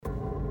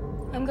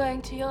I'm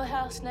going to your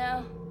house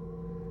now.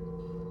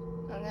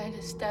 I'm going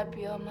to stab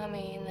your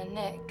mummy in the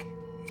neck,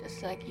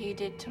 just like you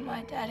did to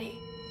my daddy.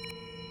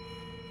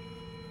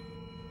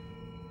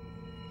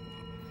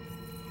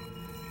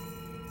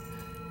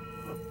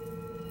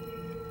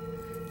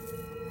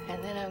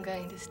 And then I'm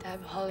going to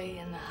stab Holly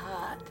in the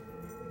heart,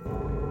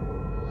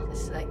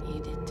 just like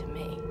you did to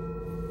me.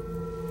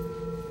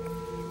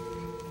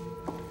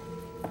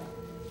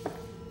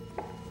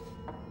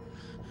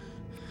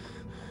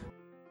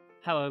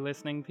 Hello,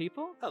 listening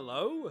people.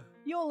 Hello.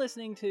 You're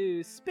listening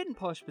to Spin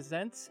Posh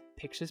Presents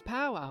Pictures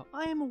Powwow.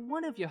 I am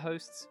one of your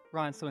hosts,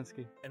 Ryan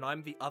Slawinski. And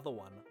I'm the other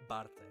one,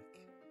 Bartek.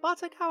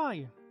 Bartek, how are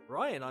you?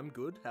 Ryan, I'm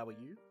good. How are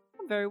you?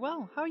 I'm very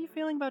well. How are you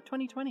feeling about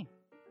 2020?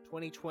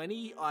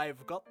 2020,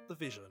 I've got the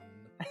vision.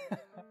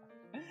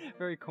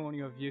 Very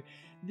corny of you.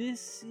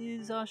 This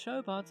is our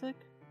show, Bartek.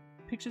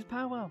 Pictures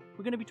Powwow.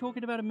 We're going to be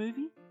talking about a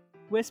movie.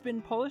 We're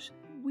Spin Polish.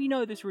 We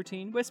know this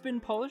routine. We're Spin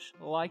Polish,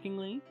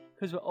 likingly,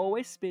 because we're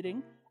always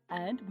spitting.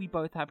 And we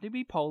both happen to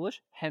be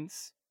Polish,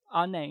 hence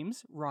our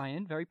names,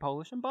 Ryan, very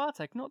Polish, and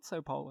Bartek, not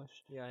so Polish.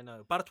 Yeah, I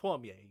know.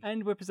 Bartłomiej.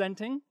 And we're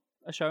presenting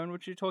a show in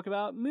which we talk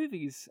about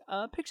movies.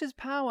 Pictures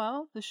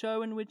Powwow, the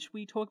show in which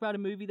we talk about a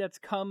movie that's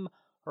come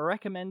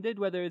recommended,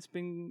 whether it's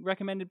been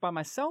recommended by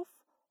myself,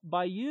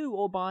 by you,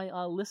 or by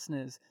our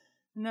listeners.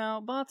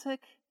 Now,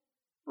 Bartek,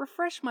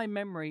 refresh my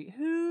memory.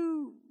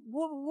 Who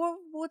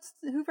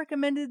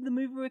recommended the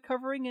movie we're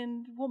covering,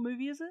 and what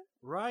movie is it?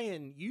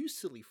 Ryan, you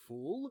silly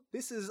fool.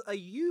 This is a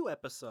you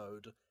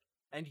episode.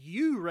 And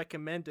you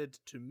recommended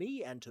to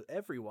me and to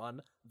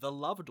everyone The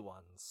Loved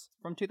Ones.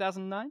 From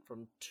 2009?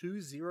 From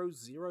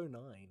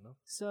 2009.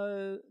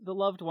 So, The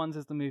Loved Ones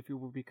is the movie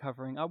we'll be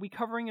covering. Are we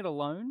covering it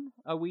alone?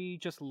 Are we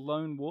just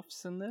lone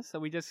wolves in this? Are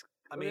we just...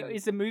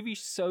 is the movie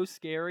so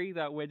scary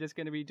that we're just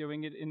going to be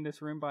doing it in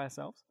this room by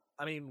ourselves?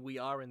 I mean, we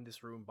are in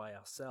this room by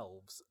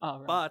ourselves. Oh,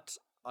 right. But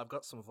I've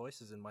got some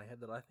voices in my head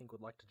that I think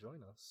would like to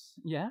join us.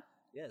 Yeah?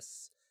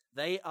 Yes.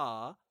 They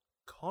are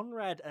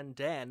Conrad and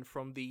Dan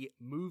from the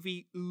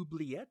Movie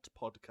Oubliette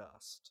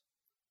podcast.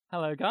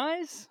 Hello,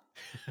 guys.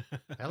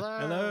 Hello.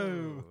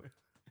 Hello.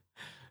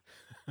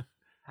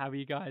 How are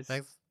you guys?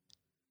 Thanks.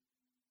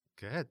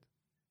 Good.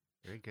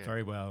 Very good.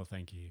 Very well,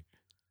 thank you.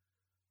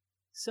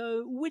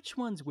 So, which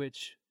one's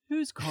which?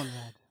 Who's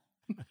Conrad?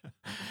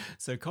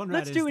 So Conrad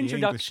Let's is do the English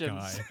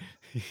introductions.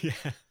 guy.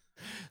 Yeah.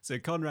 So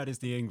Conrad is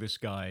the English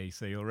guy,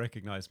 so you'll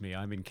recognise me.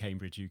 I'm in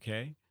Cambridge,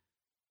 UK.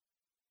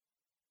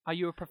 Are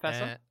you a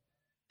professor?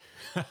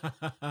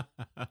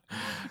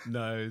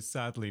 No,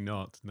 sadly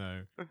not,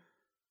 no.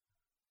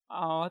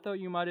 Oh, I thought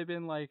you might have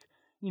been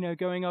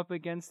going up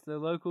against the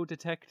local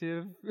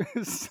detective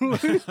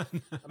sleuth.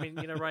 I mean,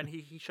 Ryan,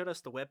 he showed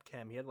us the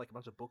webcam. He had a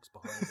bunch of books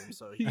behind him,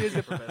 so He he's is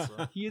a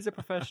professor. He is a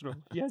professional.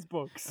 He has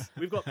books.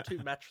 We've got 2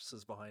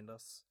 mattresses behind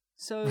us.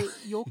 So,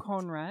 you're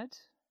Conrad,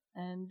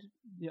 and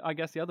I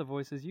guess the other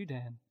voice is you,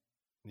 Dan.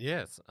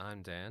 Yes,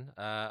 I'm Dan.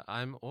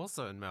 I'm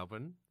also in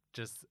Melbourne,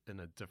 just in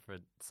a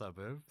different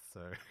suburb.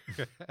 So,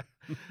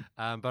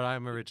 but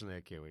I'm originally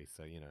a Kiwi,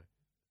 so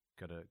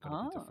gotta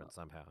be different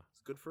somehow.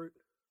 It's good fruit.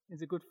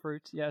 It's a good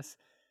fruit, yes.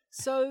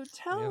 So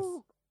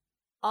tell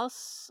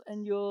us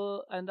and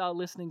our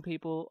listening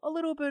people a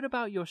little bit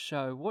about your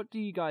show. What do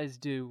you guys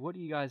do? What do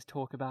you guys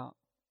talk about?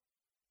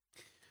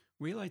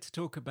 We like to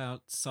talk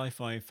about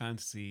sci-fi,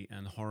 fantasy,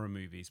 and horror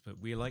movies,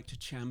 but we like to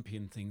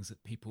champion things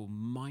that people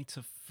might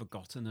have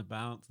forgotten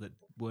about, that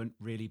weren't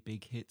really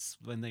big hits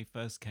when they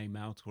first came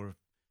out or have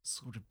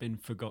sort of been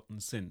forgotten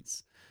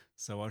since.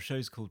 So our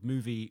show's called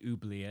Movie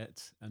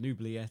Oubliette. An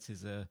oubliette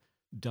is a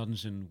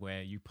dungeon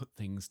where you put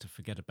things to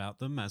forget about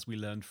them, as we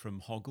learned from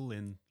Hoggle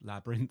in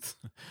Labyrinth.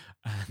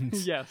 And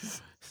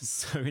Yes.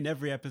 so in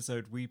every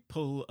episode, we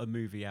pull a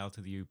movie out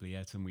of the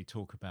oubliette and we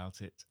talk about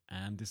it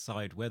and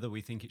decide whether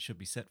we think it should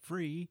be set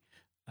free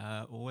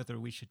or whether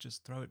we should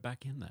just throw it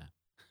back in there.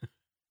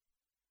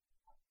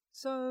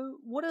 So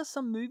what are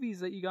some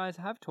movies that you guys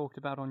have talked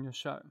about on your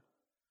show?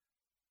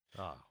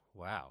 Oh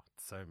wow,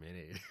 so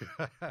many.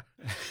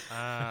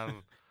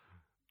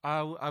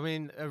 I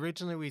mean,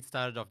 originally we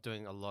started off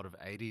doing a lot of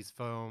 80s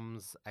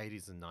films,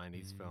 80s and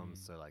 90s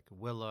films, so like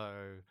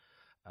Willow,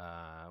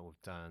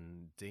 we've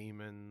done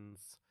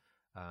Demons,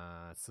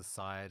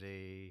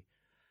 Society,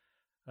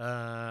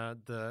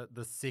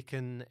 the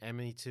second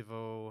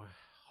Amityville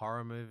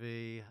horror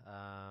movie.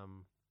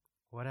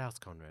 What else,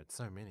 Conrad?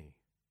 So many.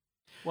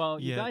 Well,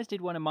 you Yeah. guys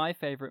did one of my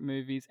favorite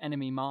movies,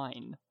 Enemy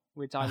Mine,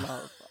 which I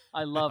love.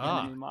 I love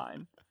Enemy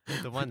Mine.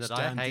 The one Which that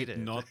I Dan did hated.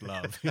 not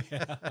love.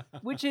 Yeah.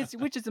 Which is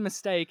a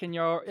mistake, and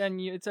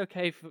it's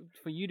okay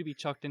for you to be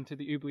chucked into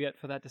the oubliette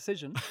for that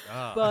decision.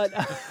 Ah. But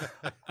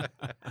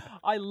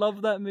I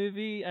love that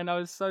movie, and I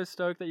was so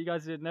stoked that you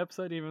guys did an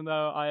episode, even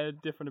though I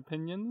had different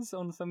opinions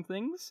on some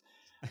things.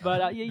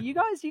 But yeah, you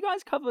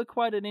guys cover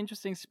quite an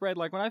interesting spread.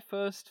 Like when I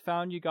first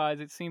found you guys,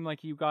 it seemed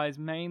like you guys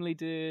mainly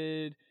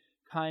did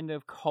kind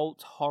of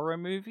cult horror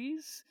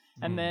movies,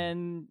 and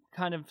then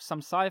kind of some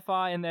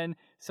sci-fi, and then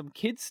some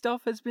kids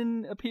stuff has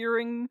been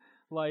appearing.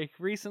 Like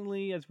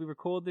recently, as we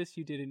record this,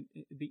 you did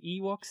the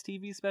Ewoks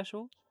TV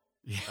special.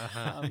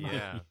 Yeah.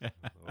 Yeah.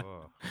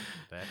 Oh,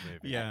 that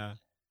movie. Yeah.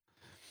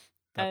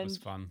 That was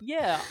And fun.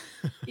 yeah,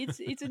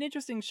 it's an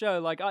interesting show.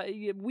 Like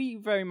we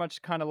very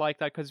much kind of like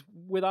that because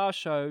with our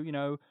show, you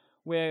know,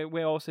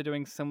 we're also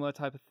doing similar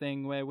type of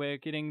thing where we're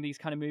getting these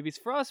kind of movies.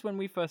 For us, when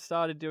we first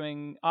started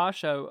doing our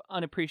show,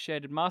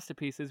 Unappreciated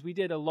Masterpieces, we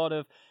did a lot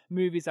of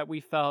movies that we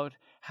felt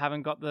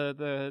haven't got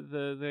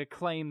the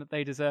acclaim that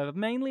they deserve.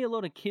 Mainly a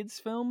lot of kids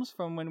films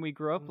from when we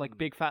grew up, like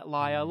Big Fat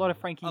Liar, a lot of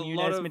Frankie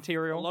Muniz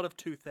material, a lot of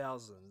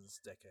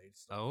 2000s decade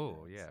stuff.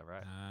 Oh, yeah,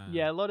 right.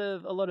 yeah, a lot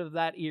of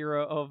that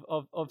era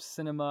of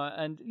cinema,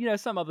 and you know,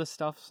 some other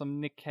stuff, some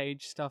Nick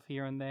Cage stuff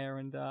here and there,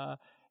 and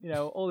you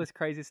know, all this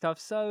crazy stuff.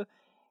 So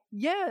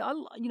yeah,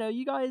 you know,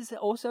 you guys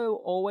also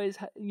always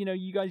you know,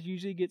 you guys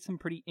usually get some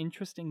pretty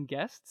interesting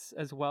guests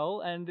as well,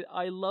 and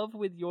I love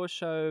with your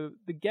show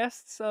the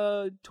guests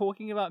are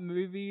talking about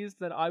movies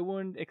that I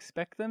wouldn't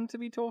expect them to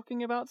be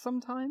talking about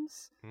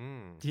sometimes.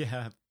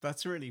 Yeah,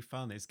 that's really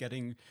fun. It's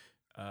getting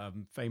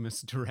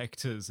famous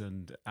directors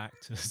and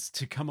actors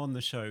to come on the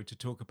show to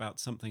talk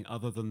about something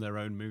other than their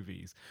own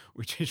movies,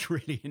 which is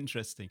really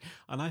interesting.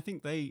 And I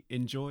think they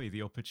enjoy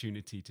the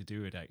opportunity to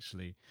do it,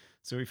 actually.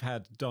 So we've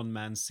had Don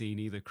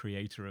Mancini, the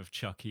creator of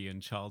Chucky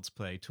and Child's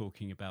Play,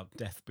 talking about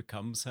Death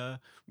Becomes Her,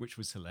 which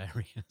was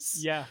hilarious.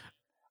 Yeah.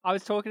 I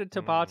was talking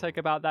to Bartek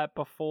about that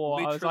before.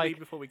 Literally I was like,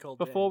 before we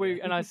called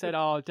and I said,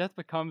 "Oh, Death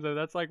Becomes Her.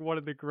 That's like one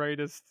of the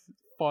greatest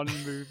fun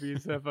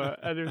movies ever."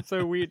 And it was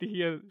so weird to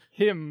hear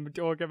him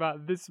talk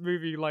about this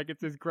movie like it's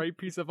this great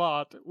piece of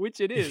art,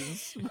 which it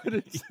is, but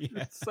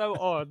it's so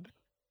odd.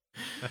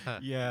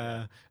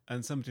 Yeah,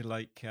 and somebody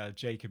like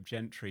Jacob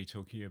Gentry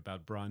talking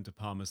about Brian De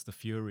Palma's The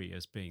Fury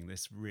as being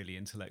this really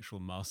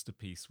intellectual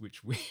masterpiece,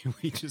 which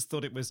we just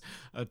thought it was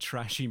a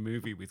trashy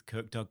movie with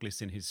Kirk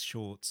Douglas in his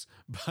shorts,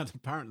 but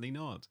apparently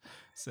not.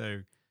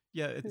 So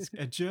yeah, it's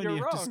a journey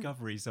of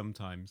discovery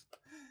sometimes.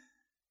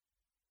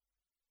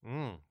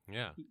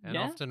 Yeah, and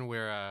often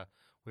we're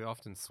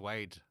often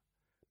swayed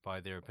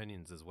by their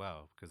opinions as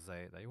well, because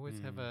they always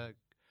have a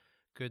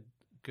good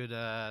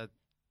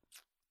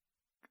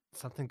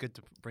something good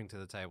to bring to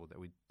the table that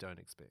we don't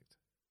expect.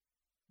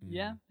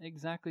 Yeah,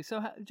 exactly. So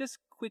just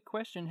quick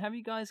question. Have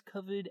you guys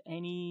covered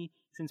any,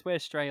 since we're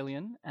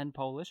Australian and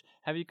Polish,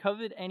 have you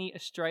covered any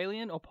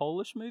Australian or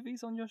Polish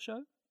movies on your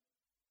show?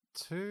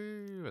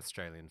 2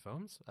 Australian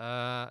films.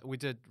 We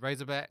did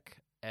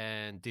Razorback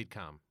and Dead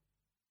Calm.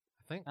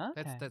 I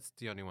think that's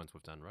the only ones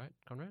we've done, right,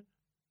 Conrad?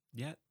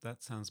 Yeah,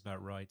 that sounds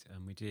about right.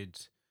 And we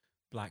did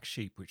Black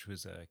Sheep, which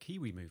was a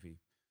Kiwi movie.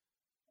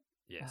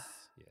 Yes.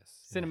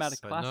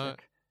 Cinematic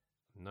classic.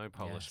 No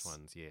Polish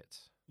ones yet.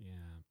 Yeah,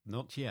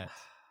 not yet.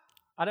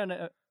 I don't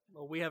know.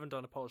 Well, we haven't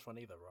done a Polish one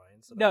either,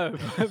 Ryan. So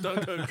No.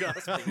 don't go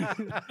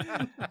gasping.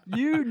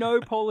 You know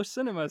Polish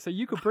cinema, so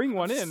you could bring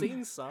one in. I've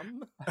seen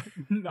some.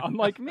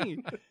 Unlike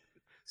me.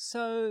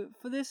 So,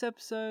 for this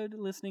episode,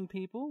 listening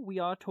people, we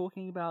are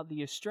talking about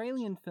the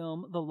Australian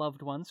film The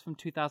Loved Ones from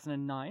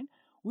 2009.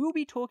 We will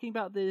be talking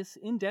about this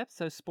in depth,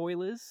 so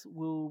spoilers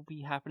will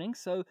be happening.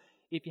 So,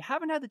 if you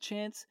haven't had the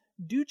chance,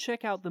 do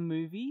check out the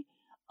movie.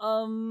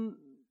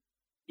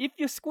 If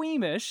you're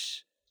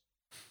squeamish,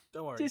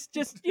 don't worry.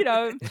 Just you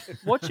know,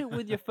 watch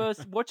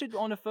it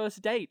on a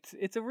first date.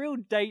 It's a real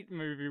date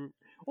movie,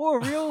 or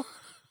a real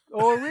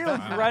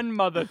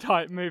grandmother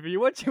type movie. You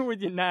watch it with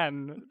your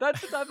nan.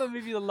 That's the type of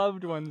movie The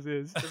Loved Ones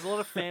is. There's a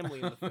lot of family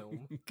in the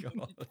film.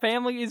 God.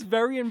 Family is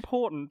very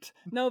important.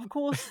 Now, of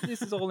course,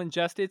 this is all in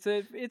jest. It's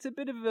a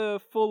bit of a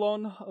full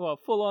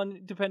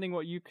on, depending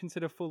what you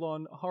consider full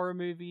on horror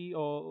movie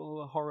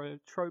or horror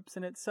tropes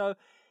in it. So,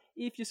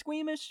 if you're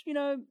squeamish, you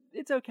know,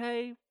 it's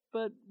okay.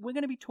 But we're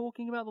going to be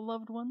talking about The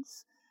Loved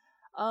Ones.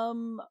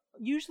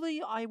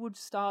 Usually, I would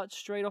start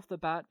straight off the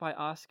bat by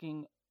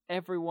asking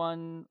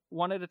everyone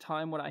one at a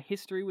time what our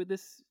history with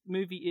this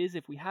movie is,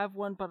 if we have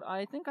one, but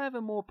I think I have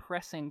a more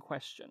pressing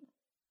question.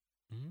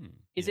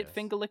 Is it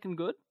finger licking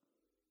good?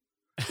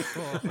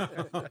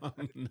 Oh,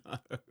 no.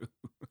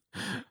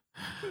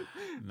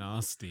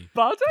 Nasty.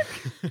 Bartek?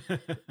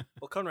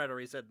 Well, Conrad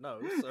already said no,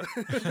 so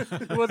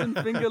It wasn't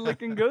finger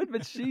licking good,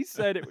 but she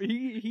said it.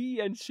 He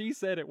and she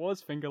said it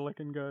was finger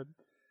licking good.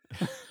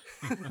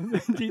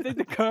 Do you think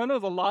the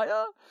Colonel's a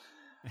liar?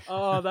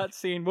 Oh, that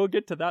scene. We'll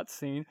get to that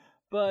scene.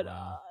 But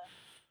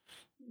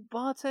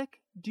Bartek,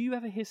 do you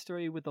have a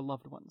history with The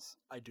Loved Ones?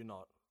 I do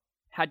not.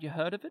 Had you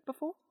heard of it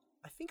before?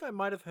 I think I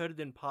might have heard it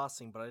in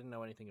passing, but I didn't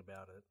know anything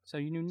about it. So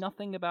you knew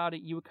nothing about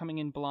it. You were coming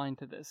in blind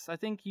to this. I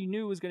think you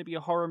knew it was going to be a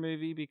horror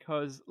movie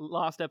because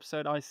last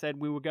episode I said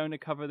we were going to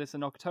cover this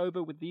in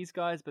October with these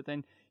guys, but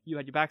then you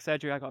had your back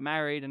surgery, I got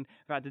married, and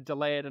I had to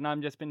delay it, and I've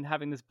just been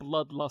having this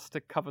bloodlust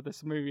to cover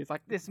this movie. It's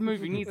like, this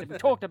movie needs to be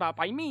talked about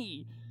by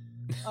me!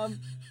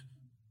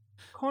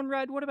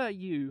 Conrad, what about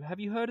you? Have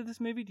you heard of this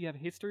movie? Do you have a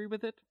history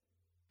with it?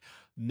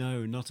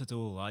 No, not at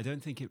all. I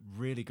don't think it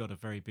really got a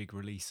very big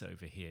release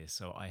over here,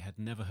 so I had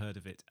never heard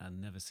of it and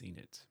never seen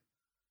it.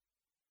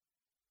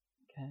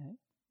 Okay.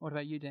 What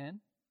about you,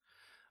 Dan?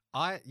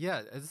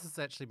 This has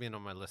actually been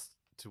on my list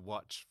to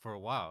watch for a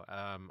while.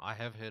 I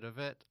have heard of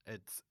it.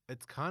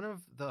 It's kind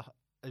of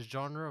a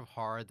genre of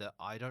horror that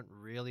I don't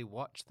really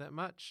watch that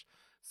much.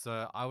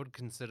 So I would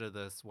consider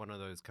this one of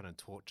those kind of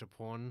torture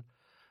porn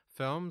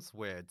films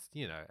where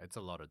it's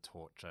a lot of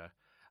torture.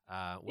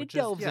 It Which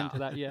delves is, into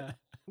that, yeah.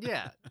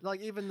 yeah,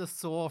 like even the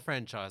Saw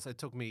franchise, it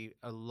took me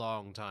a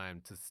long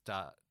time to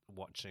start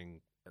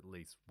watching at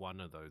least one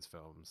of those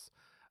films.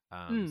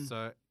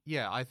 So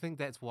yeah, I think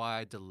that's why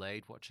I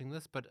delayed watching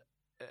this. But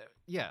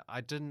yeah,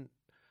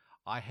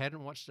 I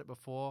hadn't watched it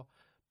before,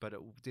 but it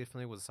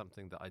definitely was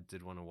something that I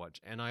did want to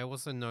watch. And I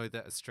also know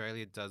that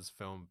Australia does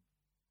film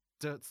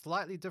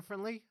slightly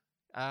differently.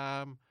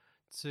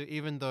 So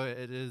even though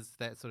it is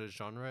that sort of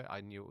genre,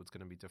 I knew it was going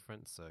to be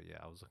different. So yeah,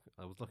 I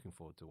was looking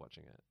forward to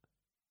watching it.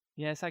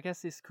 Yes, I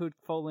guess this could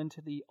fall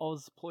into the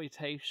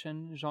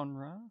Ozploitation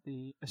genre,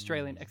 the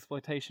Australian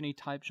exploitation-y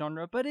type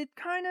genre, but it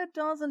kind of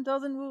does and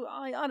doesn't.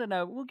 I don't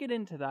know. We'll get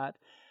into that.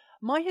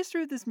 My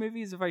history of this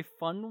movie is a very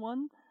fun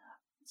one.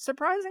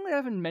 Surprisingly, I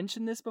haven't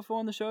mentioned this before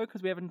on the show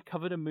because we haven't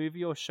covered a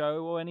movie or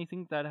show or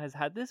anything that has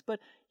had this. But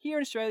here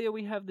in Australia,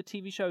 we have the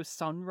TV show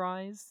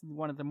Sunrise,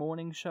 one of the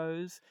morning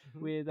shows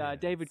with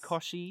David Yes.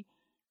 Koshy,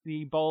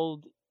 the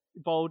bald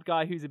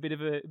guy who's a bit of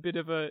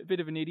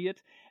an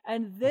idiot.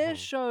 And their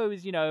show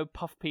is,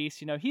 puff piece.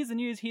 Here's the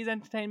news, here's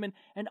entertainment.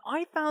 And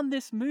I found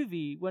this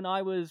movie when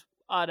I was,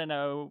 I don't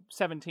know,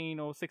 17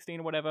 or 16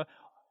 or whatever.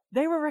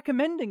 They were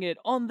recommending it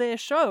on their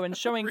show and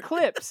showing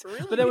clips,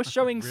 but they were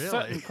showing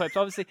certain clips,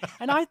 obviously.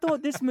 And I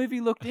thought this movie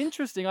looked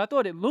interesting. I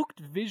thought it looked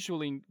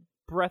visually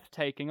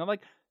breathtaking. I'm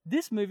like,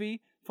 this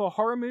movie for a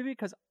horror movie,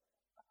 because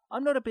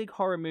I'm not a big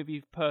horror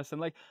movie person.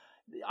 Like,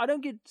 I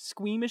don't get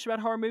squeamish about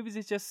horror movies.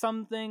 It's just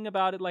something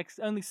about it. Like,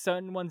 only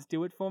certain ones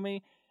do it for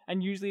me.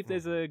 And usually, if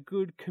there's a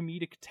good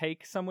comedic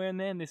take somewhere in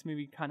there, and this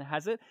movie kind of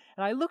has it.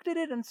 And I looked at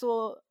it and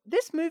saw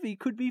this movie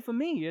could be for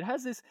me. It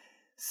has this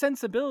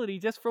sensibility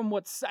just from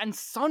what and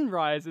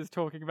Sunrise is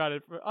talking about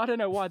it. I don't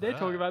know why they're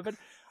talking about it, but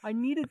I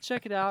need to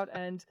check it out.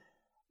 And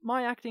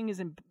my acting is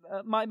in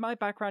my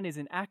background is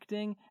in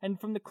acting, and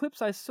from the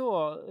clips I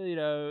saw,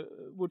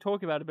 we'll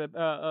talk about it, but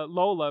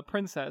Lola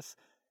Princess,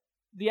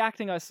 the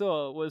acting I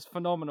saw was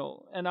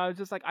phenomenal, and I was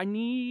just like, I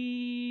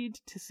need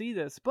to see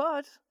this,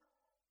 but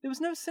there was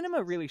no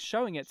cinema really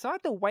showing it, so I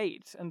had to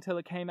wait until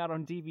it came out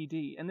on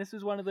DVD. And this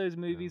was one of those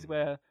movies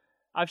where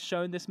I've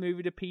shown this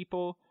movie to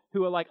people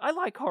who are like, I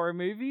like horror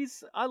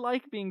movies. I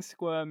like being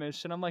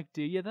squirmish. And I'm like,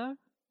 do you though?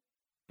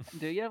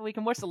 Do you? We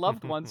can watch The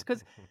Loved Ones.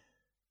 Because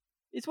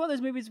it's one of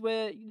those movies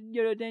where,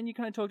 Dan, you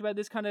kind of talked about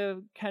this kind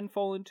of can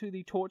fall into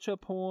the torture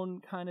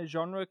porn kind of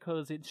genre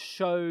because it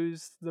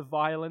shows the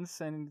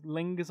violence and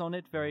lingers on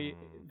it very,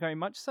 very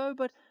much so.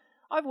 But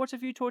I've watched a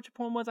few torture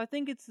porn ones. I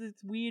think it's this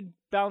weird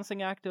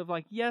balancing act of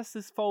like, yes,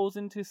 this falls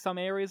into some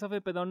areas of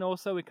it, but then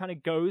also it kind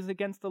of goes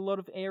against a lot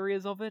of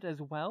areas of it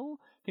as well,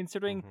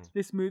 considering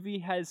this movie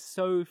has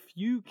so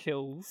few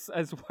kills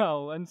as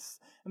well. And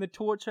the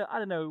torture, I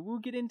don't know, we'll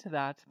get into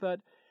that.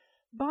 But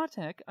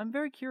Bartek, I'm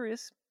very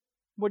curious,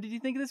 what did you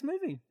think of this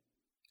movie?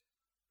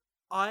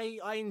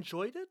 I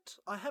enjoyed it.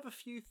 I have a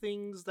few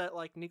things that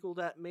like niggled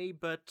at me,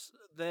 but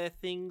they're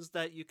things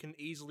that you can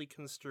easily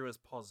construe as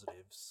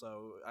positives.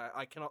 So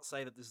I cannot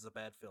say that this is a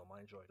bad film.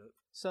 I enjoyed it.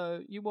 So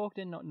you walked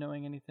in not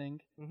knowing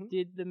anything.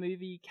 Did the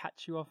movie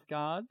catch you off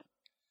guard?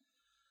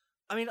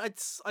 I mean,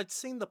 I'd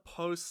seen the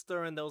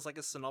poster and there was like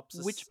a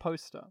synopsis. Which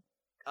poster?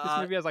 This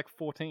movie has like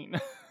 14.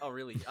 Oh,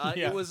 really?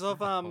 Yeah. It was of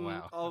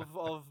wow.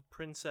 of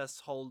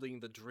Princess holding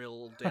the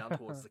drill down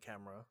towards the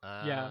camera.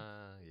 Yeah.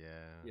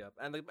 Yeah,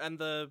 and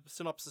the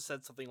synopsis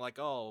said something like,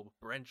 "Oh,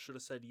 Brent should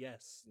have said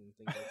yes," and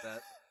things like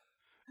that.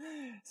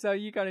 So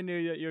you kind of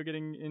knew that you were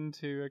getting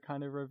into a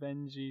kind of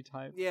revengey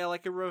type. Yeah,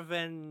 like a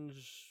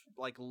revenge,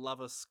 like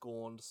lover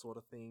scorned sort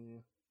of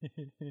thing.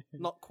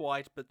 Not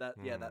quite, but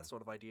that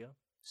sort of idea.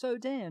 So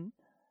Dan,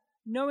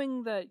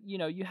 knowing that,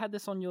 you had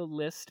this on your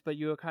list, but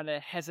you were kind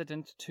of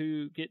hesitant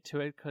to get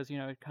to it because,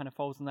 it kind of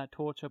falls in that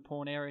torture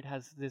porn area. It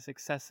has this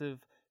excessive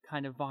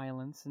kind of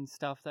violence and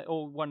stuff that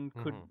one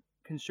could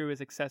construe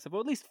as excessive, or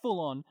at least full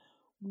on.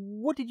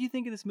 What did you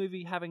think of this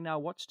movie having now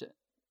watched it?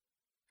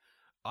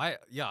 I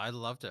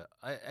loved it.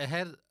 It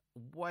had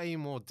way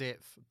more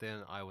depth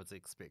than I was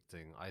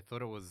expecting. I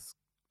thought it was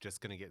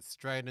just going to get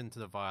straight into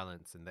the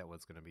violence and that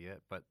was going to be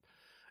it. But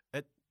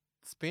it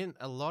spent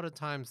a lot of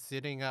time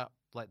setting up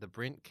like the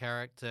Brent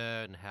character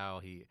and how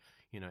he,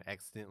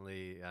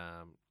 accidentally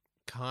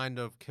kind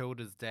of killed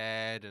his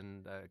dad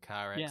in a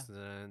car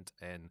accident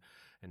and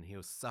he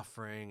was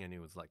suffering and he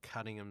was like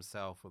cutting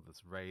himself with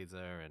this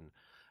razor and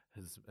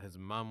his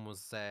mum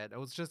was sad. There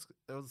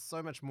was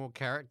so much more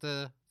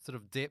character sort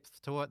of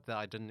depth to it that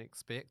I didn't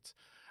expect.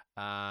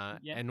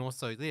 And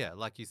also,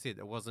 like you said,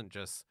 it wasn't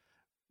just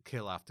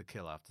kill after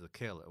kill after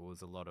kill. It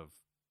was a lot of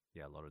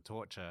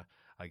torture,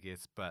 I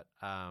guess. But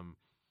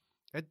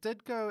it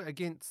did go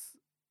against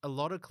a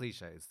lot of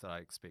cliches that I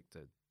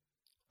expected.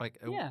 Like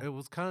it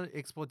was kind of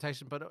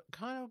exploitation, but it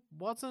kind of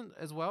wasn't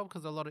as well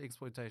because a lot of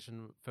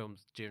exploitation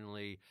films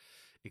generally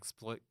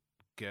exploit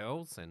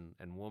girls and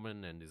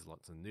women, and there's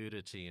lots of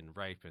nudity and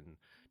rape and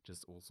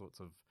just all sorts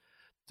of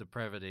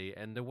depravity,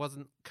 and there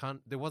wasn't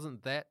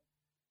that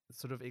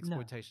sort of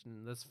exploitation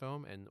in this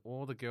film, and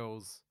all the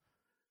girls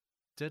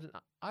didn't.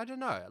 I don't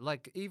know.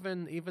 Like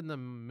even the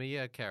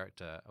Mia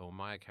character or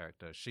Maya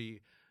character,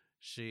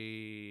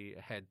 she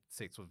had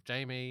sex with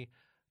Jamie,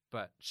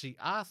 but she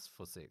asked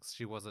for sex.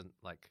 She wasn't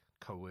like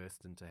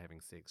coerced into having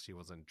sex. She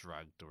wasn't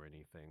drugged or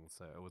anything.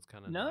 So it was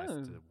kind of nice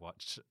No. to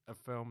watch a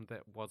film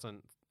that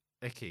wasn't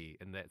icky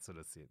in that sort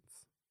of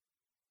sense.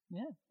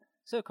 Yeah.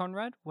 So,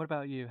 Conrad, what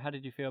about you? How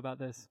did you feel about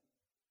this?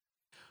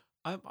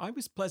 I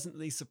was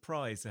pleasantly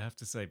surprised, I have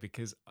to say,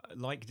 because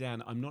like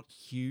Dan, I'm not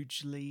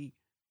hugely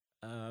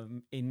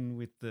in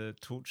with the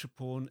torture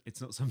porn.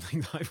 It's not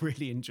something that I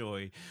really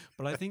enjoy.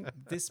 But I think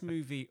this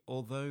movie,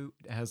 although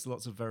it has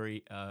lots of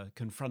very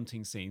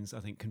confronting scenes, I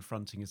think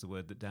confronting is the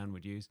word that Dan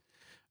would use,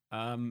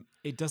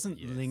 it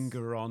doesn't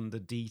linger on the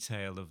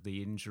detail of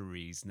the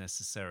injuries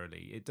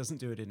necessarily. It doesn't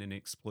do it in an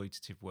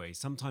exploitative way.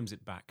 Sometimes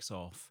it backs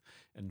off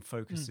and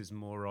focuses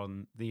more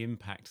on the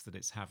impact that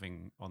it's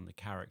having on the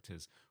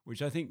characters,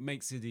 which I think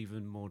makes it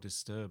even more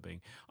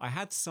disturbing. I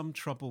had some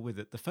trouble with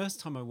it. The first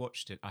time I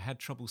watched it, I had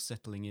trouble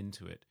settling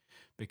into it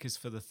because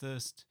for the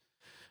first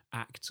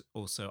act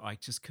or so, I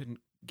just couldn't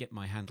get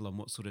my handle on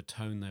what sort of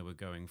tone they were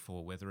going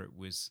for, whether it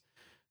was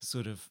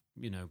sort of,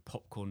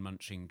 popcorn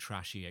munching,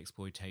 trashy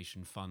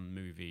exploitation fun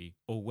movie,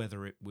 or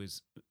whether it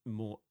was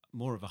more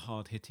of a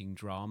hard hitting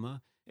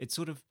drama. It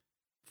sort of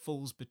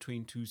falls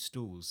between two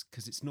stools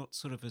because it's not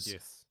sort of as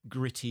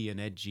gritty and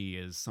edgy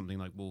as something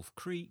like Wolf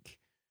Creek,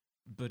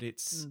 but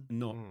it's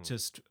not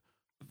just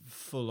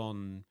full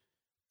on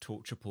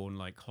torture porn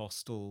like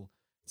Hostel.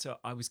 So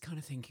I was kind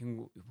of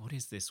thinking, what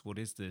is this? What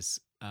is this?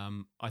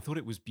 I thought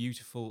it was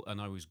beautiful, and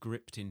I was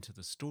gripped into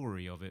the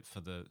story of it for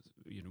the,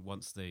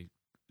 once the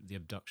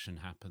abduction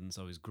happens.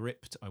 I was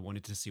gripped. I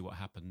wanted to see what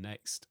happened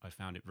next. I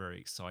found it very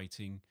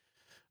exciting.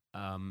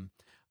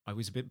 I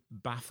was a bit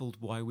baffled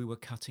why we were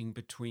cutting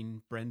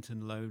between Brent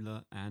and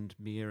Lola and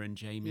Mia and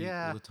Jamie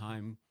all the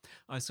time.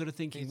 I was sort of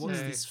thinking, what's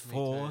this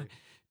for?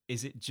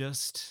 Is it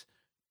just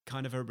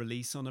kind of a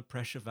release on a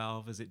pressure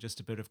valve? Is it just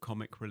a bit of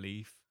comic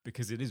relief?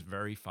 Because it is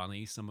very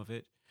funny, some of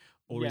it.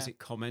 Or is it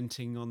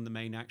commenting on the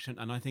main action?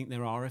 And I think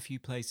there are a few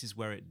places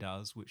where it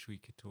does, which we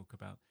could talk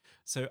about.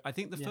 So I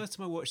think the first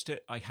time I watched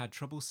it, I had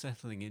trouble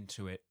settling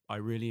into it. I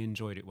really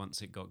enjoyed it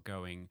once it got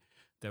going.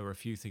 There were a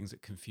few things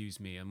that confused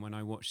me. And when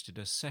I watched it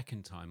a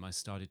second time, I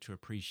started to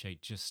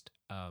appreciate just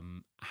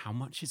how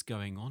much is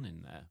going on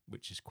in there,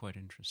 which is quite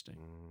interesting.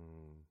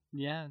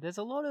 Yeah, there's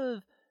a lot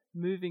of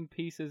moving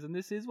pieces, and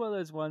this is one of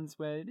those ones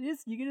where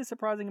you get a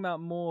surprising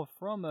amount more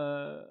from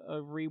a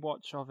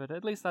rewatch of it.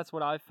 At least that's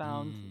what I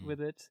found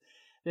with it.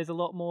 There's a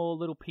lot more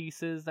little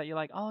pieces that you're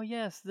like, oh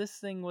yes, this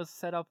thing was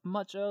set up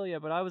much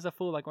earlier, but I was a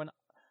fool. Like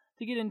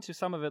to get into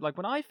some of it, like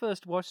when I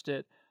first watched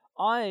it,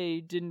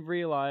 I didn't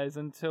realize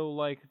until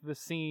like the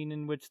scene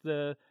in which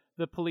the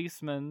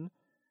policeman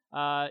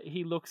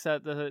he looks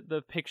at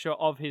the picture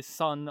of his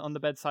son on the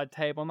bedside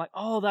table. I'm like,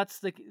 oh,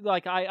 that's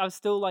I was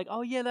still like,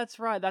 oh yeah, that's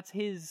right, that's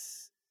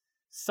his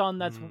son,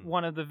 that's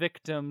one of the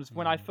victims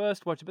when I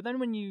first watched it. But then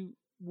when you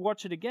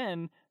watch it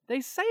again, they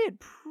say it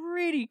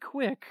pretty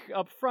quick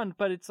up front,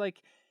 but it's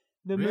like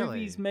the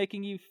movie's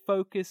making you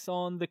focus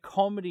on the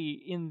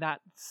comedy in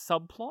that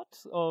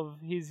subplot of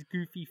his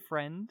goofy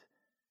friend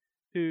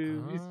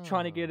who is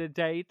trying to get a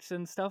date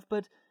and stuff,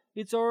 but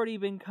it's already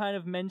been kind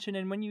of mentioned,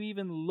 and when you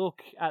even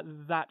look at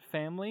that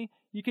family,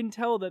 you can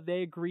tell that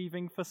they're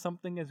grieving for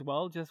something as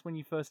well, just when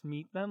you first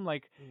meet them,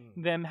 like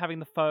them having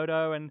the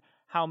photo and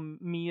how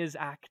Mia's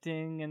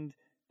acting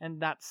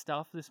and that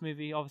stuff. This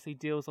movie obviously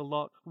deals a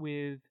lot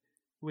with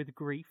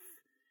grief.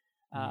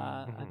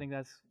 I think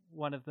that's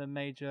one of the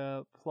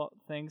major plot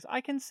things.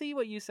 I can see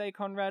what you say,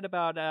 Conrad,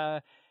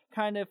 about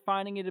kind of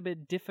finding it a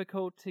bit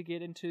difficult to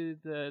get into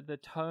the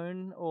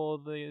tone or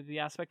the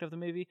aspect of the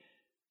movie.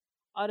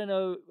 I don't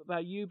know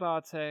about you,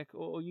 Bartek,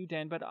 or you,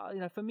 Dan, but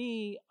for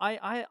me,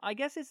 I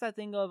guess it's that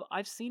thing of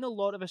I've seen a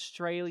lot of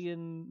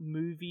Australian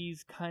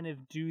movies kind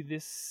of do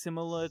this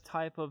similar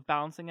type of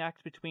balancing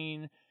act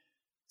between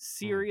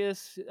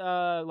serious,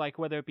 like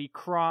whether it be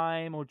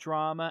crime or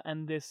drama,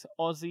 and this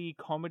Aussie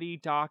comedy,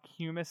 dark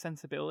humor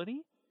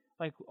sensibility.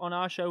 Like on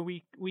our show,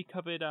 we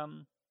covered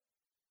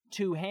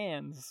Two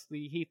Hands,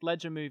 the Heath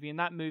Ledger movie, and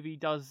that movie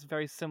does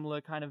very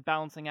similar kind of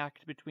balancing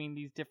act between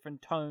these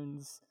different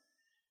tones.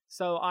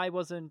 So I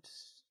wasn't,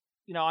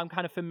 I'm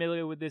kind of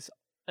familiar with this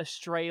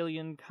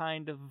Australian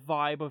kind of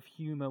vibe of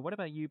humor. What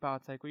about you,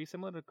 Bartek? Were you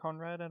similar to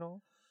Conrad at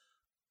all?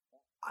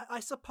 I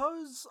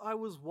suppose I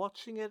was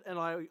watching it and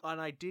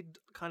I did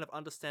kind of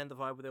understand the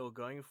vibe they were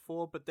going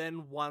for, but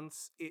then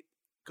once it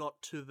got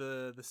to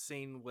the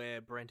scene where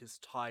Brent is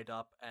tied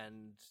up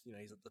and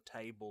he's at the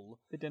table,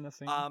 the dinner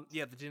scene.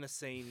 The dinner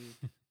scene.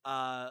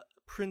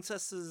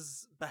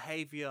 Princess's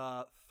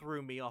behavior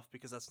threw me off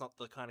because that's not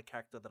the kind of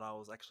character that I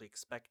was actually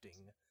expecting.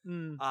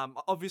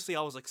 Obviously,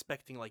 I was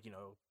expecting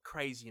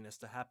craziness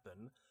to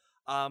happen.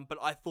 But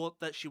I thought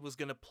that she was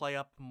gonna play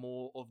up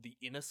more of the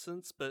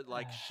innocence, but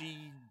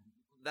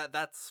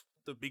that's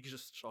the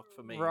biggest shock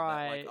for me.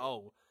 Right.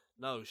 That,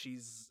 No,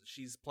 she's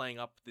playing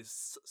up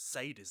this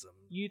sadism.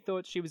 You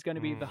thought she was going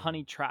to be the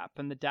honey trap,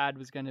 and the dad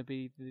was going to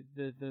be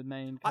the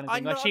main kind of I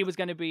thing. Like know- she was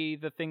going to be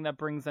the thing that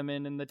brings them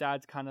in, and the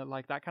dad's kind of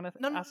like that kind of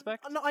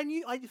aspect. No,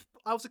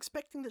 I was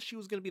expecting that she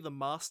was going to be the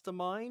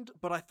mastermind,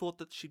 but I thought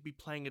that she'd be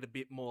playing it a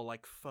bit more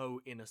like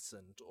faux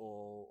innocent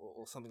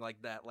or something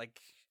like that.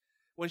 Like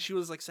when she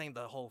was like saying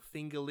the whole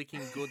finger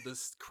licking good,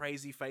 this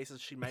crazy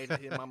faces she made at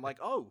him, I'm like,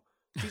 oh,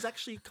 she's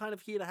actually kind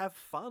of here to have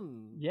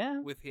fun. Yeah.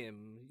 With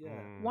him. Yeah.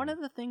 One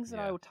of the things that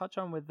I yeah. will touch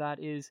on with that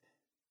is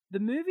the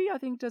movie, I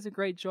think, does a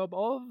great job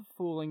of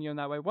fooling you in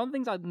that way. One of the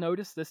things I've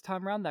noticed this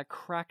time around that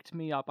cracked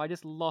me up, I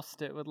just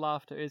lost it with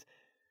laughter, is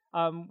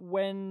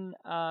when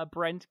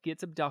Brent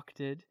gets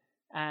abducted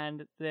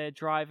and they're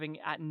driving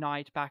at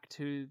night back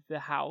to the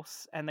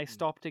house and they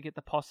stop to get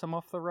the possum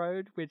off the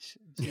road, which,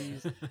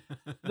 jeez.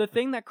 The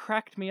thing that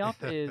cracked me up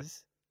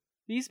is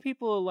these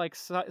people are like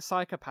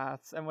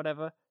psychopaths and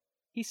whatever.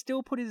 He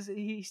still put his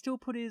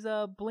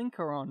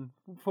blinker on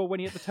for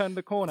when he had to turn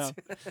the corner,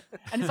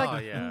 and it's like Oh,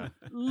 yeah.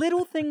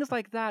 little things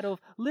like that,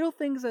 of little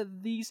things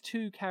that these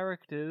two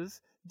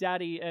characters,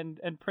 Daddy and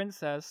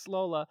Princess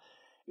Lola,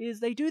 is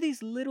they do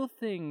these little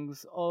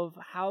things of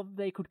how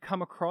they could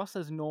come across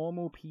as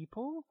normal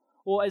people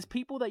or as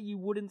people that you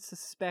wouldn't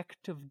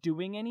suspect of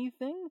doing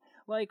anything.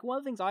 Like, one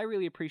of the things I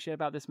really appreciate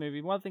about this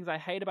movie, one of the things I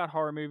hate about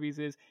horror movies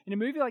is, in a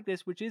movie like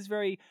this, which is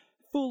very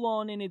full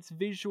on in its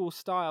visual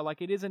style,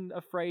 like it isn't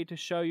afraid to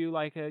show you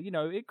like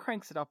it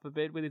cranks it up a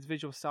bit with its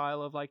visual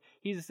style of like,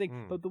 here's this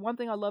thing. But the one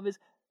thing I love is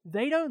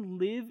they don't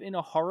live in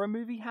a horror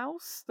movie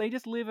house. They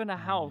just live in a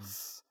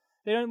house.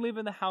 They don't live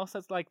in the house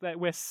that's like that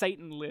where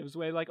Satan lives,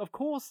 where like, of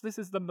course this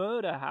is the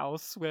murder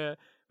house where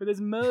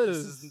there's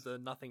murders. This isn't the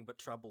Nothing But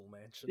Trouble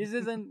mansion. This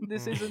isn't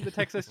the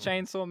Texas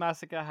Chainsaw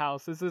Massacre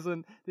house. This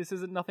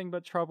isn't Nothing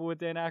But Trouble with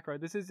Dan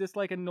Aykroyd. This is just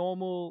like a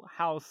normal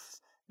house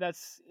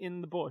that's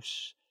in the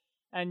bush,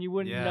 and you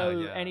wouldn't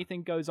know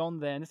anything goes on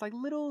there. And it's like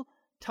little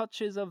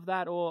touches of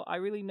that. Or I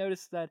really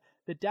noticed that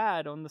the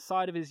dad, on the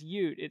side of his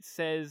ute, it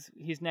says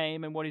his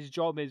name and what his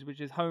job is, which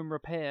is home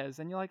repairs.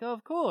 And you're like, oh,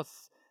 of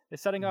course. They're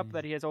setting up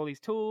that he has all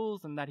these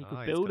tools and that he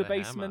could build a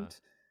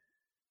basement.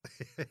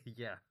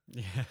 Yeah.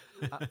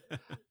 Yeah.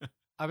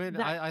 I mean,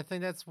 I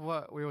think that's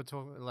what we were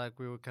talking, like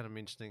we were kind of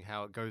mentioning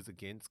how it goes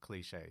against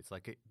cliches.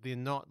 Like they're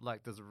not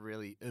like this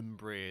really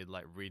inbred,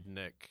 like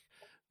redneck,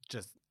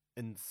 just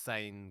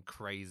insane,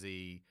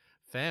 crazy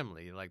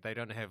family. Like they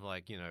don't have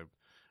like,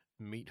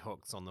 meat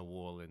hooks on the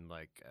wall and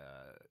like,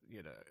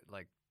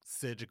 like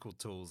surgical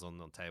tools on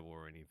the table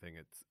or anything.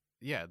 It's,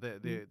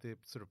 they're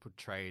sort of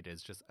portrayed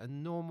as just a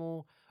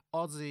normal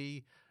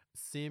Aussie,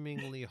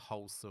 seemingly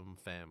wholesome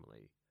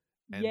family.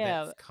 And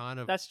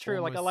that's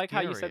true. Like I like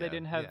how you said they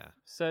didn't have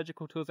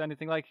surgical tools or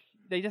anything. Like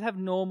they just have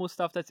normal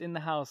stuff that's in the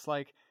house.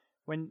 Like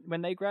when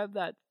they grab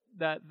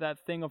that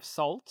thing of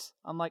salt,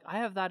 I'm like, I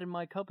have that in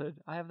my cupboard.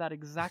 I have that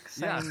exact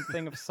same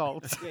thing of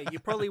salt. Yeah, you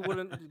probably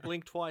wouldn't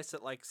blink twice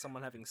at like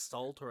someone having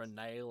salt or a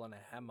nail and a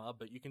hammer,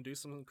 but you can do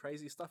some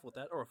crazy stuff with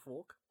that, or a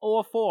fork. Or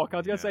a fork. I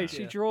was gonna say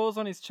she Yeah. draws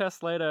on his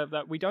chest later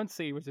that we don't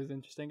see, which is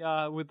interesting.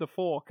 With the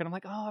fork, and I'm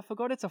like, oh, I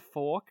forgot it's a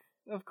fork.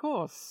 Of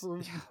course,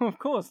 of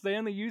course. They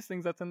only use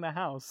things that's in the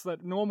house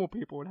that normal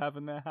people would have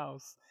in their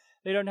house.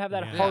 They don't have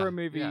that horror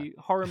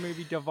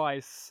movie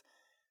device.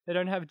 They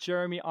don't have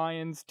Jeremy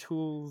Irons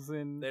tools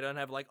and They don't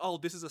have like, oh,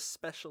 this is a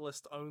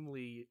specialist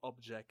only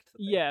object.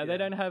 they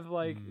don't have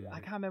like I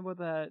can't remember what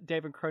the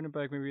David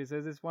Cronenberg movie is.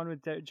 There's this one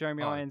with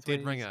Jeremy Irons.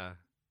 Dead Ringer.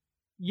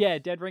 Yeah,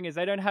 Dead Ringers.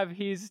 They don't have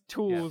his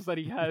tools that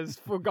he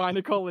has for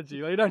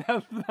gynecology. They don't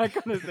have that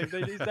kind of thing.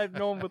 They just have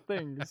normal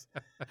things.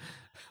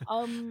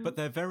 But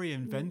they're very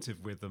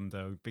inventive with them,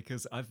 though,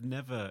 because I've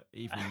never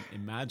even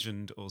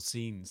imagined or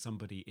seen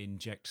somebody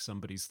inject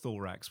somebody's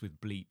thorax with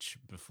bleach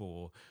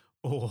before,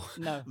 or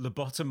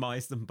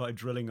lobotomize them by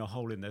drilling a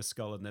hole in their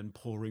skull and then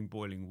pouring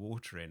boiling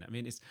water in. I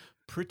mean, it's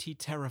pretty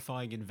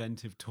terrifying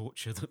inventive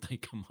torture that they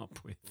come up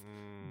with.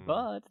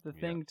 But the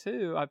thing,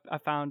 too, I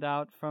found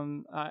out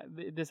from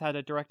this had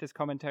a director's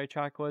commentary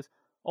track, was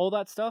all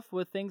that stuff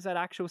were things that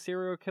actual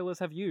serial killers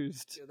have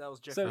used. Yeah, that was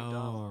Jeffrey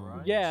Dahmer,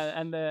 right? Yeah,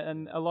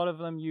 and a lot of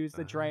them use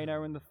the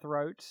Drano in the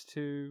throat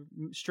to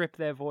strip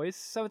their voice.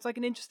 So it's like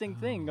an interesting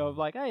thing of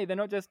like, hey, they're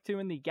not just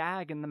doing the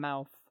gag in the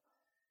mouth.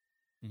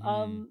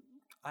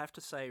 I have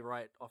to say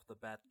right off the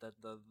bat that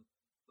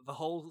the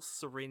whole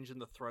syringe in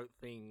the throat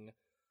thing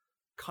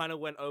kind of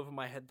went over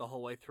my head the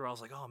whole way through. I was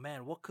like, oh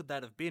man, what could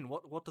that have been?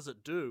 What does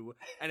it do?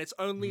 And it's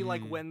only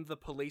like when the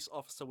police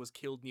officer was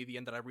killed near the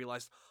end that I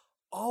realized,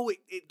 oh,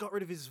 it got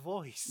rid of his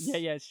voice.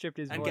 Yeah, it stripped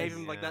his voice. And gave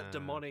him like that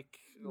demonic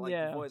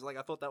voice. Like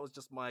I thought that was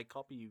just my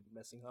copy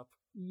messing up.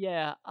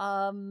 Yeah.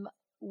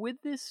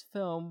 With this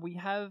film, we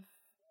have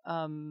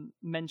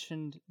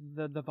mentioned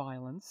the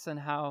violence and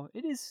how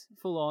it is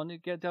full on.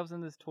 It delves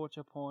into this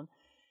torture porn.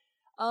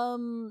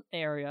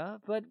 area,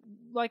 but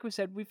like we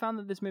said, we found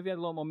that this movie had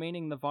a lot more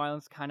meaning. The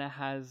violence kind of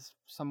has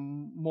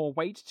some more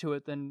weight to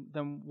it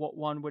than what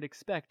one would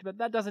expect. But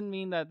that doesn't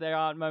mean that there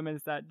aren't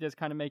moments that just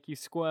kind of make you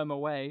squirm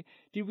away.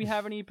 Did we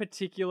have any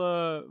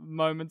particular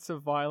moments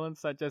of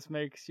violence that just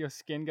makes your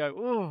skin go,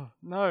 oh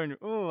no,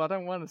 oh I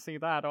don't want to see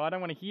that, or I don't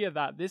want to hear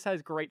that? This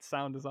has great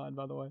sound design,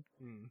 by the way.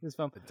 This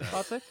film,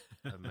 Bartek?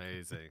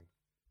 Amazing.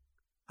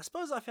 I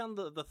suppose I found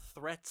the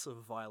threats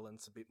of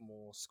violence a bit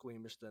more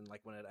squeamish than like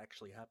when it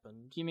actually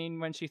happened. You mean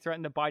when she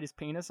threatened to bite his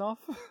penis off?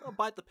 I'll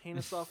bite the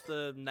penis off,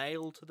 the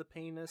nail to the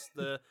penis,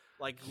 the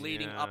like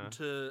leading up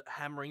to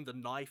hammering the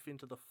knife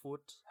into the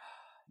foot.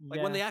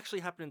 Like when they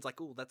actually happen, it's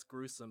like, oh, that's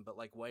gruesome, but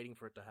like waiting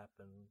for it to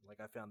happen, like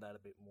I found that a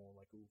bit more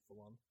like, ooh, full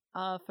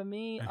on. For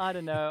me, I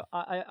don't know.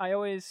 I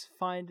always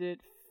find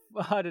it,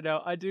 I don't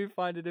know. I do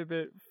find it a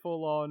bit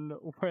full on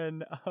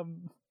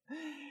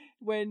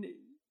when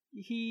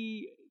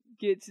he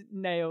gets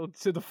nailed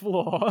to the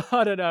floor.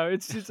 I don't know.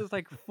 It's just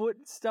like foot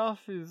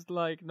stuff is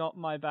like not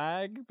my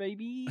bag,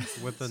 baby.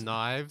 With the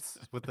knives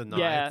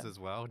as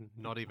well.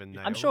 Not even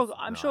nails.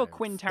 I'm sure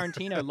Quentin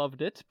Tarantino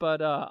loved it,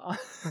 but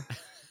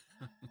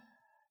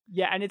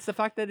yeah, and it's the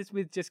fact that it's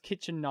with just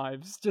kitchen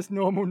knives, just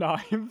normal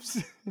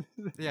knives.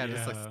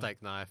 Just like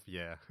steak knife.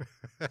 Yeah.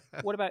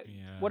 What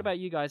about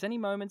you guys? Any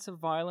moments of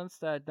violence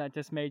that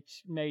just made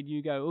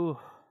you go, ooh?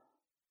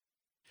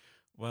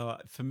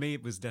 Well, for me,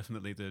 it was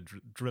definitely the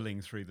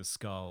drilling through the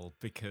skull,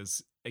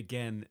 because,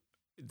 again,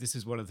 this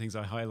is one of the things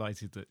I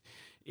highlighted, that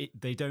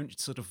they don't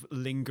sort of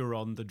linger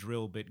on the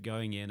drill bit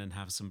going in and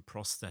have some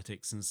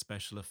prosthetics and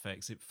special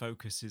effects. It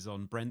focuses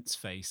on Brent's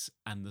face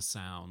and the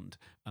sound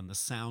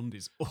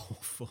is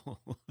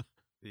awful.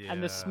 Yeah.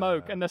 And the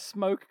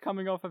smoke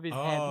coming off of his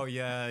head. Oh,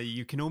 yeah,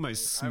 you can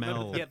almost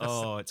smell.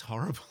 It's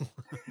horrible.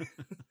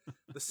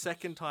 The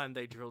second time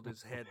they drilled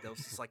his head, there was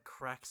this like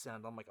crack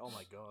sound. I'm like, oh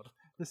my god.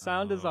 The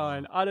sound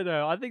design, I don't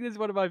know. I think this is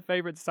one of my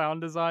favorite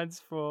sound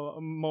designs for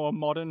a more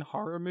modern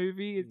horror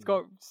movie. It's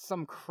got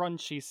some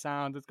crunchy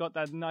sounds. It's got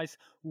that nice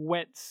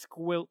wet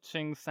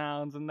squelching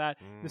sounds, and that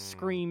the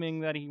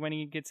screaming that when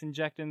he gets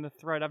injected in the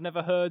throat. I've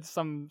never heard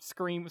someone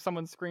scream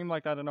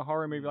like that in a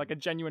horror movie, like a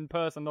genuine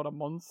person, not a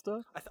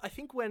monster. I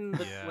think when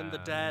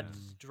the dad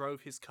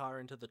drove his car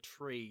into the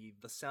tree,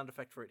 the sound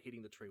effect for it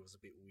hitting the tree was a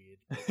bit weird.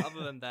 But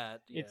other than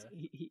that, yeah.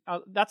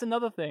 That's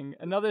another thing.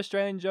 Another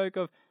Australian joke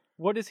of,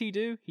 what does he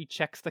do? He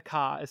checks the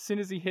car. As soon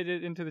as he hit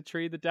it into the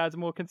tree, the dad's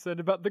more concerned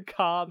about the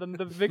car than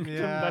the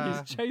victim that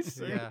he's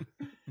chasing. Yeah.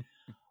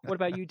 What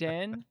about you,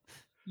 Dan?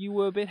 You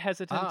were a bit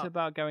hesitant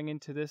about going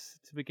into this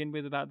to begin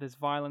with, about this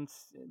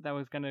violence that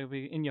was going to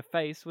be in your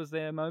face. Was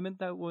there a moment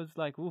that was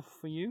like, oof,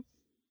 for you?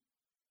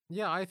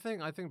 Yeah, I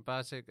think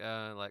Bartek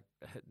like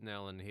hit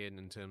nail on the head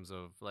in terms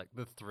of like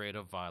the threat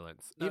of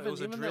violence. No,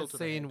 even that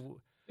scene.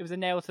 It was a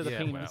nail to the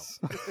penis.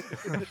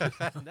 Well.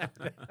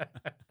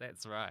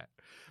 That's right.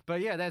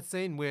 But yeah, that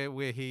scene where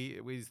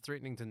he's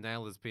threatening to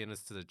nail his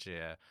penis to the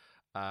chair,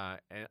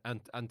 and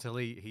until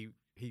he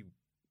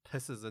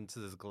pisses into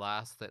this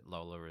glass that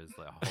Lola is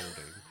like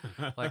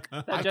holding. Like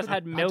that just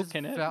had milk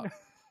in it.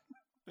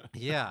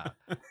 Yeah,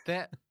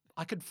 that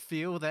I could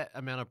feel that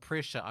amount of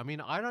pressure. I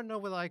mean, I don't know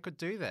whether I could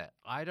do that.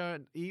 I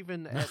don't,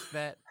 even at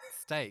that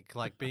stake,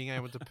 like being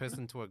able to piss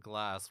into a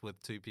glass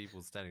with two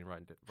people standing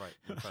right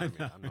in front of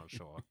me. I'm not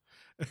sure.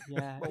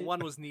 Yeah. Well, one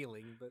was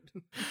kneeling, but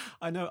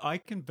I know I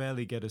can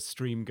barely get a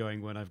stream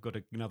going when I've got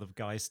another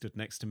guy stood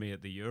next to me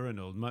at the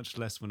urinal, much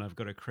less when I've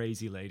got a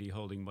crazy lady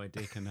holding my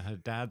dick and her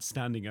dad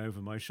standing over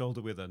my shoulder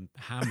with a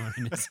hammer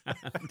in his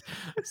hand.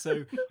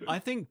 So I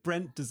think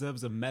Brent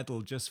deserves a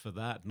medal just for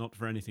that, not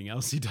for anything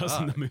else he does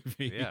in the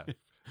movie. Yeah.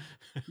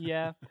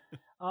 Yeah.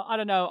 I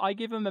don't know. I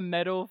give him a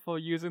medal for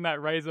using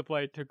that razor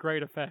blade to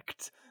great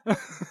effect.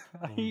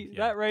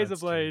 That razor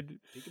blade.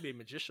 He could be a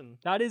magician.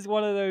 That is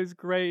one of those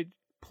great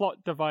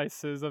plot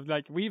devices of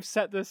like, we've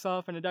set this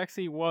up and it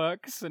actually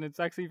works and it's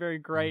actually very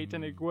great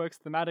and it works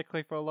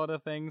thematically for a lot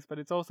of things, but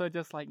it's also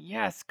just like,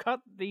 yes,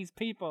 cut these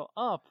people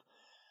up.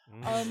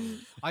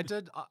 I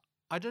did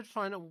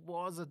find it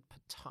was a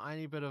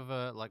tiny bit of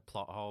a like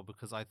plot hole,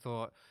 because I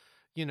thought,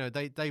 you know,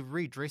 they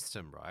redressed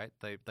him, right?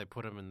 They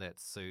put him in that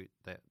suit,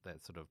 that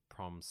sort of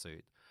prom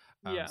suit.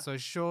 So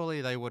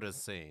surely they would have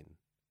seen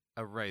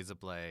a razor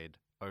blade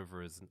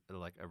over his,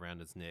 like around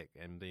his neck,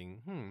 and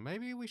being,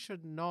 maybe we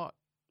should not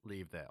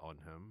leave that on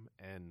him.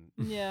 And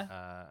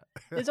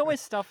there's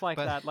always stuff like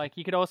that. Like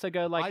you could also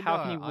go like,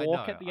 how can he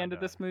walk at the end of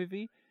this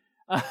movie?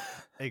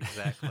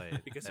 Exactly.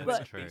 Because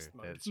that's true.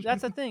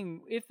 That's the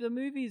thing. If the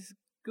movie's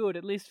good,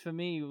 at least for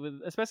me, with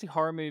especially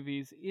horror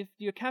movies, if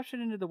you're captured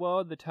into the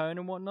world, the tone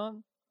and whatnot,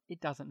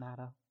 it doesn't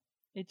matter.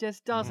 It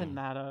just doesn't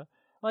matter.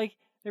 Like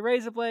the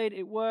razor blade,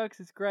 it works,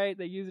 it's great,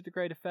 they use it to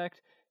great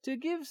effect. To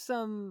give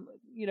some,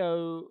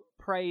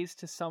 praise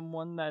to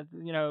someone that,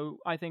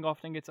 I think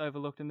often gets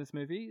overlooked in this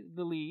movie,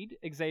 the lead,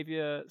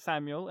 Xavier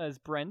Samuel as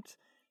Brent,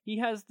 he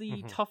has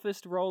the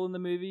toughest role in the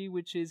movie,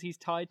 which is he's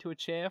tied to a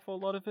chair for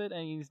a lot of it,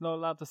 and he's not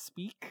allowed to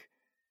speak,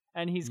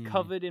 and he's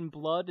covered in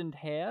blood and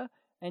hair,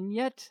 and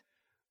yet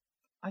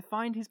I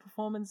find his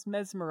performance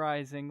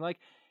mesmerizing. Like,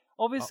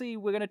 obviously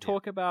we're going to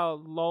talk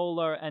about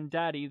Lola and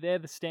Daddy. They're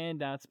the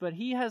standouts, but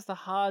he has the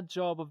hard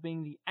job of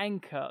being the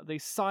anchor, the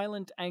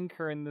silent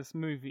anchor in this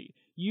movie.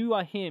 You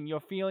are him.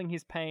 You're feeling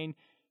his pain.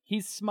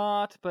 He's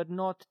smart, but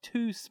not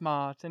too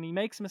smart, and he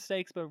makes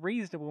mistakes, but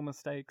reasonable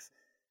mistakes.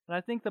 And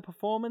I think the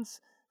performance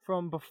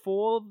from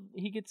before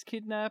he gets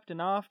kidnapped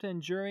and after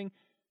and during,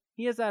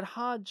 he has that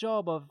hard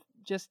job of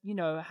just,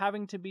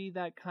 having to be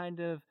that kind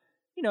of,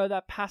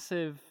 that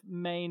passive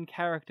main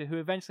character who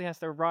eventually has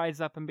to rise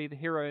up and be the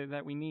hero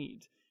that we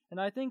need. And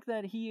I think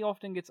that he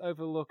often gets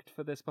overlooked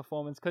for this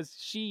performance because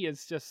she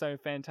is just so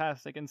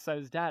fantastic, and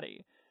so's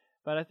Daddy.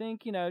 But I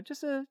think,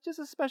 just a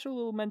special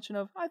little mention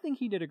of, I think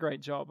he did a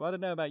great job. I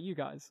don't know about you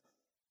guys.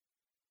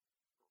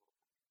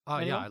 Oh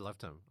Anyone? yeah, I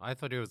loved him. I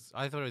thought it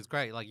was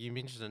great. Like you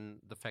mentioned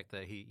the fact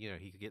that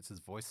he gets his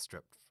voice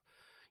stripped.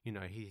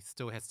 He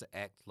still has to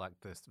act like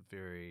this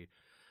very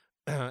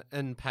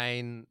in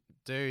pain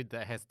dude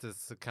that has to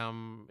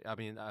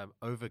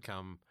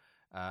overcome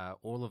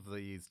all of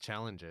these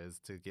challenges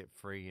to get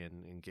free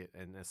and get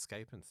and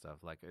escape and stuff.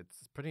 Like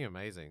it's pretty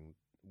amazing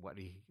what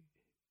he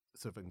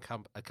sort of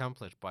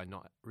accomplished by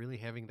not really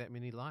having that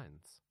many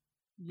lines.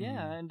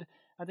 Yeah, and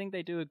I think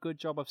they do a good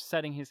job of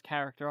setting his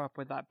character up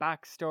with that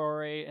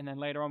backstory, and then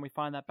later on we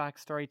find that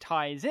backstory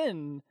ties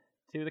in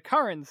to the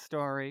current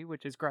story,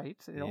 which is great.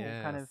 It all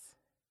kind of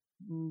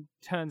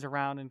turns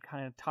around and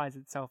kind of ties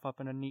itself up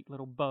in a neat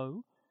little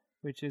bow,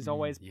 which is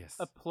always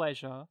a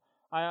pleasure.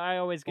 I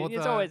always get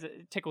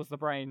it tickles the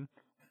brain.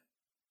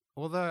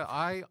 Although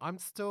I'm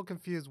still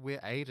confused where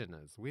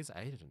Aiden is. Where's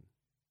Aiden?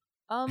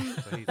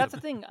 That's the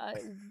thing.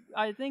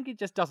 I think it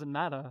just doesn't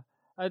matter.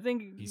 I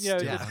think he's still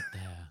out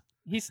there.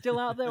 He's still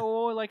out there,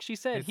 or like she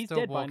said, he's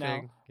dead walking.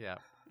 by now.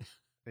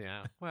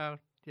 Yeah. Well,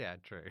 yeah,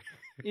 true.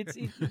 it's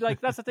like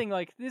that's the thing.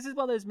 Like this is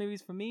one of those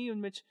movies for me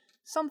in which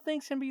some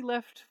things can be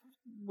left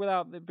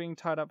without it being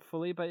tied up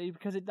fully, but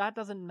because that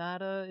doesn't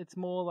matter, it's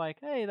more like,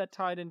 hey, that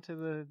tied into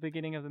the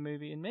beginning of the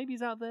movie, and maybe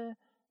he's out there.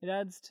 It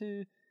adds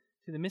to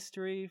the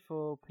mystery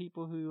for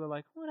people who are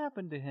like, what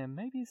happened to him?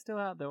 Maybe he's still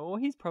out there, or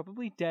he's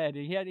probably dead.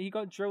 He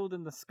got drilled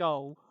in the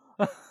skull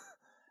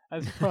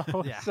as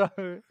well,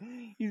 so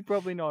he's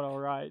probably not all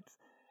right.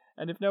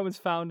 And if no one's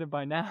found him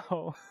by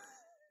now,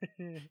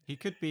 he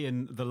could be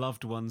in The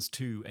Loved Ones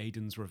 2,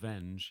 Aiden's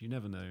Revenge. You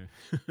never know.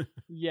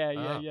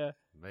 yeah.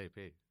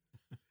 Maybe.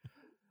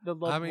 The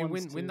Loved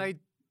Ones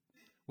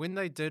when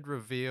they did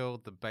reveal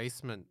the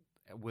basement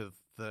with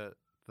the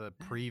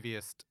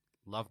previous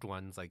loved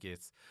ones, I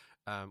guess,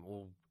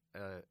 all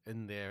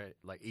in there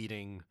like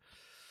eating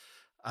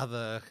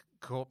other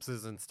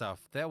corpses and stuff.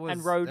 That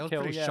was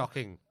pretty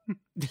shocking.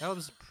 That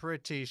was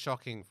pretty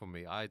shocking for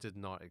me. I did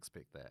not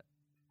expect that.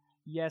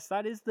 Yes,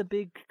 that is the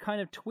big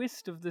kind of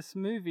twist of this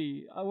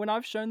movie. When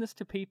I've shown this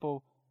to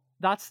people,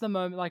 that's the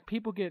moment, like,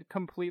 people get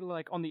completely,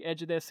 like, on the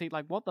edge of their seat,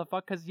 like, what the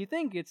fuck? Because you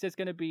think it's just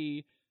going to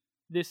be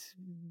this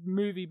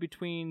movie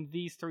between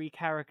these three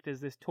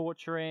characters, this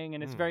torturing,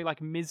 and it's very,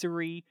 like,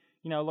 misery,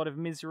 a lot of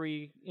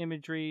misery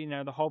imagery,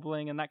 the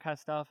hobbling and that kind of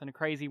stuff, and a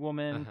crazy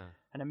woman,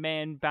 and a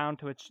man bound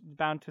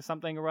to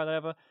something or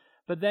whatever.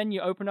 But then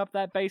you open up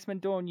that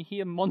basement door and you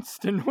hear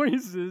monster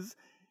noises.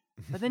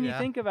 But then you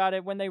think about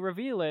it, when they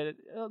reveal it,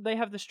 they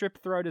have the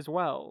strip throat as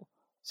well.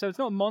 So it's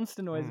not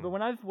monster noise, but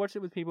when I've watched it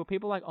with people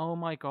are like, oh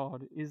my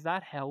god, is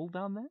that hell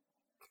down there?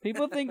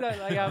 People think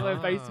that they have a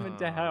basement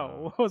to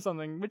hell or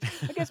something, which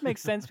I guess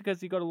makes sense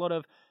because you've got a lot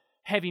of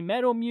heavy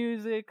metal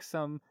music,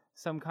 some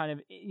kind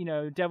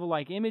of,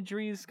 devil-like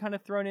imagery is kind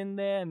of thrown in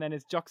there, and then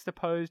it's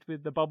juxtaposed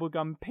with the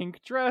bubblegum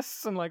pink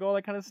dress and like all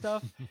that kind of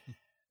stuff.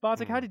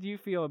 Bartek, how did you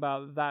feel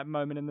about that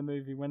moment in the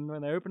movie when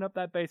they open up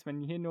that basement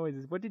and you hear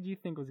noises? What did you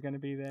think was going to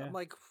be there? I'm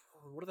like,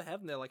 what do they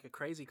have in there? Like a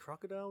crazy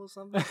crocodile or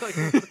something?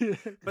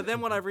 But then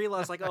when I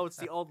realized, like, oh, it's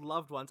the old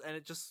loved ones, and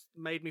it just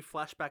made me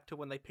flash back to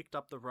when they picked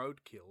up the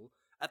roadkill.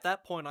 At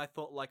that point, I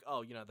thought, like,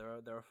 oh,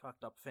 they're a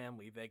fucked up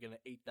family. They're gonna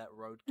eat that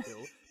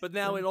roadkill. But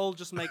now it all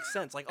just makes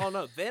sense. Like, oh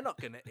no, they're not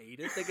gonna eat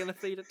it. They're gonna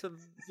feed it to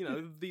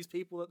these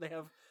people that they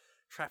have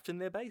trapped in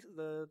the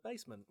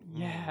basement.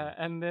 Yeah,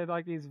 and they're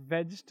like these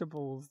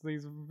vegetables,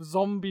 these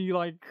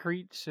zombie-like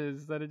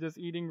creatures that are just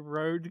eating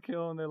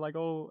roadkill, and they're like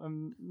all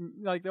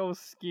they're all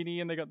skinny,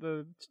 and they got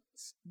the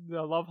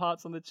love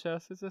hearts on the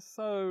chest. It's just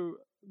so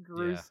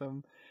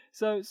gruesome.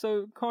 Yeah.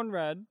 So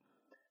Conrad,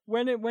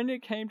 when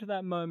it came to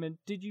that moment,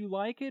 did you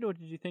like it or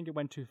did you think it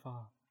went too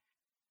far?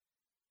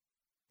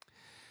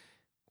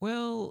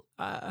 Well,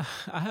 I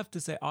have to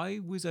say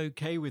I was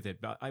okay with it,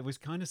 but I was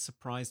kind of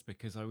surprised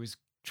because I was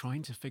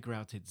trying to figure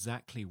out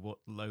exactly what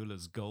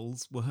Lola's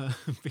goals were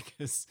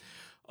because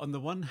on the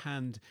one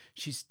hand,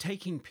 she's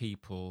taking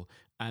people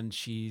and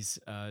she's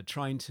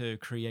trying to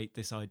create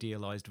this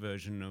idealized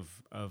version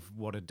of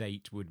what a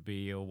date would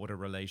be or what a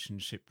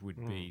relationship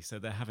would be. So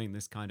they're having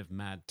this kind of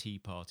mad tea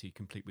party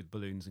complete with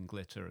balloons and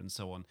glitter and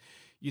so on.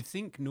 You'd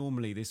think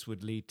normally this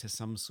would lead to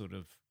some sort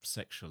of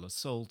sexual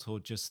assault or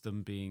just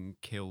them being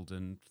killed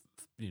and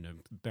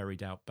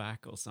buried out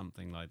back or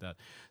something like that.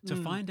 To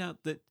find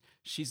out that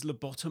she's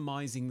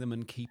lobotomizing them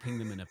and keeping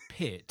them in a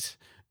pit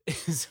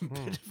is a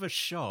bit of a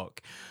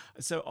shock.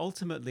 So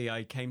ultimately,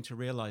 I came to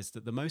realize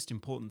that the most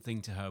important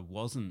thing to her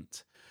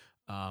wasn't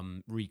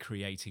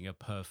recreating a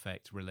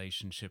perfect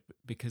relationship,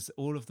 because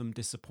all of them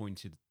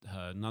disappointed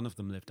her. None of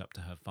them lived up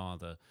to her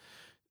father.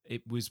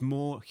 It was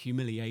more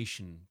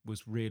humiliation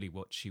was really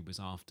what she was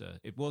after.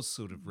 It was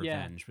sort of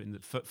revenge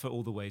for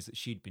all the ways that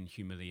she'd been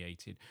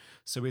humiliated.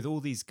 So with all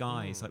these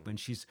guys, like when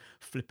she's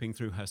flipping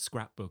through her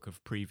scrapbook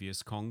of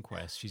previous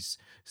conquests, she's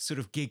sort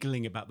of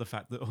giggling about the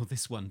fact that, oh,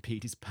 this one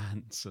peed his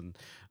pants and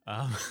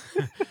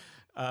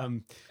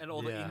and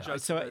all the in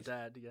jokes with her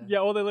dad. Yeah,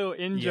 all the little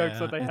in jokes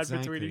that they had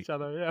between each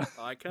other. Yeah,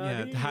 I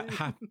can't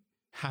hear you.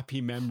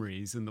 Happy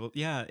memories and all.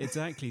 Yeah,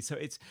 exactly. So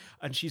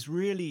and she's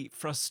really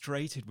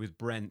frustrated with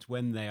Brent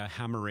when they are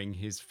hammering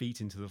his feet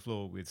into the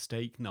floor with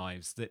steak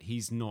knives that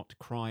he's not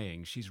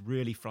crying. She's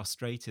really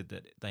frustrated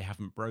that they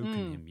haven't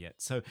broken him yet.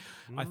 So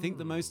I think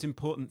the most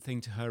important thing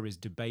to her is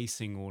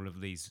debasing all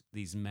of these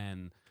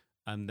men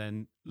and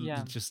then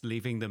just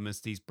leaving them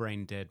as these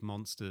brain dead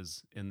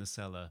monsters in the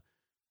cellar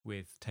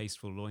with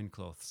tasteful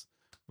loincloths.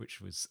 Which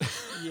was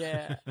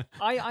I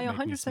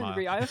 100%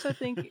 agree. I also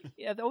think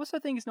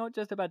it's not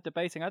just about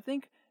debasing. I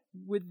think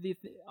with the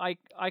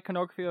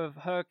iconography of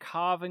her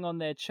carving on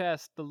their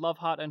chest the love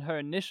heart and her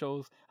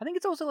initials, I think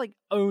it's also like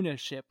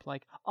ownership.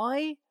 Like,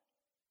 I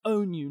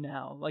own you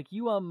now. Like,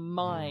 you are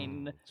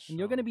mine, and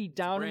you're going to be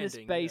down in this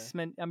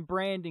basement. I'm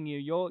branding you.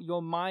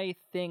 You're my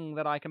thing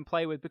that I can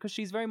play with, because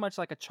she's very much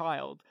like a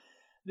child.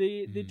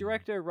 The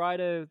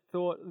director-writer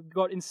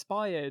got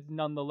inspired,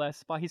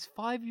 nonetheless, by his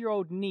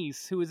 5-year-old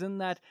niece, who was in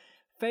that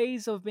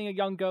phase of being a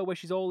young girl where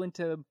she's all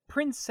into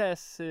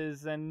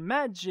princesses and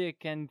magic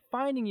and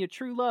finding your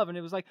true love. And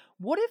it was like,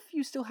 what if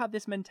you still have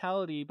this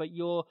mentality, but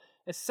you're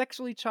a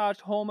sexually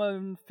charged,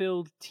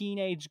 hormone-filled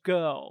teenage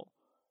girl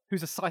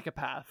who's a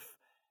psychopath?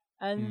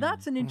 And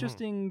that's an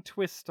interesting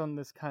twist on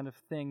this kind of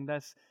thing.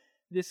 That's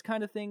this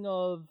kind of thing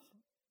of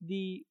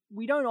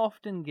we don't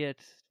often get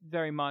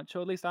very much,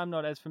 or at least I'm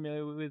not as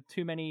familiar with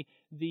too many,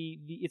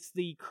 it's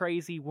the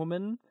crazy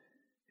woman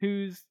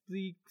who's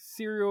the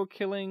serial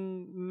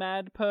killing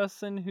mad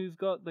person who's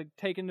got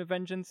taken a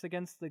vengeance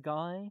against the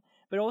guy.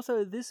 But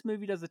also this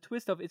movie does a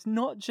twist of, it's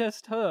not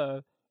just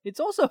her, it's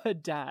also her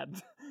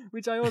dad,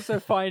 which I also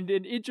find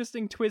an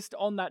interesting twist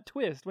on that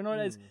twist. We're not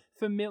as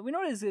familiar, we're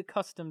not as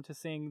accustomed to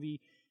seeing the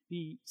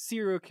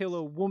serial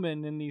killer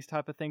woman in these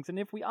type of things, and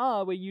if we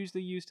are, we're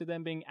usually used to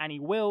them being Annie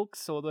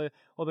Wilkes or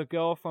the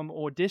girl from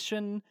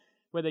Audition,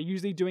 where they're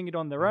usually doing it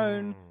on their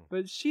own.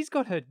 But she's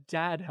got her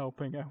dad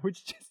helping her,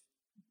 which just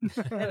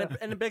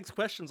and it begs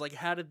questions like,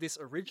 how did this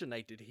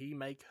originate? Did he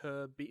make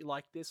her be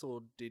like this,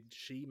 or did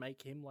she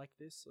make him like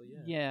this? Or,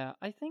 yeah,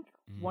 I think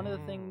one of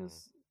the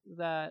things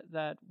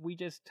that we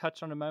just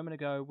touched on a moment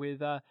ago with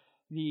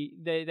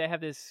they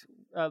have this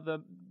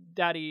the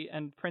daddy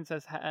and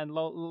princess and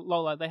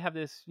Lola, they have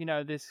this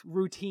this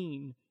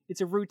routine.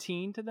 It's a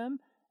routine to them,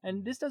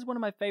 and this does one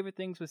of my favorite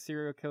things with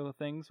serial killer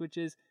things, which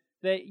is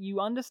that you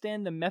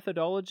understand the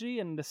methodology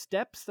and the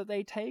steps that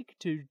they take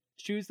to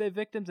choose their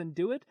victims and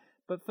do it.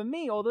 But for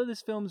me, although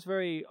this film's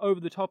very over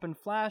the top and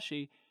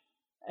flashy,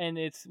 and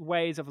it's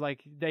ways of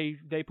like they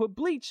put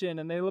bleach in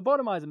and they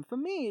lobotomize them, for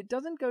me it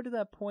doesn't go to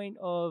that point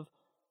of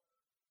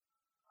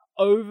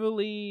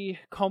overly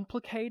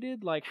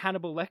complicated like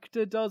Hannibal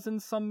Lecter does in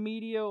some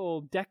media,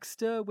 or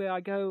Dexter, where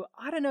I go,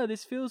 I don't know,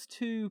 this feels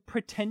too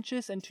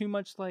pretentious and too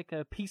much like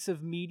a piece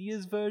of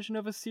media's version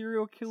of a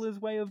serial killer's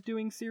way of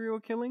doing serial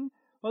killing.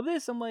 Well,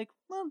 this, I'm like,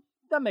 well,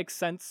 that makes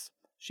sense.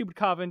 She would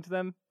carve into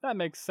them. That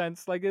makes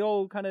sense. Like, it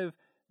all kind of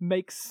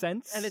makes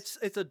sense. And it's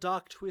a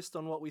dark twist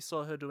on what we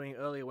saw her doing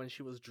earlier when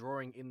she was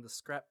drawing in the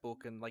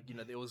scrapbook, and like,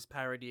 it was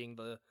parodying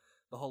the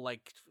whole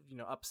like,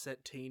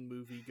 upset teen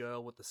movie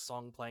girl with the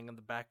song playing in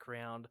the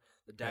background.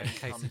 The daddy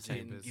comes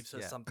in, gives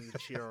her something to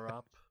cheer her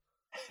up.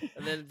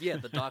 And then,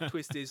 the dark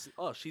twist is,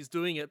 she's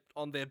doing it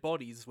on their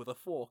bodies with a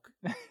fork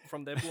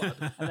from their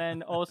blood. And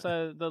then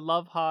also the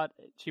love heart,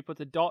 she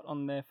puts a dot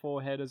on their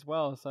forehead as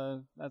well.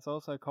 So that's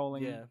also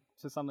calling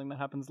to something that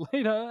happens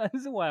later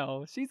as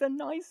well. She's a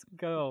nice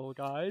girl,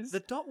 guys. The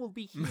dot will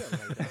be here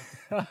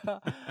later.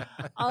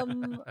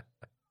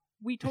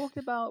 We talked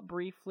about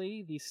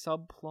briefly the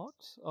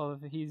subplot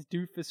of his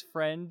doofus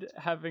friend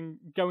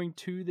going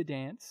to the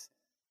dance.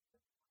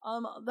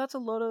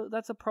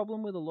 That's a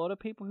problem with a lot of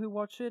people who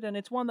watch it, and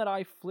it's one that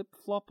I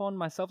flip-flop on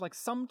myself. Like,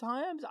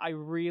 sometimes I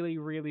really,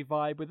 really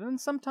vibe with it, and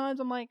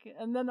sometimes I'm like,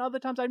 and then other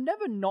times I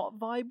never not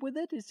vibe with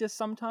it. It's just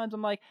sometimes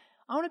I'm like,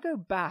 I want to go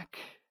back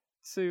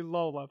to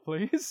Lola,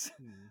 please.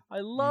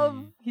 I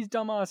love his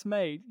dumbass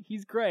mate.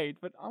 He's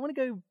great, but I want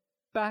to go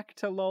back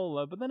to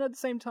Lola. But then at the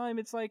same time,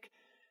 it's like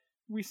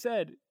we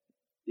said,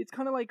 it's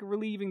kind of like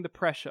relieving the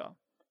pressure.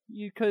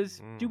 Because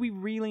do we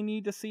really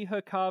need to see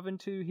her carve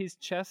into his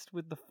chest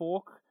with the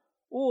fork?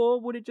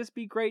 Or would it just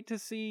be great to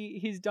see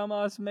his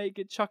dumbass mate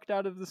get chucked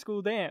out of the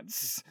school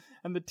dance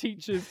and the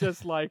teacher's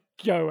just like,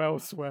 go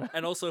elsewhere?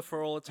 And also,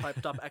 for all it's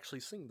hyped up, actually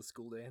sing the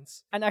school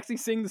dance. And actually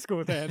sing the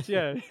school dance,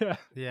 yeah.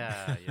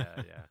 Yeah.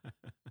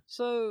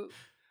 So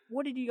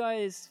What did you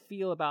guys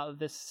feel about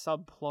this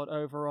subplot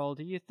overall?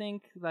 Do you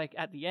think, like,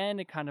 at the end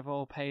it kind of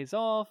all pays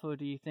off, or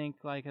do you think,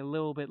 like, a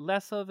little bit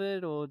less of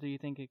it, or do you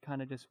think it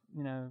kind of just,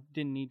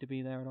 didn't need to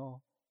be there at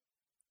all?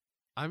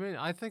 I mean,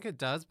 I think it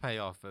does pay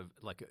off.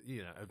 Like,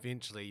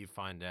 eventually you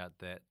find out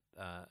that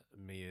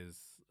Mia's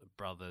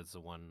brother's the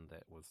one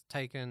that was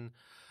taken,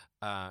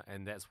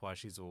 and that's why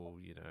she's all,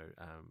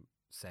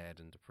 sad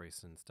and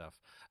depressed and stuff.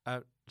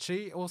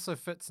 She also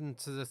fits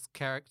into this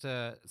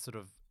character sort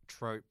of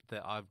trope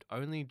that I've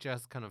only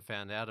just kind of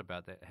found out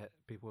about, that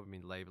people have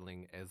been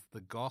labeling as the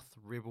goth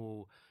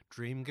rebel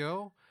dream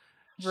girl.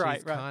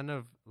 She's kind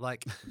of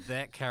like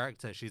that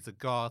character. She's a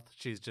goth.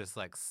 She's just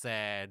like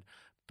sad,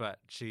 but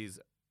she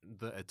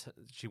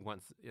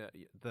wants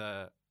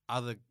the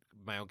other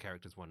male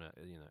characters want to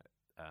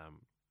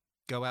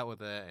go out with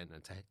her and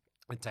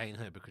attain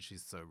her because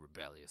she's so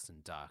rebellious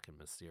and dark and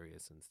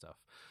mysterious and stuff.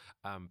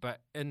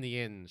 But in the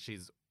end,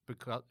 she's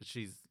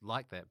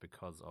like that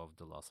because of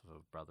the loss of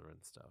her brother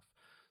and stuff.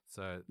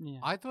 So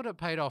I thought it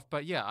paid off,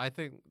 but I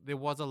think there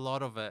was a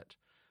lot of it,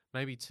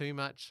 maybe too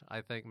much.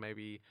 I think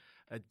maybe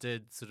it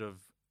did sort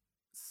of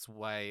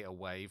sway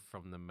away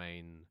from the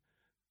main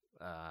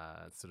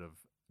sort of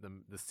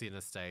the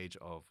center stage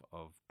of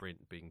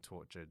Brent being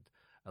tortured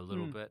a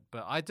little bit.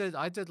 But I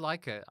did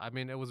like it. I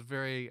mean, it was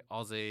very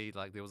Aussie.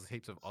 Like, there was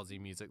heaps of Aussie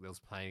music that was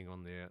playing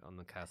on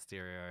the car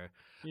stereo.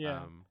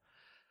 Yeah.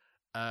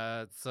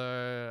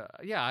 So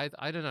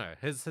I don't know.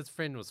 His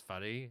friend was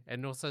funny,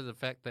 and also the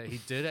fact that he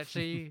did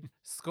actually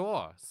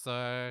score.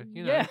 So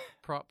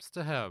props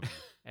to him,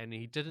 and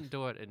he didn't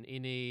do it in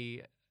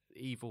any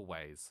evil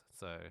ways.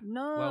 So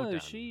no, well done.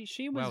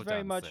 She was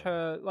very much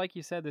her, like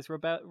you said, this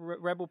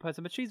rebel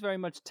person, but she's very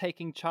much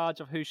taking charge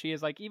of who she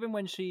is. Like, even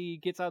when she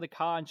gets out of the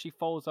car and she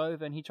falls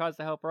over and he tries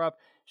to help her up,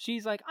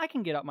 she's like, I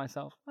can get up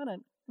myself. I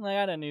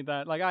don't need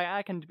that. Like,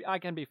 I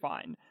can be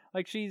fine.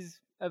 Like,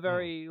 she's a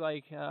very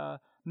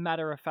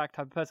matter-of-fact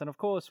type of person. Of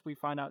course, we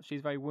find out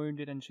she's very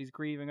wounded and she's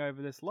grieving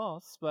over this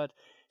loss, but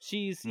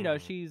she's,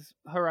 she's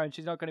her own.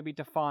 She's not going to be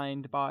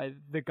defined by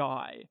the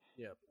guy.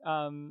 Yep.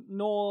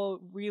 Nor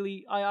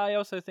really, I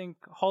also think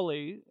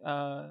Holly,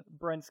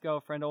 Brent's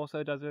girlfriend,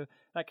 also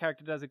that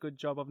character does a good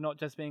job of not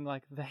just being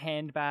like the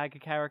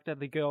handbag character,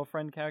 the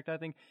girlfriend character. I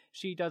think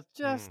she does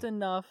just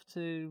enough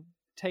to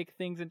take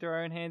things into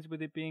her own hands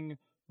with it being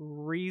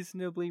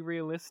reasonably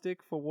realistic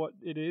for what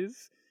it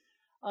is.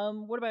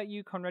 What about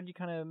you, Conrad? You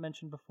kind of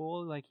mentioned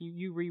before, like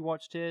you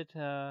rewatched it.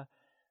 The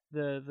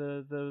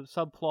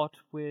subplot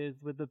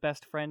with the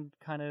best friend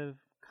kind of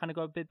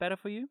got a bit better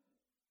for you.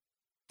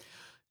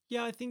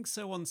 Yeah, I think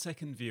so. On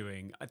second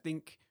viewing, I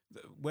think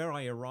where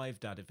I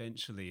arrived at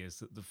eventually is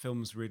that the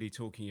film's really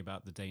talking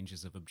about the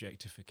dangers of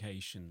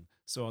objectification.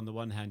 So on the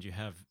one hand, you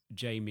have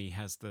Jamie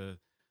has the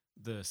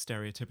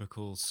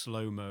stereotypical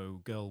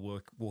slow-mo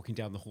girl walking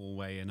down the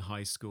hallway in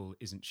high school,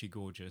 isn't she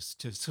gorgeous,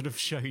 to sort of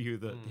show you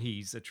that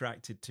he's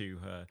attracted to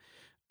her.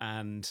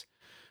 And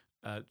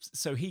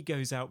so he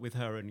goes out with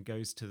her and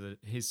goes to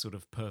his sort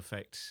of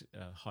perfect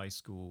high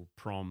school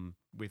prom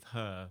with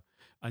her.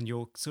 And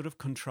you're sort of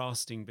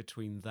contrasting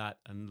between that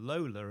and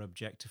Lola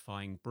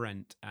objectifying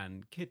Brent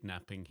and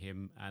kidnapping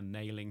him and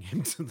nailing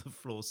him to the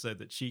floor so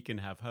that she can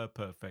have her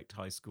perfect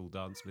high school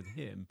dance with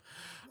him.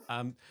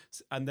 And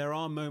there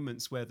are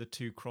moments where the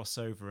two cross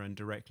over and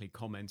directly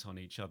comment on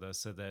each other.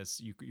 So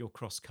you're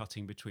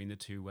cross-cutting between the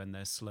two when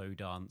they're slow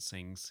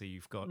dancing. So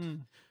you've got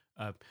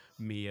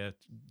Mia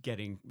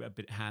getting a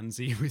bit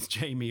handsy with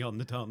Jamie on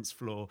the dance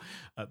floor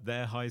at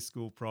their high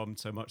school prom,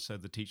 so much so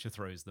the teacher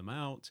throws them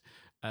out.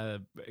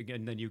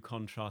 Again, then you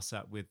contrast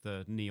that with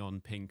the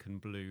neon pink and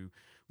blue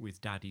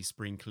with Daddy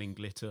sprinkling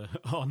glitter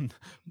on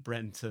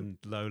Brent and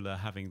Lola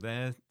having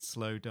their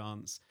slow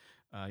dance.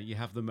 You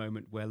have the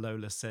moment where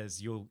Lola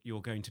says,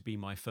 you're going to be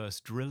my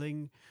first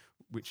drilling,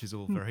 which is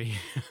all very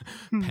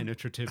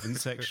penetrative and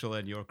sexual,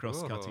 and you're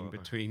cross-cutting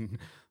between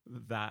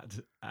that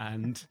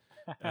and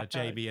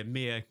Jamie and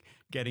Mia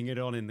getting it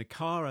on in the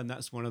car. And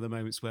that's one of the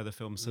moments where the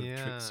film sort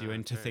of tricks you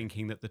into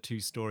thinking that the two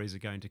stories are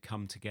going to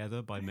come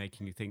together by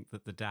making you think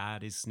that the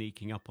dad is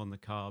sneaking up on the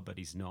car, but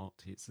he's not.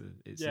 It's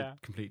a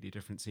completely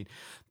different scene.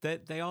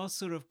 They are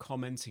sort of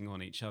commenting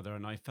on each other,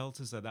 and I felt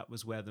as though that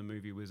was where the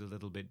movie was a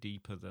little bit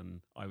deeper than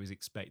I was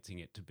expecting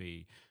it to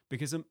be.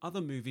 Because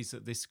other movies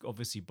that this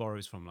obviously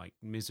borrows from, like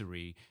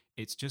Misery,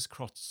 it's just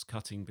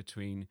cross-cutting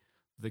between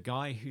the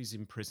guy who's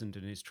imprisoned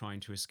and is trying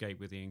to escape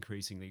with the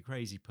increasingly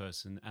crazy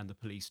person and the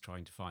police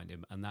trying to find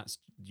him. And that's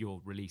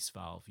your release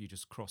valve. You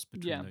just cross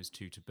between those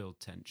two to build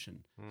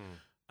tension.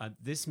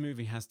 This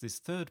movie has this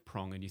third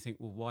prong, and you think,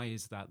 well, why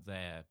is that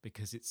there?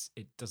 Because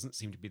it doesn't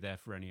seem to be there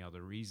for any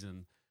other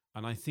reason.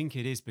 And I think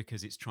it is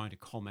because it's trying to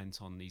comment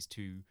on these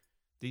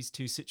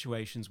two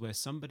situations where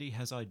somebody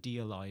has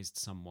idealized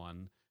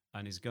someone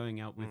and is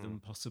going out with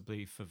them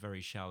possibly for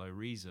very shallow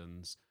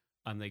reasons,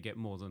 and they get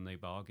more than they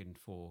bargained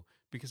for.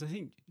 Because I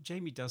think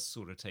Jamie does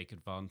sort of take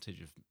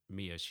advantage of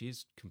Mia. She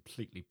is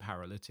completely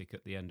paralytic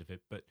at the end of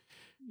it, but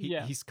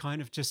he's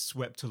kind of just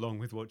swept along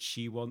with what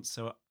she wants.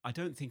 So I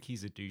don't think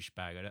he's a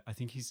douchebag. I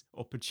think he's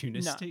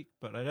opportunistic,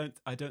 but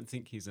I don't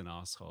think he's an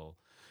asshole.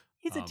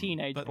 He's a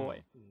teenage but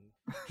boy.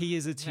 He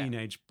is a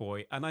teenage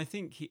boy, and I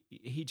think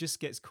he just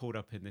gets caught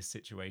up in this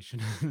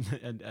situation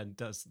and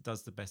does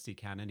the best he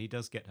can, and he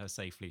does get her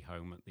safely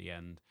home at the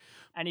end.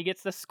 And he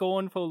gets the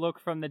scornful look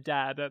from the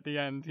dad at the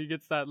end. He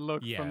gets that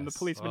look from the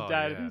policeman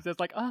dad, and he's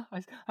just like,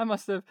 I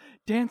must have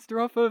danced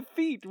her off her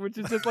feet, which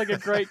is just like a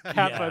great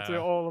kappa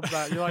to all of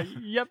that. You're like,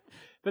 yep.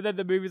 But then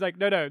the movie's like,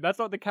 no, that's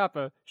not the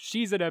kappa.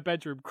 She's in her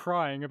bedroom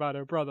crying about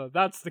her brother.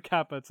 That's the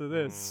kappa to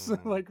this.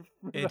 Like,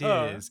 it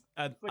is.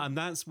 And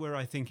that's where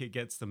I think it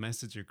gets the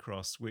message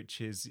across,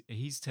 which is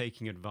he's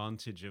taking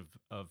advantage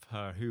of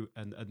her,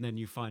 and then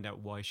you find out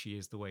why she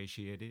is the way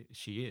she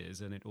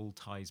is, and it all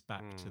ties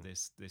back to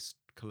this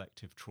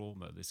collective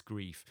trauma, this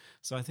grief.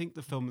 So I think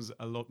the film's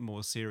a lot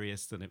more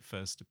serious than it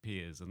first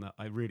appears, and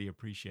I really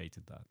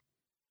appreciated that.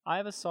 I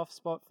have a soft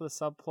spot for the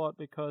subplot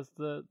because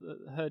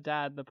her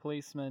dad, the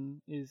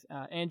policeman, is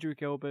Andrew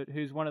Gilbert,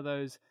 who's one of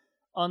those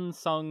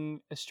unsung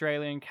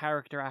Australian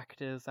character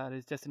actors that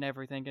is just in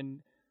everything. And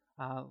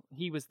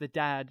he was the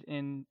dad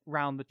in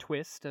Round the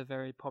Twist, a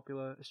very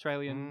popular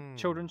Australian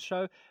children's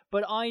show.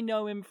 But I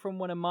know him from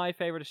one of my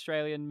favorite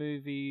Australian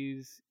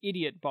movies,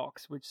 Idiot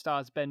Box, which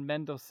stars Ben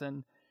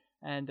Mendelsohn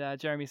and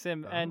Jeremy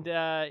Sim. And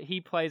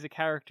he plays a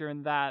character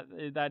in that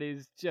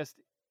is just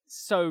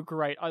so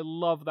great. I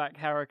love that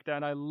character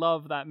and I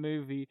love that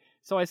movie.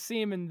 So I see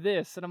him in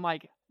this and I'm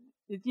like,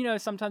 you know,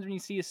 sometimes when you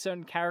see a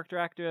certain character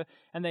actor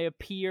and they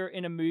appear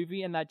in a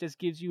movie and that just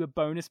gives you a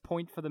bonus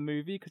point for the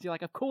movie because you're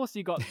like, of course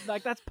you got,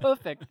 like, that's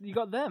perfect. You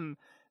got them.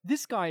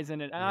 This guy's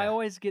in it. And I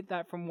always get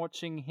that from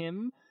watching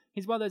him.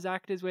 He's one of those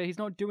actors where he's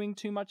not doing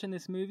too much in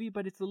this movie,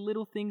 but it's the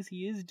little things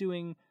he is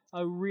doing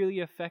are really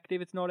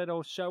effective. It's not at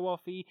all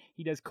show-offy.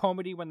 He does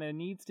comedy when there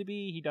needs to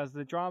be. He does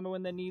the drama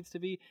when there needs to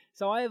be.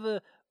 So I have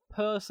a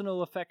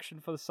personal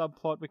affection for the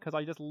subplot because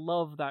I just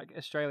love that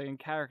Australian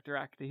character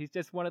actor. He's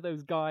just one of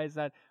those guys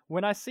that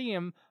when I see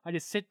him, I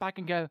just sit back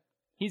and go,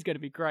 he's going to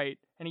be great.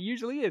 And he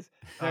usually is.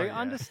 Very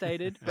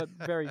understated, but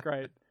very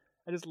great.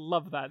 I just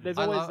love that. There's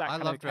always that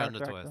kind of character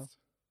actor. Round the Twist.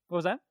 What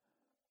was that?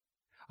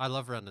 I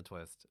love Round the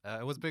Twist.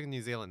 It was big in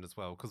New Zealand as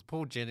well because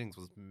Paul Jennings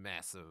was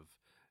massive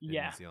in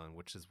New Zealand,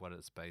 which is what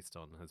it's based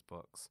on, his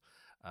books.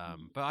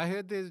 But I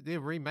heard they're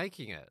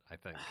remaking it, I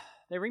think.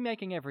 They're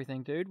remaking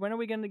everything, dude. When are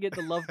we going to get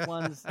The Loved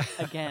Ones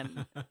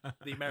again?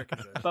 The American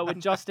version. But with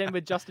Justin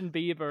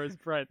Bieber as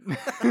Brett.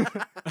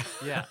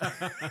 Yeah.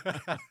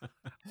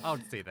 I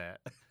would see that.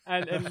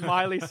 And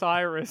Miley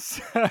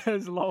Cyrus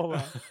as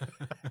Lola.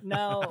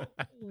 Now,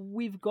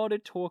 we've got to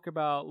talk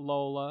about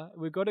Lola.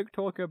 We've got to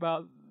talk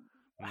about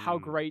how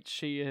great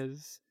she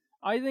is.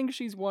 I think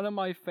she's one of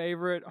my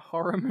favorite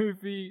horror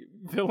movie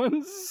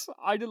villains.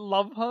 I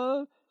love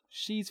her.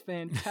 She's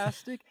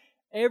fantastic.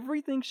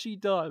 Everything she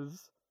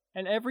does,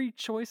 and every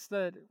choice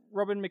that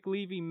Robin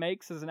McLeavy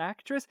makes as an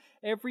actress,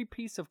 every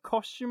piece of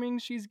costuming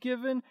she's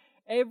given,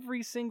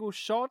 every single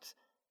shot,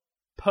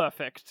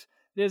 perfect.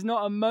 There's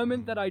not a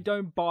moment that I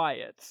don't buy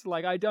it.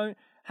 Like, I don't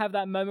have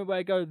that moment where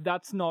I go,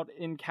 that's not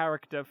in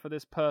character for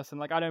this person.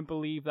 Like, I don't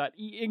believe that.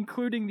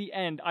 Including the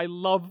end. I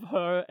love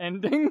her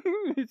ending.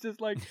 It's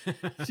just like,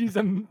 she's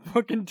a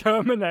fucking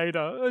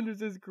Terminator. And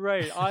it's just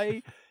great.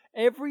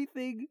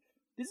 Everything...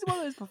 This is one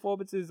of those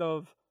performances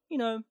of, you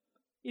know,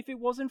 if it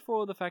wasn't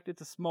for the fact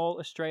it's a small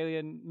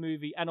Australian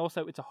movie and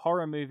also it's a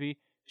horror movie,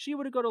 she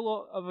would have got a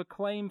lot of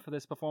acclaim for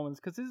this performance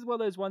because this is one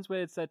of those ones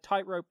where it's a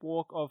tightrope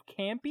walk of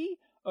campy,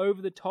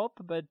 over the top,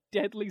 but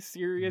deadly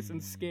serious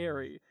and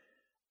scary.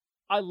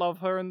 I love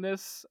her in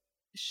this.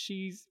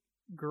 She's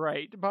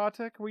great.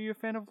 Bartek, were you a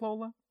fan of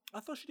Lola? I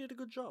thought she did a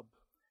good job.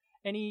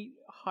 Any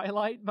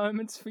highlight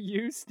moments for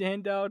you?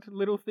 Standout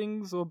little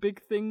things or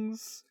big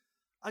things?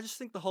 I just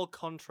think the whole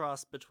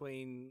contrast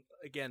between,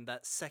 again,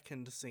 that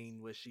second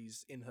scene where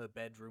she's in her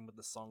bedroom with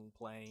the song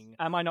playing.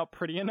 Am I Not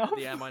Pretty Enough?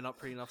 The Am I Not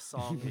Pretty Enough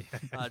song,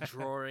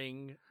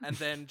 drawing, and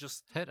then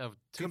just hit of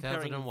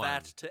comparing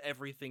that to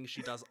everything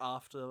she does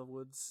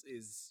afterwards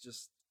is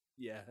just,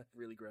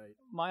 really great.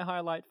 My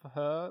highlight for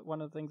her,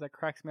 one of the things that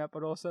cracks me up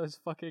but also is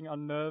fucking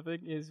unnerving,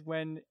 is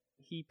when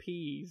he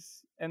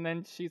pees and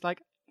then she's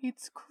like,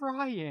 it's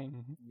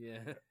crying.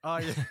 Yeah. Oh,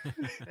 yeah.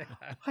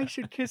 I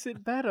should kiss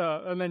it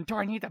better. And then, do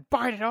I need to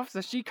bite it off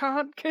so she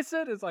can't kiss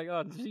it? It's like,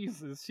 oh,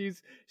 Jesus.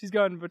 She's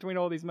going between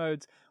all these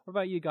modes. What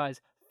about you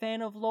guys?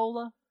 Fan of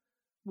Lola?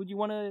 Would you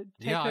want to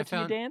take her to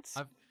your dance?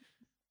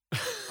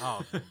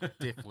 Oh,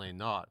 definitely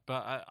not.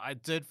 But I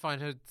did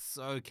find her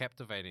so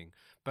captivating,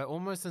 but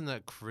almost in a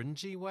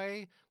cringy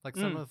way. Like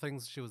some of the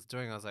things she was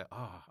doing, I was like,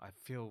 oh, I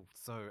feel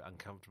so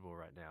uncomfortable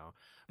right now.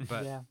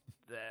 But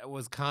that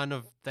was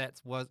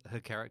that's what her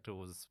character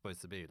was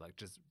supposed to be, like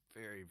just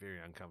very, very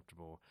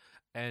uncomfortable.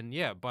 And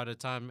by the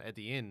time at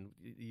the end,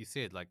 you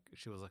said like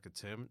she was like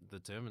the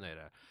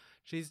Terminator.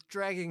 She's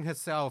dragging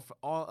herself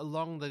all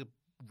along the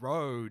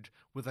road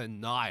with a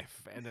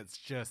knife, and it's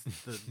just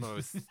the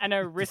most and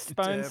her wrist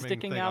bone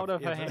sticking out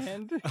of her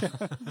hand.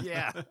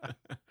 Yeah,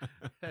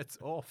 it's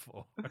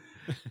awful,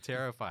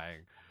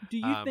 terrifying. Do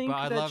you think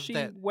that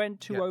she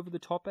went too over the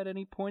top at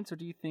any points, or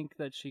do you think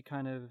that she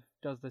kind of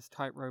does this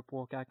tightrope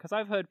walk act? Because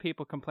I've heard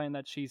people complain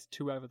that she's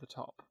too over the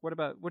top.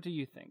 What do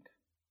you think?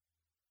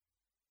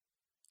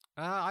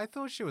 I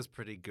thought she was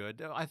pretty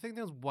good. I think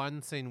there's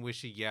one scene where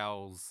she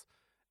yells,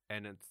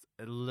 and it's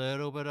a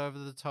little bit over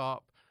the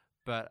top,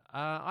 but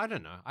I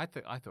don't know. I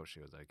thought she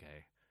was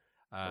okay.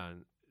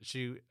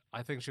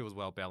 I think she was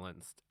well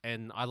balanced,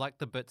 and I like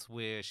the bits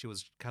where she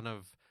was kind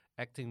of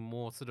acting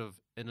more sort of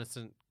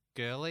innocent,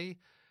 girly.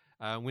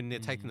 When they're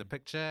taking the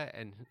picture,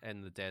 and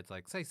the dad's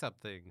like, "Say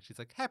something," she's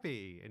like,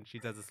 "Happy," and she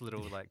does this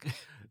little like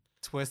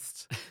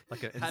twist,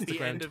 like an Happy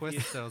Instagram end of twist.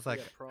 your- So I was like,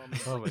 yeah,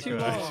 promise. "Oh my Too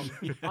gosh!"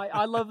 long.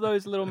 I love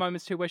those little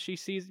moments too, where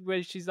she's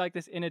like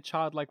this inner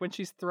child, like when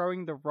she's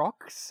throwing the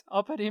rocks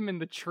up at him in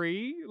the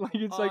tree, like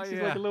it's like she's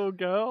like yeah. a little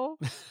girl,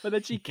 but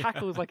then she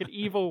cackles like an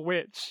evil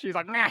witch. She's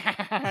like, "Nah,"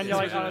 and you're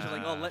like, She's "Oh."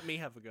 like, oh, let me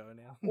have a go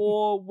now.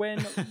 Or when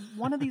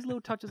one of these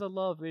little touches I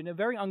love in a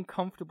very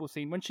uncomfortable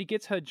scene when she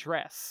gets her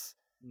dress.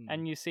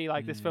 And you see,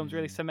 like, this film's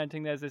really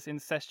cementing there's this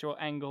incestual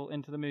angle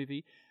into the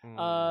movie.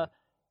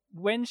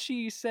 When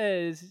she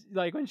says,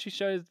 like, when she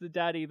shows the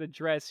daddy the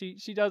dress,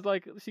 she does,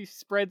 like, she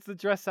spreads the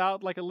dress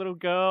out like a little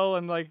girl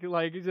and, like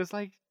just,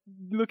 like,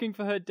 looking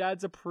for her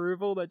dad's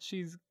approval that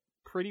she's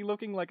pretty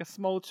looking like a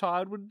small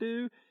child would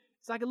do.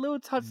 It's like a little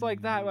touch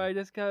like that where I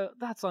just go,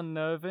 that's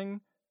unnerving,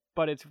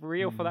 but it's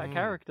real for that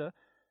character.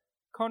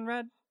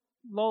 Conrad,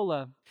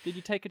 Lola, did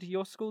you take her to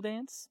your school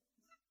dance?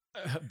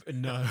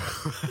 No,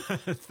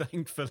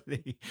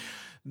 thankfully,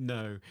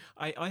 no.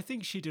 I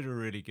think she did a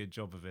really good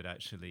job of it,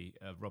 actually,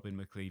 Robin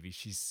McLeavy.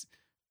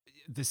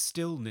 The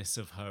stillness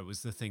of her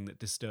was the thing that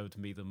disturbed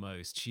me the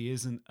most. She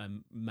isn't a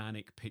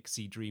manic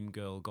pixie dream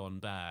girl gone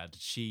bad.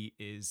 She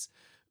is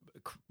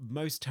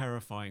most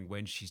terrifying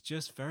when she's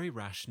just very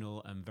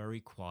rational and very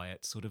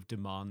quiet, sort of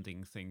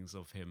demanding things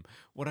of him.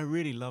 What I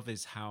really love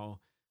is how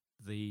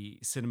the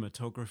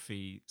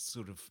cinematography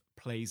sort of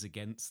plays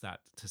against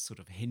that to sort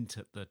of hint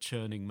at the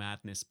churning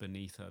madness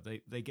beneath her.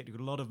 They get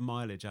a lot of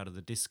mileage out of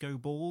the disco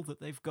ball that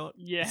they've got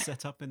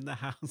set up in the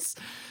house.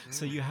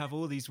 So you have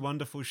all these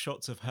wonderful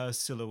shots of her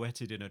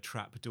silhouetted in a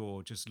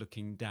trapdoor, just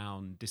looking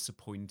down,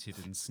 disappointed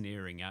and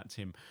sneering at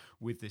him,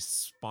 with this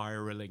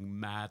spiraling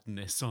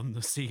madness on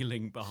the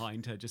ceiling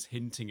behind her, just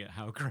hinting at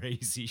how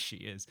crazy she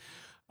is.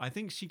 I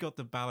think she got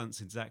the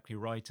balance exactly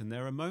right, and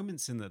there are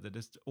moments in there that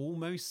are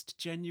almost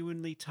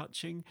genuinely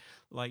touching,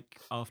 like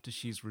after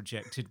she's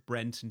rejected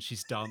Brent and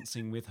she's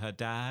dancing with her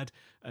dad,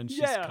 and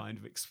she's kind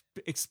of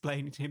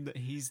explaining to him that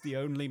he's the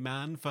only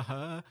man for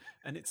her,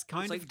 and it's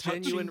kind It's of like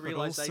touching, genuine but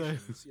also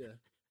realizations. Yeah.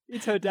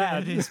 It's her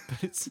dad. Yeah, it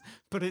is,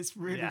 but it's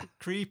really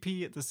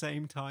creepy at the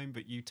same time.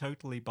 But you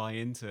totally buy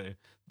into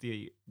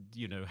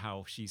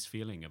how she's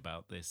feeling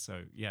about this.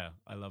 So yeah,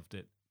 I loved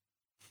it.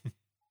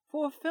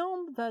 For a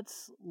film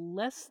that's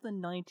less than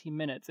 90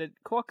 minutes, it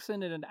clocks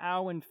in at an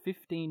hour and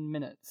 15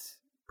 minutes,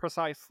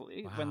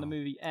 precisely, when the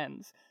movie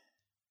ends.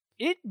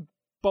 It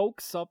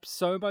bulks up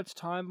so much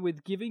time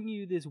with giving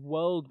you this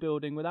world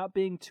building without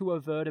being too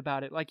overt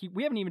about it. Like,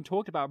 we haven't even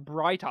talked about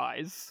Bright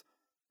Eyes.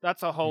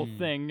 That's a whole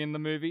thing in the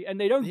movie. And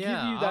they don't give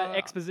you that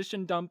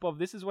exposition dump of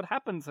this is what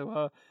happened to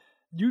her.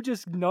 You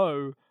just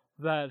know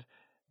that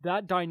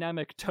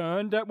dynamic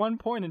turned at one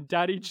point and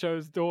daddy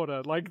chose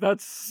daughter. Like,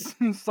 that's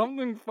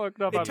something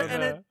fucked up over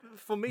there.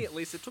 For me, at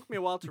least, it took me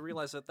a while to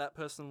realize that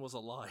person was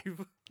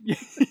alive.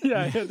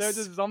 yeah, they're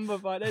just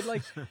zombified. And,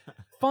 like,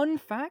 fun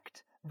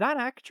fact, that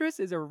actress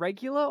is a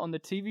regular on the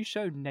TV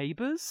show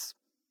Neighbours.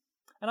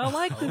 And I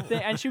like the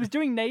thing, and she was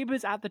doing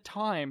Neighbours at the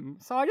time.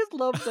 So I just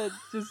love that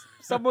just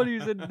someone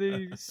who's in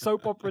the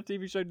soap opera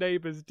TV show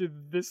Neighbours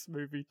did this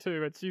movie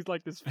too. And she's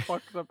like this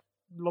fucked up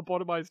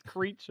lobotomized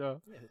creature.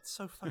 Yeah, it's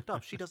so fucked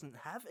up. She doesn't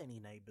have any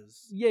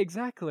neighbors. Yeah,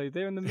 exactly.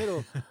 They're in the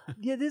middle.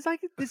 Yeah, there's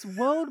like this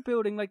world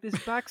building, like this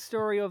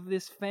backstory of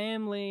this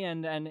family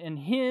and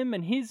him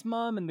and his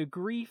mum and the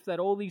grief that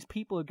all these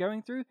people are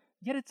going through.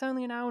 Yet it's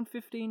only an hour and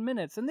 15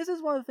 minutes. And this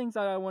is one of the things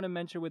that I want to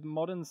mention with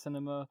modern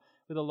cinema,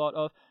 with a lot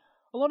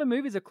of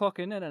movies are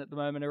clocking in at the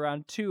moment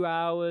around 2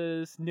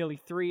 hours, nearly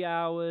 3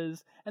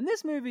 hours. And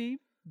this movie,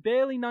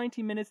 barely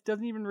 90 minutes,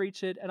 doesn't even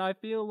reach it. And I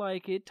feel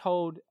like it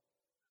told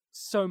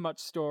so much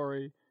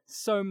story,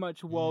 so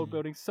much world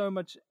building, so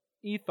much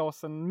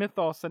ethos and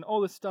mythos and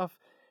all this stuff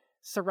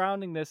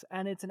surrounding this,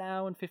 and it's an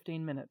hour and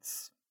 15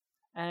 minutes.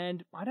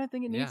 And I don't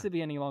think it needs to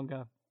be any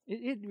longer.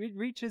 It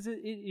reaches it.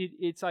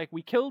 It's like,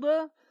 we killed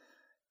her,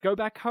 go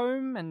back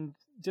home and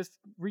just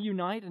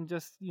reunite and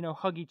just,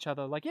 hug each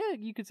other. Like, yeah,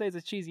 you could say it's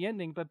a cheesy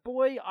ending, but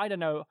boy, I don't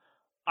know.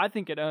 I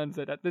think it earns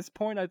it. At this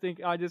point, I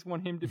think I just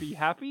want him to be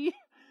happy.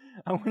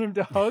 I want him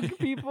to hug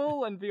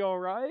people and be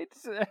alright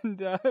and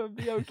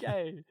be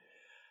okay.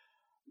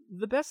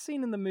 The best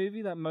scene in the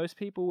movie that most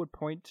people would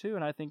point to,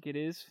 and I think it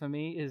is for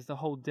me, is the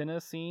whole dinner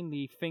scene,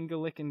 the finger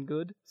licking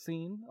good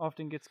scene.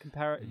 Often gets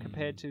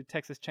compared to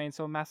Texas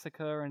Chainsaw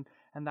Massacre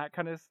and that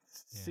kind of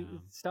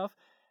stuff.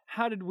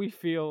 How did we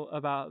feel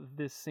about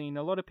this scene?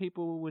 A lot of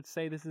people would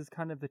say this is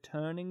kind of the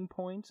turning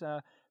point.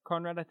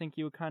 Conrad, I think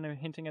you were kind of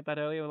hinting at that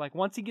earlier. Like,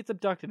 once he gets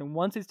abducted and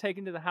once he's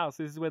taken to the house,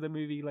 this is where the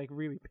movie like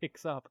really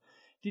picks up.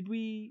 Did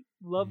we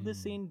love this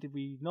Hmm. scene? Did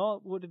we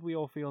not? What did we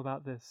all feel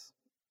about this?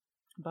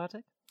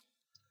 Bartek?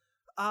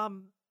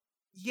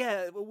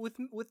 Yeah,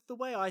 with the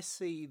way I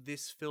see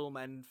this film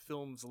and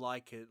films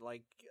like it,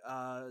 like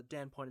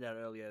Dan pointed out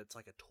earlier, it's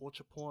like a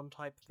torture porn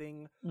type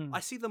thing. Mm. I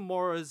see them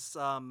more as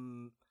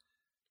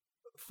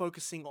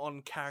focusing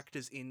on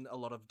characters in a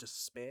lot of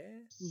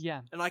despair.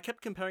 Yeah. And I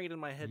kept comparing it in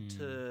my head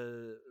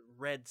to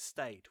Red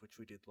State, which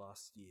we did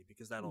last year,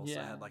 because that also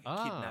Yeah. had like a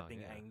Ah,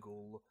 kidnapping yeah.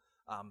 angle,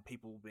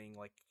 people being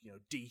like,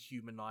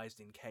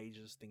 dehumanized in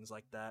cages, things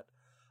like that.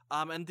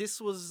 And this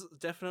was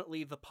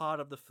definitely the part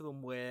of the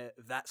film where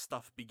that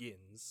stuff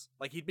begins.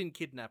 Like, he'd been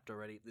kidnapped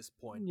already at this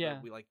point. Yeah.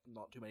 But we, like,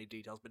 not too many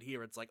details, but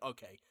here it's like,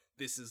 okay,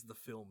 this is the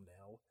film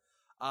now.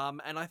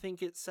 And I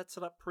think it sets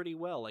it up pretty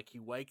well. Like, he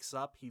wakes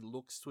up, he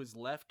looks to his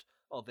left.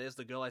 Oh, there's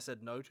the girl I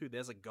said no to.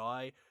 There's a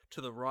guy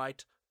to the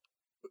right.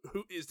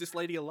 Who is this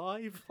lady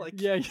alive? Like,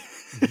 Yeah.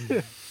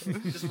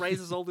 just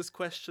raises all these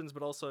questions,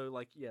 but also,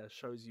 like, yeah,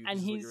 shows you And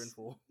this is what you're in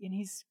for. And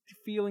he's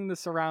feeling the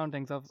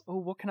surroundings of, oh,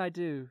 what can I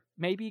do?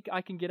 Maybe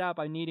I can get out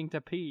by needing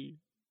to pee.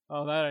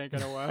 Oh, that ain't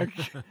gonna work.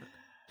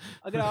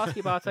 I'm gonna ask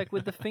you, Bartek,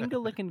 with the finger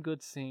licking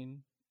good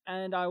scene,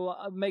 and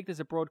I'll make this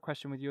a broad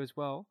question with you as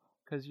well,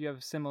 because you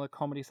have similar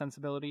comedy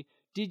sensibility.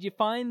 Did you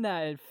find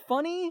that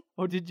funny,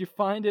 or did you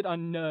find it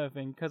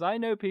unnerving? Because I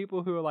know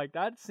people who are like,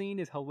 that scene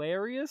is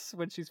hilarious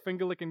when she's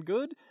finger licking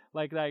good,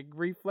 like that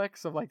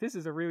reflex of like, this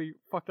is a really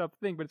fucked up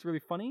thing, but it's really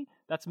funny.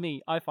 That's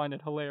me. I find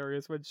it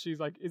hilarious when she's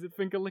like, is it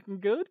finger licking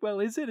good? Well,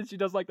 is it? And she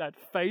does like that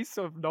face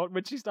of not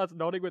when she starts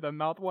nodding with her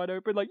mouth wide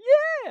open, like,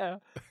 yeah.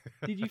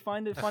 Did you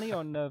find it funny or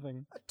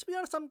unnerving? To be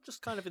honest, I'm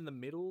just kind of in the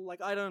middle.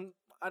 Like,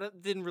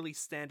 didn't really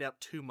stand out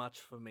too much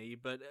for me,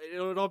 but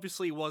it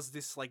obviously was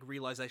this like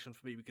realization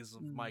for me because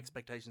of my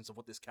expectations of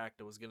what this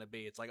character was going to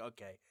be. It's like,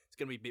 okay, it's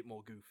going to be a bit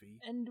more goofy.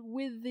 And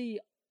with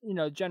the,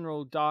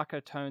 general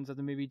darker tones of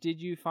the movie,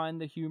 did you find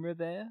the humor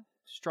there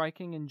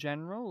striking in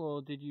general,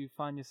 or did you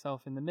find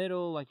yourself in the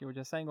middle, like you were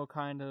just saying, or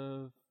kind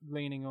of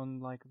leaning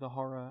on like the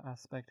horror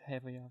aspect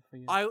heavier for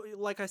you?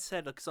 Like I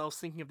said, because I was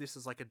thinking of this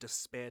as like a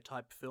despair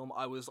type film,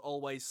 I was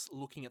always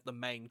looking at the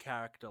main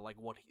character, like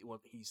what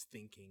he's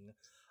thinking.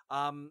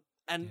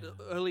 And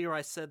earlier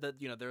I said that,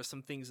 there are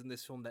some things in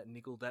this film that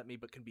niggled at me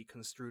but can be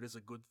construed as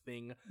a good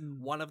thing.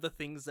 One of the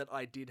things that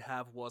I did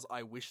have was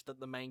I wish that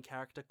the main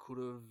character could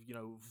have,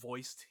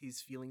 voiced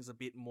his feelings a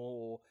bit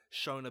more, or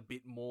shown a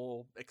bit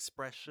more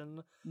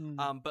expression.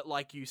 But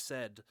like you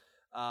said,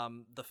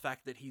 the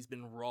fact that he's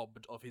been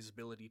robbed of his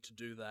ability to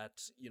do that,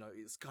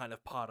 is kind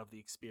of part of the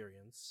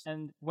experience.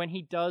 And when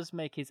he does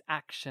make his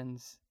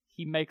actions,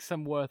 he makes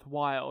them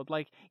worthwhile.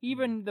 Like,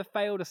 even the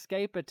failed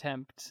escape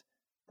attempt,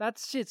 that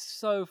shit's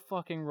so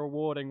fucking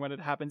rewarding when it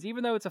happens.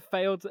 Even though it's a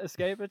failed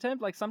escape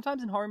attempt, like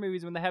sometimes in horror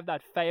movies when they have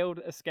that failed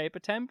escape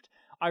attempt,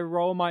 I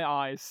roll my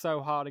eyes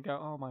so hard and go,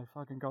 oh my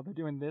fucking god, they're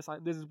doing this.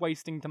 This is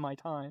wasting to my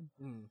time.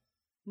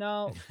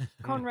 Now,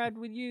 Conrad,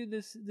 with you,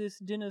 this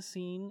dinner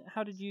scene,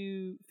 how did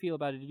you feel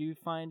about it? Did you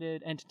find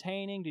it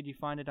entertaining? Did you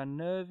find it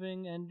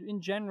unnerving? And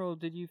in general,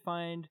 did you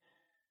find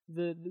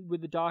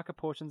with the darker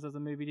portions of the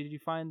movie, did you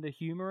find the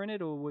humor in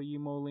it, or were you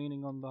more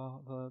leaning on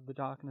the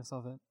darkness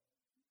of it?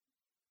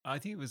 I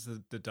think it was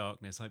the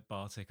darkness, like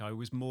Bartek. I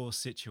was more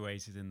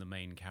situated in the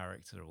main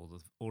character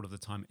all of the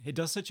time. He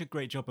does such a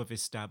great job of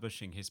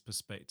establishing his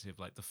perspective,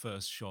 like the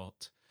first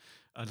shot.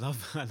 I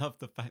love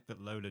the fact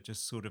that Lola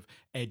just sort of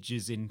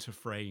edges into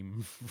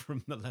frame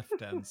from the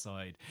left-hand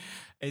side.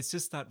 It's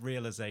just that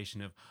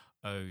realization of,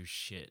 oh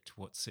shit,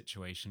 what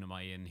situation am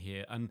I in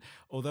here? And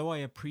although I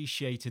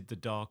appreciated the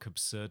dark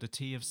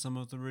absurdity of some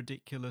of the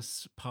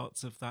ridiculous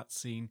parts of that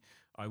scene,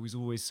 I was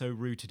always so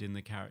rooted in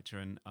the character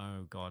and,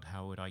 oh God,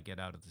 how would I get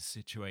out of the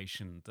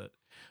situation, that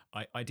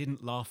I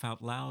didn't laugh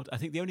out loud. I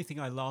think the only thing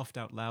I laughed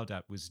out loud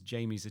at was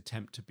Jamie's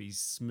attempt to be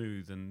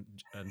smooth and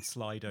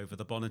slide over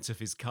the bonnet of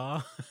his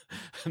car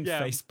and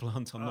face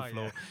plant on the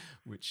floor,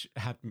 which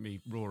had me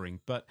roaring.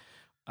 But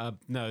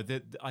no,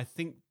 I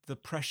think the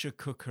pressure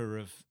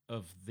cooker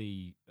of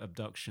the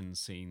abduction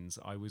scenes,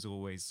 I was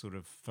always sort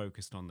of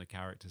focused on the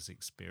character's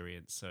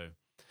experience. So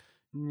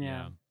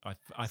yeah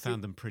I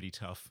found them pretty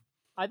tough.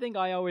 I think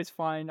I always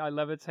find I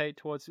levitate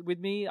towards, with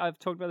me, I've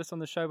talked about this on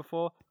the show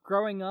before,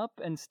 growing up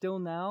and still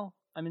now,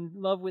 I'm in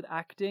love with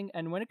acting,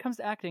 and when it comes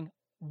to acting,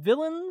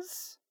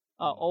 villains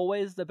are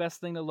always the best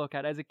thing to look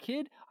at. As a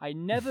kid, I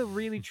never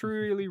really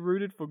truly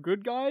rooted for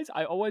good guys,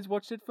 I always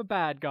watched it for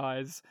bad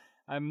guys.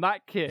 I'm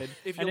that kid.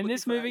 And in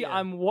this movie,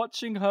 I'm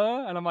watching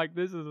her, and I'm like,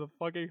 this is a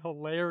fucking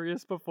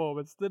hilarious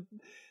performance.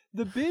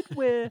 The bit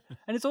where,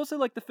 and it's also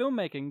like the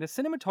filmmaking, the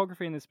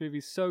cinematography in this movie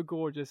is so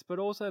gorgeous, but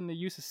also in the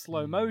use of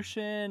slow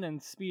motion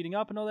and speeding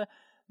up and all that.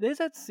 There's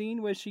that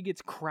scene where she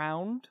gets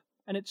crowned,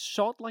 and it's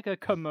shot like a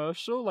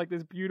commercial, like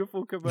this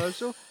beautiful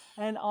commercial,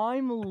 and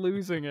I'm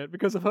losing it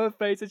because of her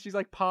face, and she's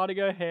like parting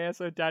her hair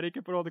so daddy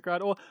can put on the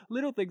crown, or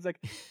little things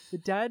like the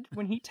dad,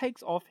 when he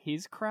takes off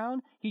his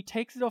crown, he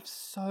takes it off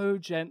so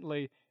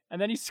gently,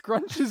 and then he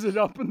scrunches it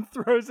up and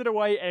throws it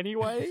away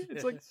anyway.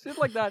 It's like shit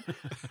like that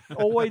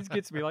always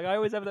gets me. Like, I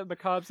always have that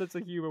macabre sense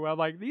of humor where I'm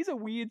like, these are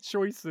weird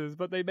choices,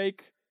 but they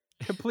make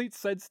complete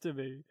sense to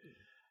me.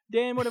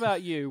 Dan, what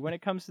about you? When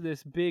it comes to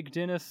this big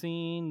dinner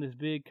scene, this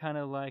big kind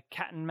of like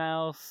cat and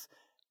mouse,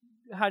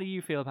 how do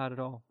you feel about it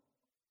all?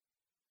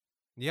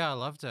 Yeah, I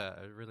loved it.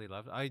 I really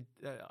loved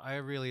it. I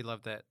really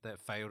loved that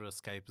failed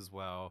escape as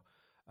well.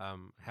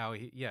 How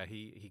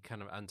he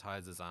kind of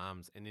unties his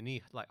arms and then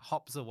he like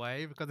hops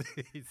away because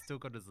he's still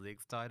got his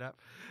legs tied up.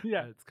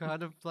 Yeah. It's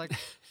kind of like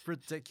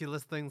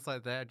ridiculous things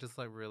like that, just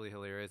like really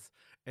hilarious.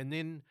 And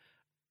then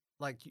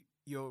like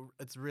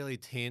it's really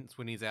tense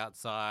when he's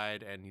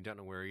outside and you don't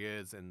know where he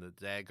is, and the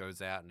dad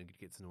goes out and he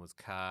gets into his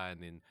car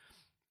and then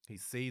he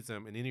sees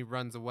him and then he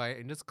runs away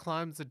and just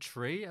climbs a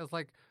tree. I was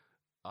like,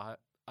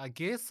 I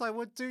guess I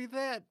would do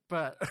that,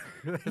 but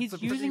He's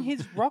it's a using pretty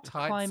his rock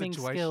tight climbing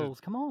situation. skills.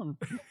 Come on.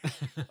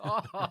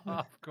 Oh,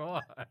 of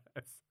course.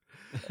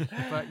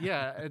 But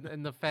yeah,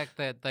 and the fact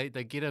that they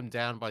get him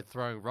down by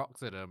throwing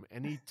rocks at him,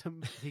 and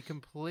he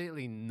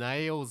completely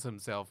nails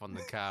himself on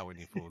the car when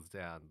he falls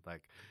down.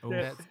 Like,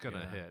 that's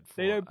gonna hit.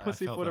 They don't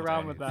pussyfoot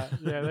around with that.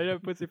 Yeah, they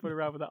don't pussyfoot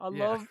around with that. I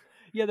love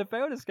the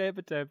failed escape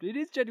attempt. It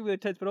is genuinely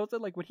intense, but also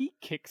like when he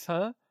kicks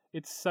her,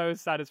 it's so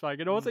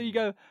satisfying. And also you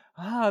go,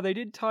 they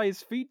did tie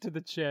his feet to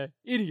the chair.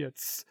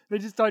 Idiots. They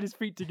just tied his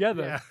feet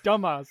together.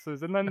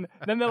 Dumbasses. And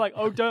then they're like,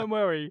 oh, don't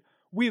worry.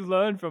 We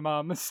learn from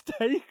our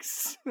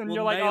mistakes. And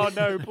you're like, oh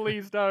no,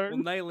 please don't.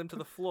 We'll nail him to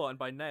the floor. And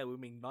by nail, we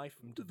mean knife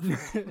him to the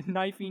floor.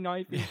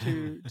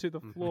 knifey to the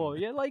floor.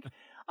 Yeah, like,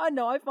 I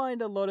know, I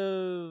find a lot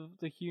of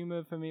the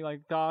humor for me,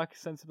 like dark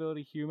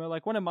sensibility humor.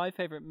 Like one of my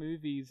favorite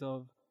movies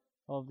of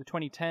the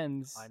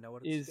 2010s I know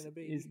what it's is gonna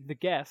be. is The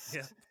Guest.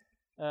 Yeah.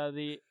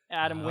 The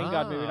Adam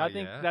Wingard movie. And I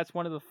think that's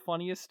one of the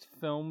funniest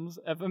films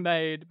ever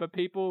made. But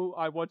people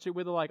I watch it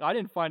with are like, I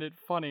didn't find it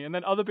funny. And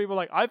then other people are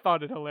like, I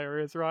found it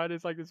hilarious, right?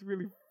 It's like this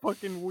really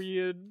fucking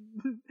weird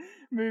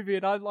movie.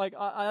 And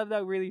I have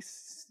that really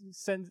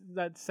sense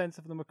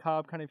of the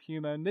macabre kind of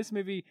humor. And this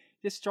movie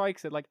just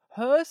strikes it. Like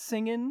her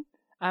singing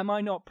Am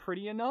I Not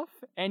Pretty Enough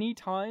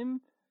anytime,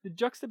 the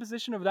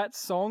juxtaposition of that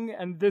song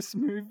and this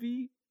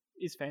movie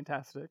is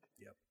fantastic.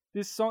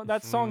 Yep.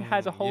 That song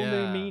has a whole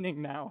new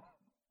meaning now.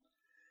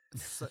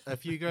 So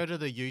if you go to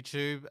the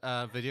YouTube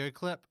video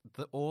clip,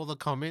 all the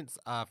comments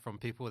are from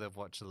people that have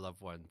watched The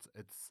Loved Ones.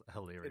 It's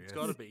hilarious. It's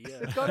gotta be, yeah.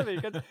 It's gotta be.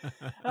 And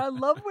I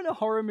love when a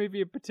horror movie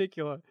in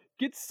particular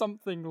gets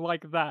something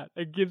like that.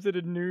 It gives it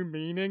a new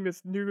meaning,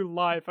 this new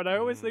life. And I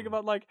always think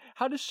about, like,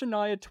 how does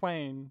Shania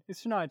Twain,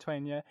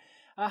 yeah?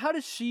 How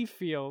does she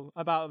feel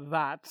about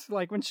that?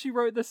 Like when she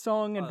wrote the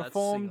song and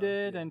performed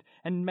it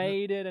and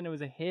made it and it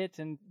was a hit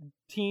and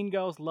teen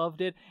girls loved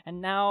it,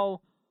 and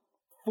now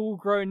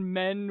full-grown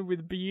men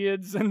with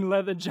beards and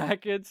leather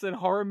jackets and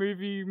horror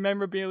movie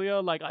memorabilia,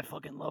 like, I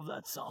fucking love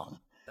that song.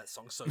 That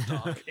song's so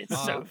dark.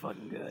 It's so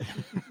fucking good.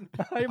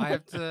 I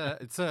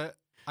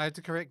have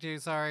to correct you.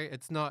 Sorry,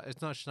 it's not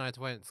Shania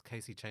Twain. It's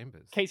Casey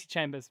Chambers. Casey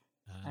Chambers.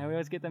 I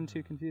always get them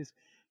too confused.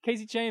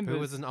 Casey Chambers, who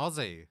was an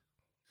Aussie.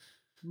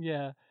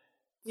 Yeah.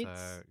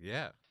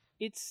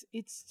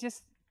 It's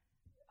just,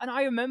 and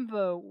I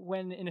remember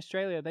when in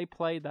Australia they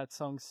played that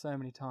song so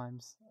many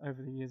times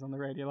over the years on the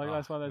radio. Like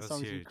that's one of those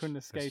songs you couldn't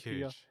escape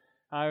you.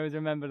 I always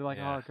remember like,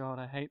 oh god,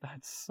 I hate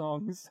that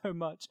song so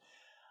much.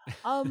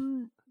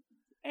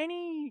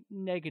 Any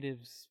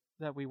negatives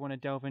that we want to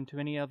delve into?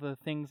 Any other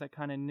things that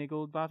kind of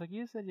niggled? Bartek,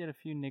 you said you had a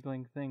few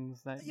niggling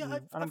things that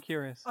I'm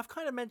curious. I've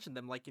kind of mentioned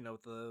them, like,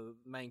 the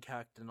main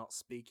character not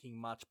speaking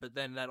much, but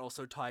then that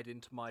also tied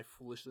into my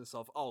foolishness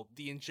of,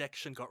 the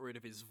injection got rid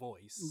of his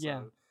voice.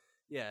 Yeah. So,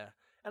 yeah.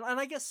 And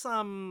I guess,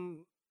 what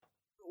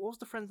was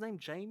the friend's name?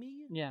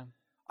 Jamie? Yeah.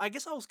 I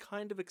guess I was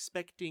kind of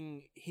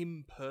expecting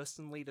him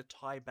personally to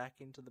tie back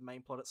into the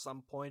main plot at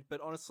some point, but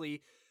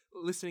honestly,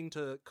 listening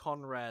to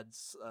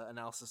Conrad's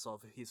analysis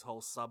of his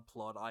whole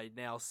subplot, I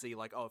now see,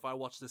 like, if I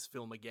watch this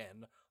film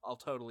again, I'll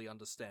totally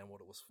understand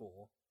what it was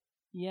for.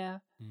 Yeah.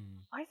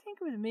 I think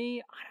with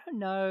me, I don't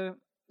know,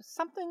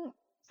 something,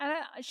 and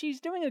she's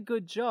doing a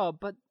good job,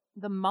 but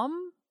the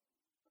mum?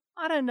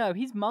 I don't know.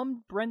 His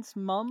mum, Brent's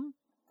mum?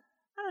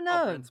 I don't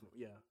know.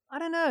 I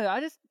don't know.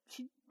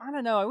 I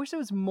don't know. I wish there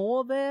was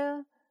more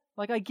there.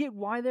 Like, I get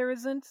why there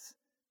isn't,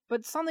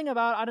 but something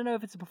about, I don't know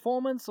if it's a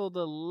performance or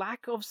the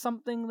lack of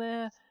something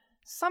there.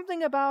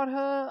 Something about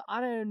her,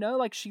 I don't know.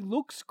 Like, she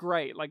looks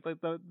great. Like,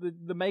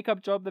 the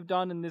makeup job they've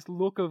done and this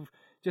look of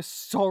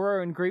just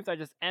sorrow and grief that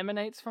just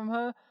emanates from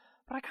her.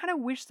 But I kind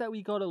of wish that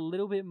we got a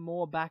little bit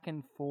more back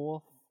and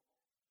forth.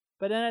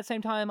 But then at the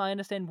same time, I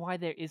understand why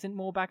there isn't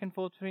more back and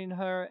forth between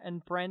her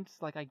and Brent.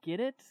 Like, I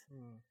get it.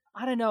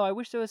 I don't know. I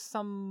wish there was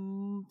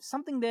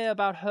something there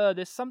about her.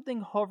 There's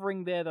something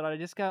hovering there that I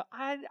just go,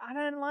 I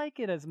don't like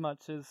it as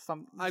much as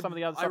some of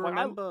the other stuff.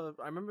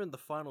 I remember in the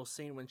final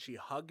scene when she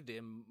hugged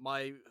him,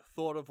 my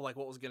thought of like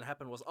what was going to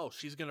happen was,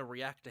 she's going to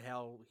react to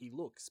how he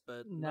looks,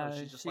 but no,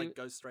 she just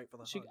goes straight for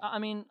the hug. I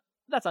mean,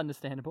 that's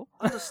understandable.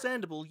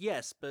 Understandable,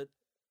 yes, but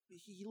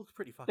he looks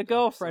pretty fucked up. The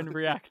girlfriend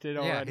reacted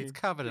already. Yeah, he's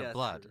covered in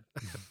blood.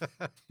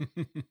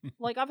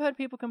 Like, I've heard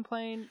people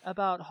complain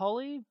about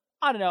Holly,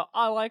 I don't know.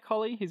 I like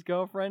Holly, his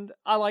girlfriend.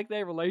 I like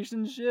their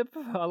relationship.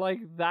 I like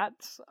that.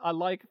 I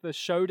like the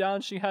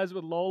showdown she has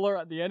with Lola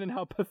at the end and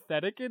how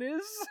pathetic it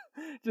is.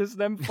 Just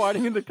them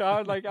fighting in the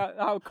car, like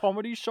how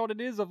comedy shot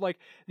it is of like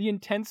the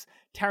intense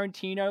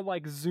Tarantino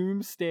like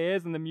zoom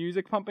stares and the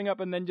music pumping up,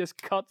 and then just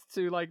cuts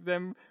to like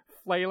them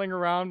flailing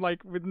around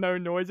like with no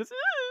noise, just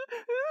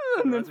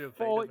and then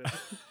falling.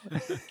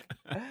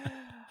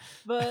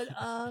 But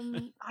I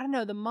don't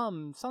know, the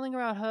mum, something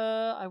about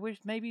her, I wish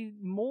maybe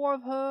more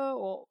of her,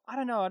 or I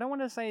don't know, I don't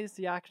want to say it's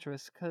the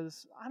actress,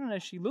 because I don't know,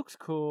 she looks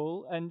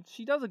cool, and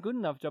she does a good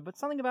enough job, but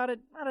something about it,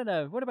 I don't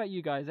know. What about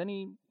you guys?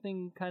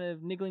 Anything kind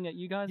of niggling at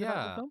you guys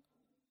about the film?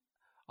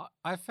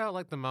 I felt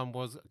like the mum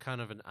was kind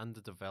of an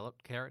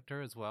underdeveloped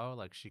character as well.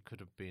 Like she could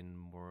have been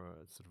more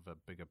sort of a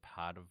bigger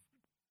part of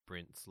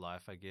Brent's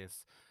life, I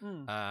guess.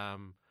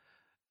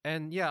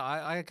 And yeah,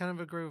 I kind of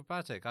agree with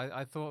Bartek.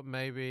 I thought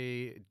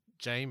maybe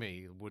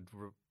Jamie would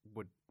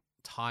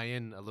tie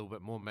in a little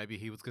bit more. Maybe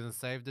he was going to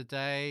save the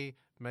day.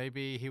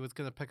 Maybe he was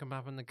going to pick him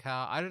up in the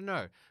car. I don't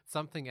know.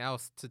 Something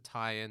else to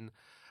tie in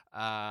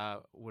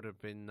would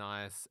have been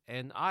nice.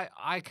 And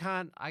I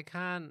can't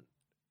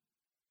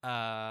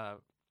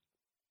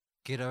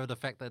get over the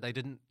fact that they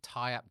didn't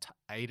tie up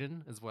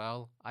Aiden as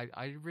well.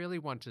 I really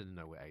wanted to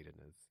know where Aiden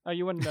is. Oh,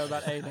 you wouldn't know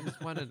about Aiden.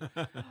 Just wanted...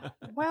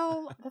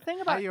 Well, the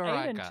thing about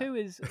Aiden right, too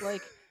is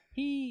like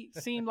he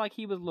seemed like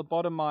he was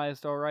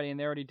lobotomized already, and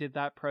they already did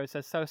that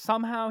process. So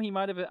somehow he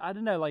might have, I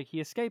don't know, like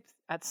he escaped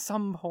at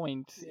some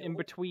point in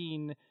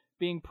between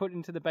being put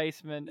into the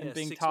basement and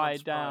being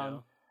tied down.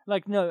 Prior.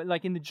 Like no,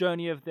 like in the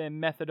journey of their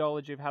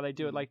methodology of how they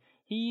do it. Like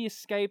he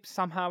escaped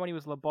somehow when he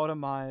was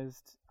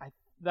lobotomized.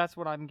 That's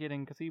what I'm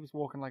getting, because he was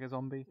walking like a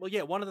zombie. Well,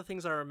 yeah, one of the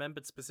things I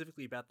remembered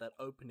specifically about that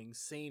opening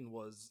scene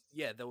was,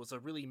 there was a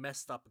really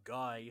messed up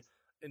guy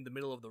in the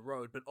middle of the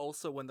road, but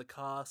also when the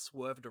car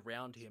swerved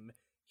around him,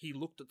 he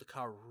looked at the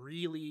car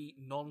really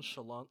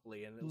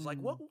nonchalantly, and it was like,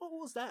 what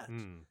was that?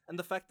 And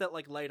the fact that,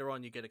 like, later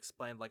on you get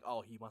explained, like,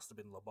 oh, he must have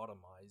been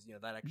lobotomized,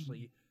 that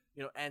actually,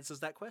 answers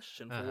that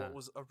question for what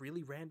was a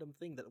really random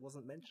thing that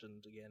wasn't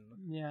mentioned again.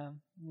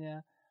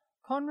 Yeah.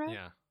 Conrad?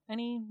 Yeah.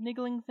 Any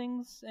niggling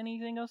things?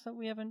 Anything else that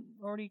we haven't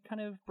already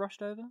kind of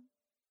brushed over?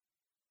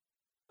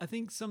 I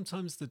think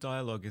sometimes the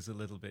dialogue is a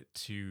little bit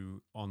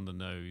too on the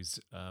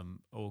nose,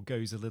 or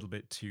goes a little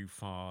bit too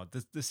far.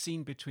 The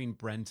scene between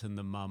Brent and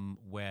the mum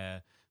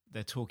where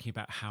they're talking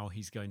about how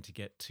he's going to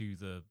get to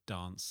the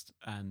dance,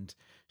 and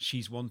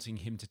she's wanting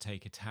him to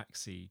take a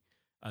taxi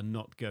and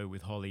not go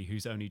with Holly,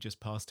 who's only just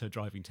passed her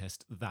driving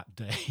test that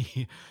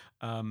day.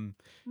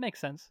 Makes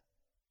sense.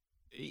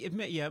 It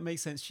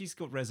makes sense. She's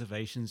got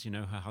reservations.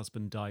 Her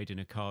husband died in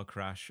a car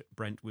crash.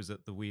 Brent was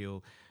at the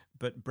wheel.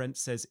 But Brent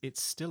says,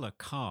 it's still a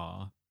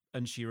car.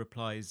 And she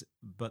replies,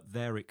 but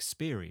they're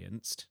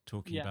experienced,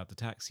 talking about the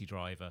taxi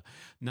driver.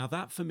 Now,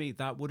 that for me,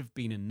 that would have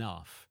been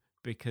enough,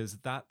 because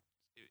that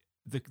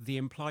the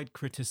implied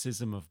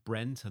criticism of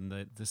Brent and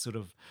the sort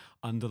of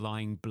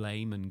underlying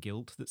blame and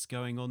guilt that's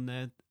going on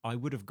there, I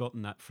would have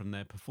gotten that from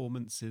their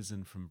performances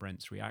and from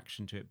Brent's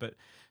reaction to it. But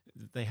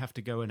they have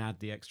to go and add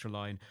the extra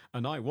line,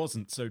 and I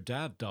wasn't, so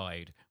Dad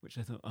died, which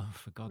I thought, oh,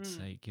 for God's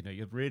sake,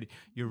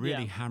 you're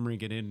really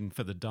hammering it in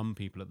for the dumb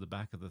people at the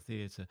back of the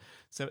theatre.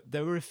 So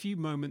there were a few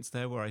moments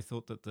there where I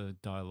thought that the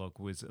dialogue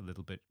was a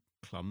little bit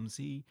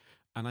clumsy,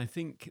 and I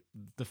think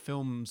the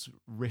film's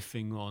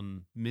riffing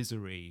on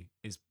misery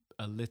is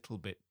a little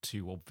bit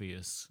too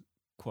obvious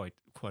quite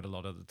a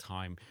lot of the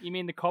time. You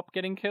mean the cop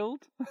getting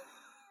killed?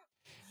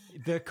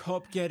 The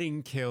cop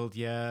getting killed,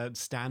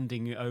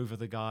 standing over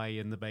the guy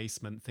in the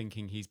basement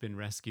thinking he's been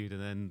rescued,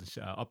 and then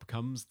up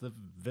comes the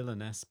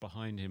villainess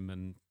behind him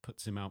and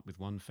puts him out with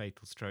one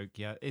fatal stroke.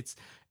 Yeah, it's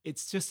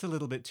just a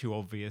little bit too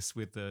obvious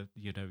with the,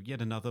 yet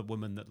another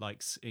woman that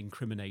likes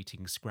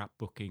incriminating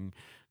scrapbooking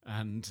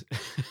and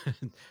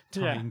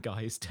tying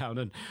guys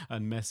down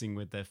and messing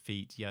with their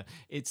feet. Yeah,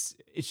 it's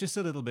just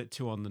a little bit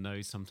too on the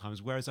nose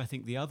sometimes, whereas I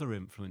think the other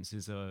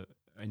influences are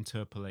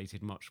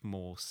interpolated much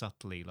more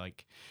subtly,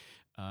 like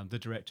the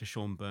director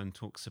Sean Byrne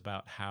talks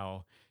about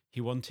how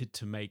he wanted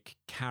to make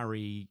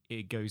Carrie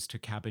It Goes to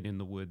Cabin in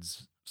the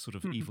Woods sort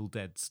of Evil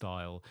Dead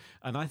style,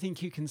 and I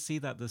think you can see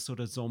that the sort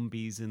of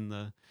zombies in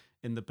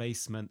the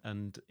basement,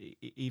 and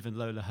even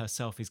Lola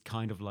herself is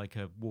kind of like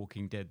a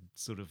Walking Dead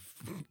sort of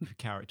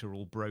character,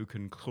 all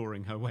broken,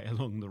 clawing her way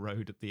along the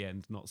road at the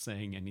end, not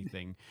saying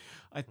anything.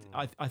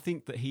 I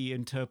think that he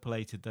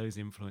interpolated those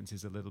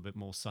influences a little bit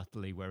more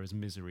subtly, whereas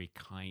misery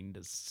kind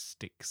of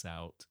sticks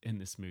out in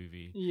this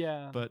movie.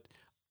 Yeah, but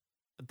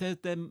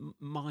they're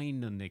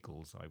minor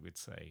niggles, I would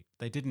say.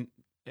 They didn't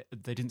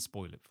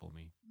spoil it for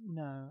me.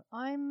 No,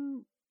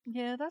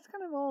 that's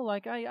kind of all.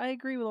 Like, I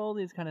agree with all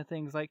these kind of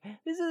things. Like,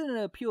 this isn't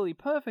a purely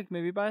perfect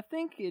movie, but I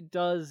think it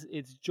does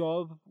its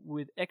job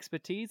with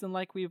expertise. And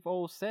like we've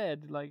all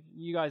said, like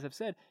you guys have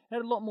said, it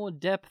had a lot more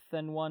depth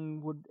than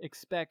one would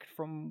expect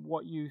from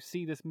what you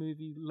see this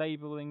movie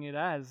labeling it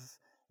as.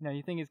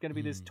 You think it's going to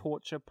be this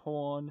torture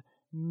porn,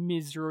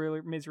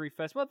 misery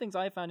fest. One of the things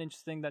I found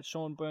interesting that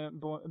Sean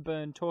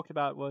Byrne talked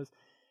about was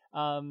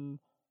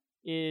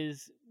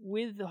is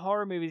with the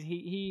horror movies,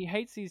 he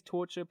hates these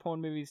torture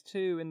porn movies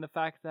too, in the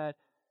fact that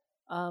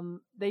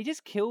they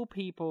just kill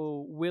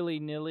people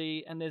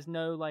willy-nilly, and there's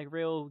no like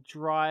real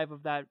drive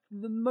of that.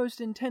 The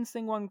most intense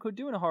thing one could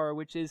do in a horror,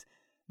 which is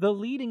the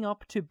leading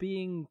up to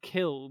being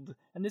killed.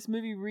 And this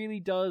movie really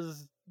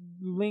does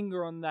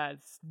linger on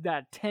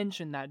that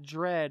tension, that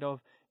dread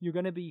of you're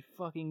going to be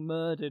fucking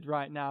murdered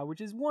right now,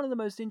 which is one of the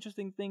most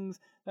interesting things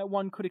that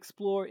one could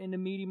explore in a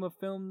medium of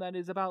film that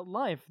is about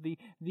life,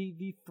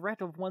 the threat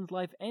of one's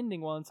life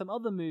ending. While in some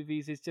other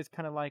movies it's just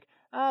kind of like,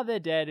 they're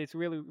dead, it's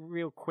really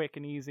real quick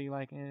and easy,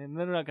 like, and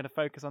they're not going to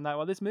focus on that.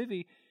 While this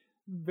movie,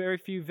 very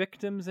few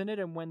victims in it,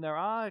 and when there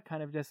are,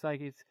 kind of just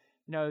like, it's,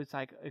 you know, it's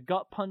like a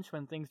gut punch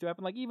when things do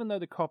happen. Like, even though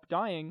the cop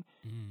dying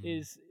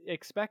is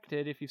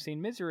expected, if you've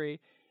seen Misery,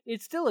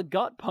 it's still a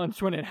gut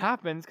punch when it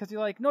happens, because you're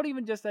like, not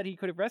even just that he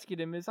could have rescued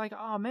him, it's like,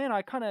 oh man,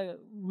 I kind of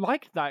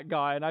liked that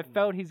guy, and I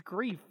felt his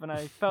grief, and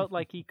I felt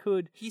like he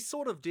could... He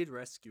sort of did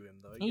rescue him,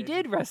 though. He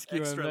did rescue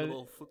him. Extra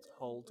little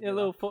foothold. A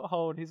little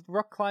foothold. His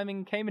rock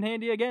climbing came in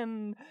handy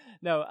again.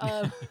 No,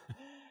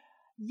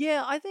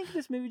 yeah, I think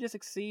this movie just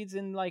succeeds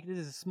in, like, this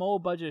is a small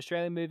budget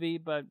Australian movie,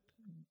 but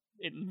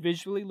it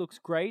visually looks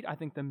great. I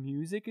think the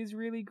music is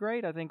really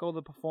great. I think all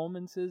the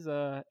performances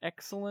are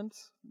excellent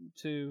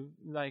to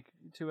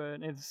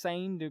an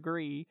insane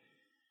degree.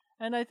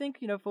 And I think,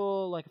 you know,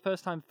 for like a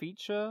first time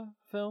feature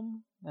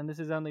film, and this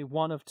is only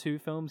one of 2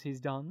 films he's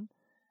done,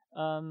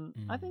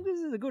 I think this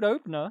is a good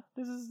opener.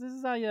 This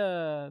is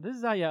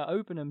how you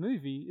open a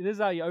movie. This is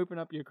how you open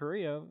up your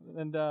career.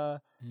 And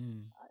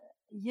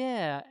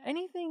yeah,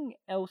 anything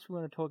else we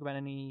want to talk about?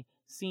 Any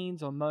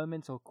scenes or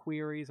moments or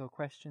queries or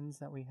questions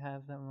that we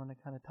have that we want to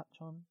kind of touch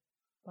on,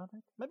 Bartek?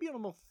 Maybe on a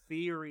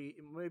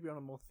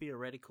more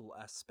theoretical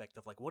aspect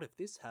of like, what if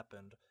this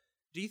happened?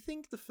 Do you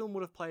think the film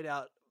would have played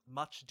out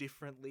much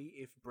differently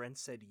if Brent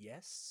said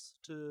yes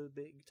to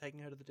taking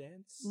her to the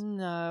dance?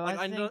 No, like,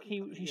 I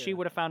think she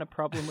would have found a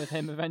problem with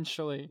him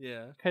eventually.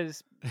 Yeah,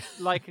 because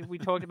like we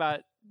talked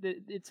about,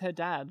 it's her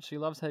dad. She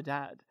loves her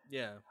dad.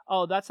 Yeah.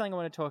 Oh, that's something I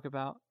want to talk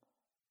about.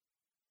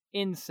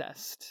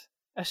 Incest.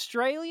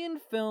 Australian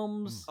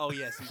films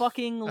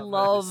fucking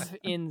love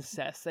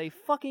incest. They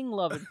fucking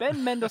love it.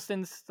 Ben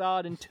Mendelsohn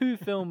starred in 2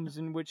 films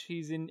in which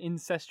he's in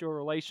incestual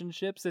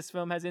relationships. This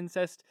film has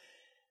incest.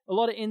 A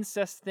lot of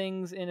incest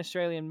things in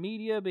Australian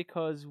media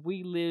because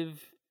we live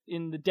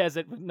in the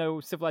desert with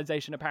no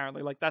civilization,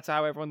 apparently. Like, that's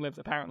how everyone lives,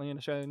 apparently, in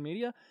Australian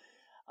media.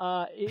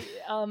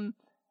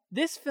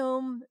 This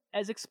film,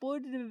 as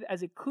exploitative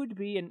as it could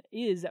be and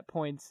is at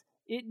points,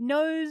 it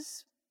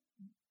knows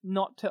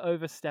not to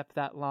overstep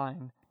that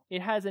line.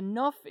 It has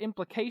enough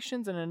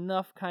implications and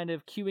enough kind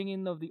of cueing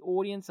in of the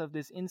audience of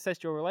this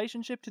incestual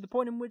relationship to the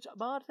point in which,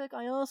 Bartek,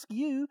 I ask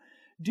you,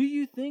 do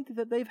you think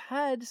that they've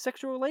had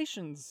sexual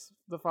relations,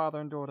 the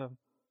father and daughter?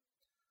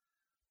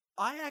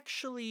 I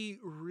actually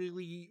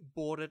really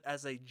bought it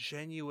as a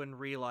genuine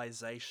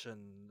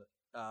realization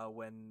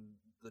when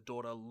the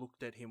daughter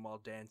looked at him while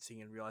dancing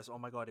and realized, oh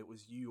my god, it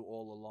was you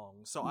all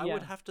along. So I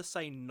would have to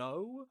say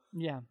no.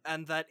 Yeah.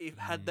 And that if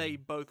had they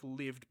both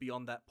lived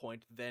beyond that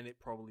point, then it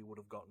probably would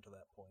have gotten to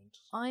that point.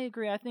 I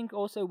agree. I think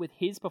also with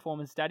his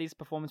performance, Daddy's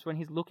performance, when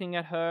he's looking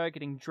at her,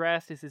 getting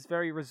dressed, is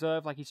very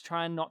reserved, like he's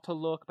trying not to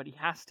look, but he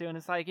has to. And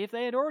it's like, if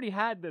they had already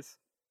had this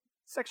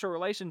sexual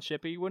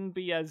relationship, he wouldn't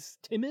be as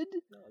timid.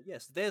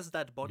 Yes, there's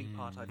that body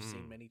part I've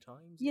seen many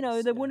times. You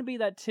know, there wouldn't be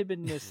that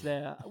timidness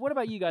there. What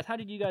about you guys? How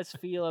did you guys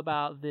feel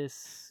about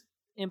this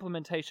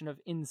implementation of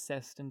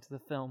incest into the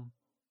film?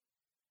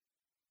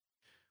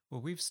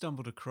 Well, we've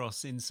stumbled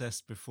across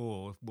incest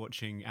before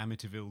watching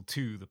Amityville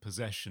 2, The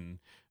Possession,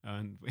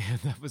 and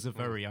that was a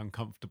very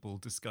uncomfortable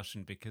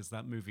discussion because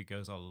that movie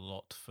goes a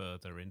lot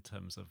further in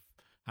terms of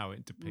how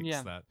it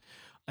depicts that.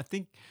 I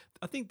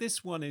think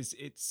this one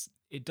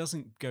it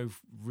doesn't go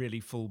really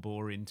full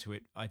bore into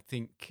it. I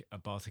think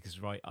Bartek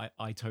is right.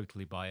 I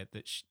totally buy it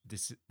that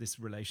this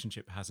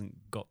relationship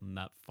hasn't gotten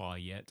that far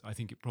yet. I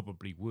think it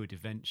probably would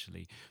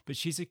eventually. But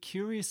she's a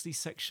curiously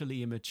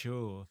sexually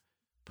immature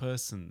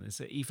person.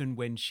 So even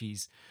when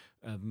she's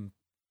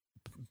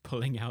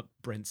pulling out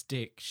Brent's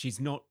dick, she's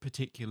not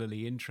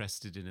particularly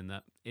interested in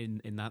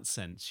that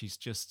sense. She's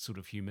just sort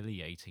of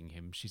humiliating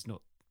him. She's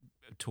not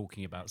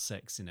talking about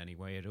sex in any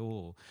way at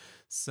all.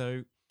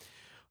 So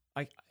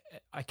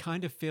I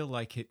kind of feel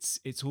like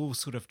it's all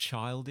sort of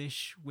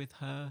childish with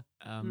her,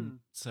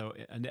 so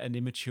and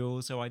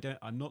immature. So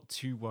I'm not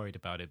too worried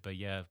about it. But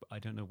yeah, I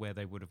don't know where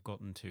they would have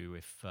gotten to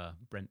if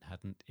Brent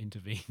hadn't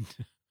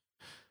intervened.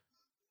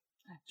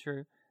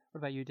 True. What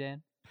about you,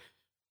 Dan?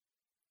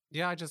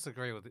 Yeah, I just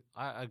agree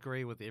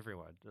with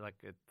everyone. Like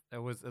it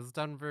was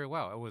done very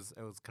well. It was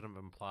kind of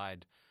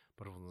implied,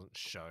 but it wasn't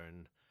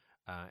shown.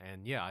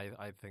 And yeah,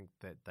 I think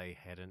that they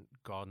hadn't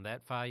gone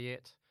that far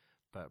yet,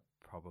 but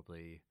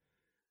probably.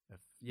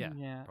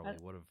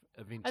 Probably would have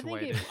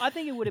eventuated. I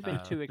think it would have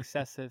been too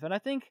excessive, and I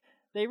think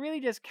they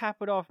really just cap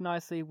it off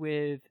nicely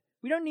with,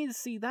 we don't need to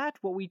see that.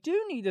 What we do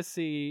need to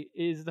see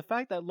is the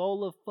fact that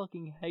Lola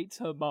fucking hates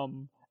her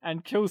mum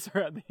and kills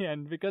her at the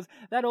end, because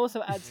that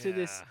also adds to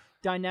this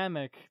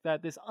dynamic,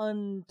 this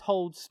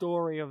untold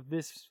story of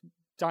this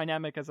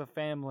dynamic as a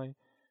family.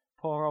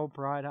 Poor old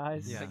Bright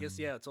Eyes. Yeah. I guess,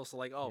 yeah, it's also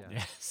like, oh, Yeah.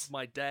 Yes.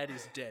 my dad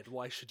is dead.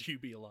 Why should you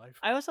be alive?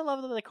 I also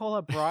love that they call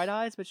her Bright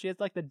Eyes, but she has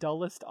like the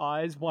dullest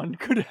eyes one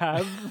could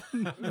have.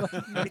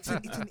 It's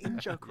an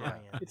in-joke, Yeah.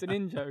 Ryan. It's an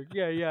in-joke.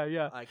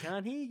 Yeah. I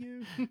can't hear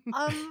you.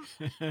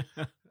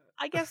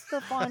 I guess the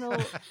final.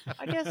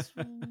 I guess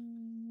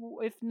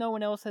if no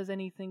one else has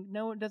anything,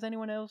 does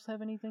anyone else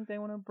have anything they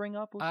want to bring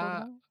up or talk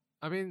about?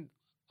 I mean,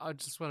 I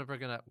just want to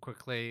bring it up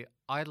quickly.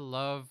 I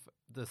love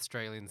the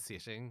Australian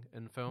setting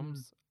in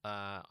films.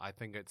 I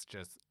think it's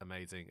just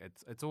amazing.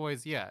 It's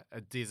always a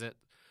desert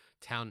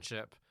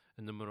township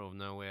in the middle of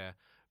nowhere,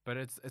 but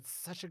it's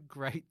such a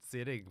great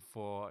setting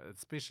for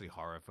especially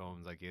horror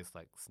films, I guess,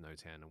 like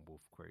Snowtown and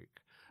Wolf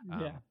Creek.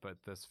 But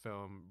this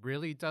film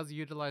really does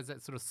utilize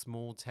that sort of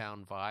small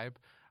town vibe.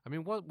 I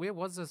mean, where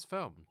was this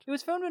filmed? It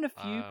was filmed in a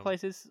few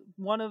places.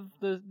 One of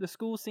the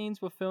school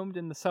scenes were filmed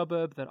in the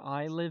suburb that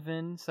I live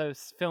in, so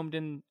it's filmed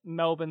in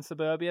Melbourne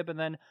suburbia, but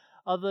then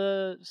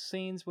other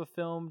scenes were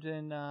filmed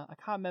in, I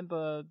can't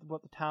remember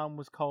what the town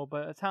was called,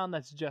 but a town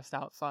that's just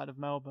outside of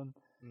Melbourne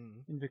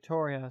in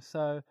Victoria.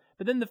 So,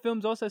 but then the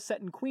film's also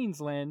set in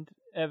Queensland,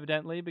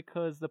 evidently,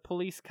 because the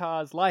police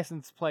car's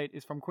license plate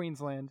is from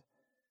Queensland.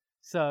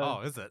 So,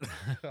 Oh, is it?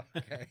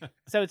 Okay.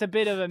 so it's a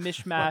bit of a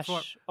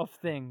mishmash of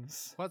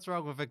things. What's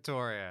wrong with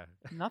Victoria?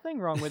 Nothing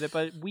wrong with it,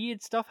 but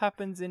weird stuff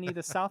happens in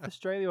either South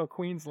Australia or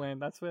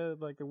Queensland. That's where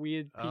like the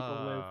weird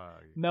people live.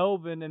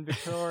 Melbourne and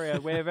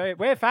Victoria,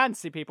 we're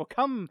fancy people.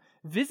 Come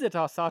visit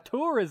us, our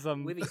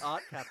tourism. We're the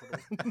art capital.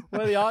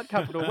 We're the art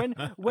capital.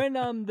 When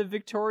the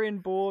Victorian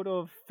Board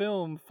of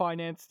Film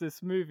financed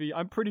this movie,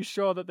 I'm pretty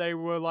sure that they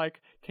were like,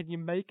 "Can you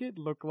make it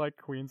look like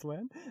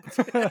Queensland?"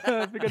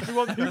 Because we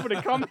want people to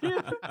come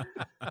here.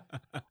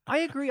 I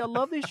agree. I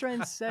love the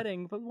Australian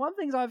setting, but one of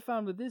the things I've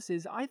found with this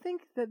is I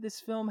think that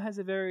this film has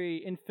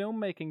in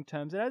filmmaking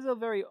terms, it has a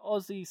very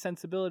Aussie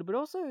sensibility, but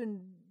also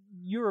in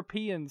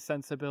European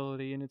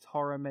sensibility in its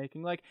horror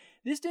making. Like,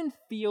 this didn't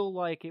feel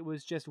like it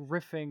was just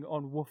riffing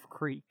on Wolf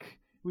Creek,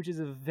 which is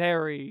a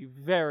very,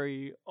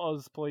 very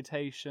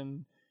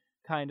Ozploitation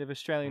kind of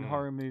Australian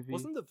horror movie.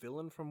 Wasn't the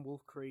villain from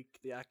Wolf Creek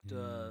the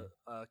actor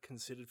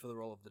considered for the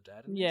role of the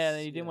dad in Yeah,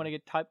 this? he didn't want to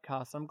get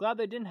typecast. I'm glad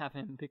they didn't have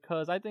him,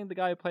 because I think the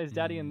guy who plays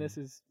Daddy in this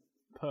is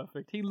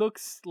perfect. He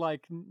looks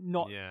like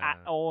not at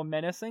all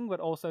menacing, but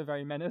also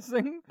very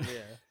menacing.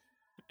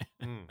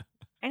 Yeah.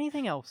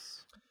 Anything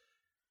else?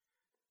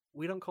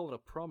 We don't call it a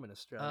prom in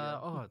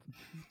Australia.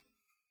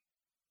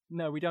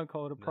 No, we don't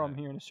call it a prom No.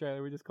 here in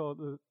Australia. We just call it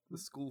The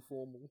school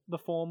formal. the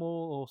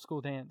formal or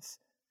school dance.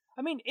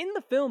 I mean, in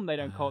the film, they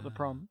don't call it the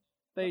prom.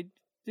 They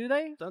do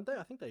they? Don't they?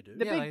 I think they do.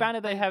 The Yeah, big banner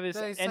they have is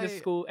they end of say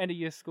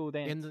year school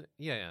dance. In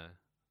the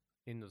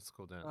end of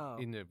school dance. Oh.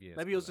 End of year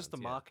Maybe it was school just the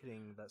dance, yeah.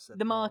 marketing that said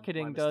The prom.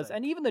 marketing My does, mistake.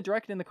 and even the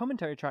director in the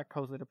commentary track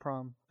calls it a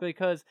prom,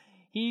 because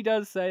he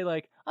does say,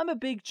 like, I'm a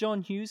big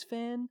John Hughes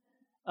fan.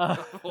 I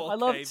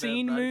love Okay,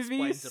 teen that explains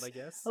movies. it, I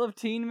guess. I love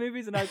teen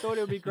movies, and I thought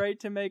it would be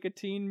great to make a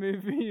teen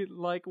movie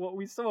like what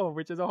we saw,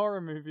 which is a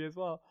horror movie as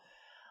well.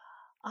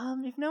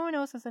 If no one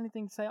else has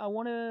anything to say, I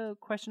want to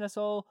question us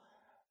all.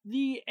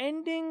 The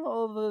ending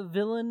of a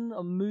villain,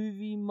 a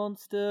movie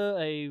monster,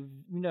 a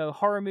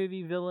horror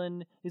movie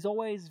villain is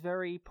always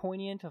very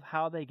poignant of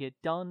how they get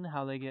done,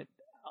 how they get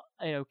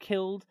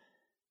killed.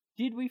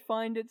 Did we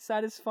find it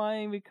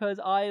satisfying? Because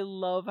I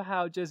love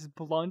how just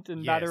blunt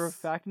and matter of Yes.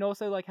 fact, and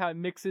also like how it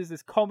mixes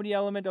this comedy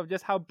element of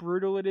just how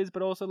brutal it is,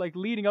 but also like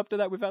leading up to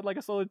that, we've had like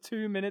a solid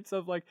 2 minutes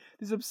of like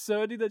this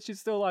absurdity that she's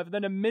still alive, and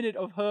then a minute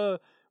of her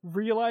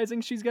realizing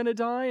she's gonna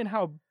die, and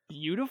how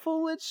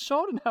beautiful it's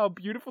shot, and how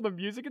beautiful the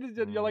music is,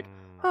 and you're like,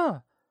 huh,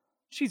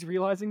 she's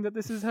realizing that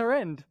this is her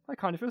end. I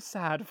kind of feel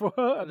sad for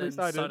her. At And then least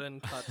I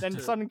do.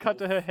 sudden cut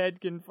to her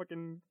head getting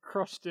fucking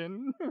crushed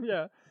in.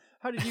 Yeah.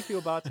 How did you feel,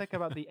 Bartek,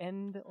 about the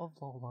end of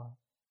Lola?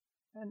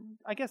 And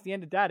I guess the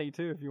end of Daddy,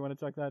 too, if you want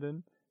to tuck that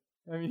in.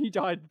 I mean, he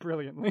died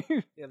brilliantly.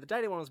 Yeah, the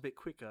Daddy one was a bit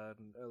quicker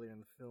and earlier in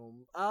the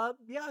film.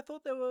 Yeah, I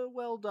thought they were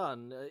well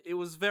done. It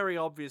was very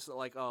obvious that,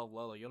 like, oh,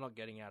 Lola, you're not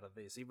getting out of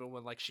this. Even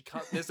when, like,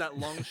 there's that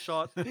long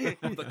shot of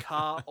the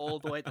car all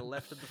the way to the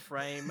left of the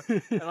frame.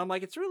 And I'm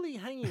like, it's really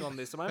hanging on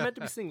this. Am I meant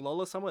to be seeing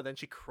Lola somewhere? Then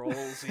she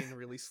crawls in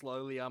really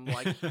slowly. I'm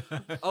like,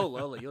 oh,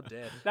 Lola, you're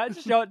dead. That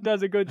shot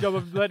does a good job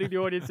of letting the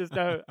audiences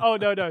know, oh,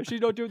 no,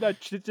 she's not doing that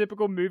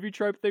typical movie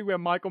trope thing where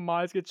Michael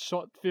Myers gets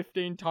shot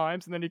 15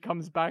 times and then he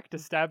comes back to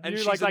stab And you.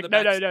 she's Like, in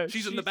the no.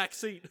 She's in the back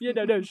seat. Yeah,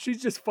 no,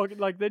 she's just fucking,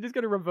 like, they're just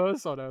gonna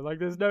reverse on her. Like,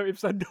 there's no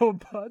ifs and no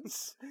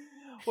buts.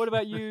 What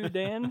about you,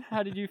 Dan?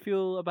 How did you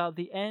feel about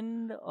the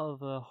end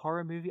of a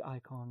horror movie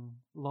icon,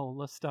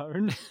 Lola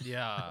Stone?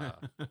 Yeah.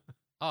 Oh,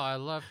 I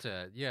loved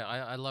it. Yeah,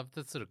 I loved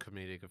the sort of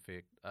comedic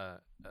effect,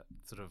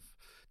 sort of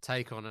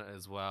take on it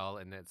as well,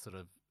 and that sort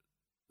of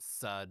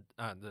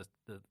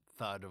the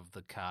thud of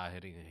the car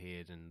hitting her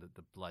head and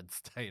the blood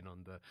stain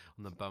on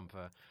the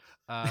bumper.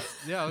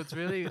 Yeah,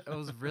 it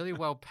was really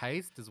well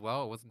paced as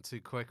well. It wasn't too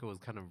quick. It was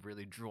kind of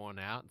really drawn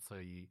out, so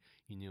you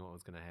you knew what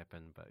was going to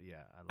happen. But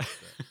yeah, I loved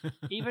it.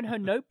 Even her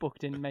notebook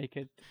didn't make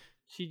it.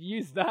 She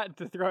used that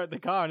to throw at the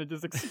car and it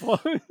just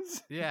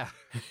explodes. Yeah.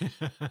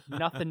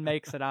 Nothing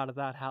makes it out of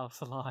that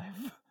house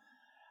alive.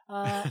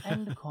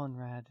 And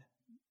Conrad,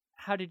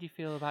 how did you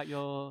feel about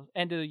your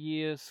end of the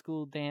year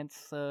school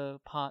dance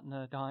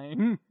partner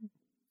dying?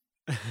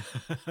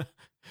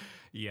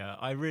 Yeah,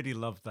 I really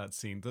loved that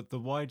scene. The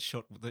wide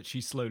shot that she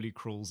slowly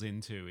crawls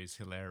into is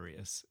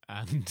hilarious,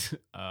 and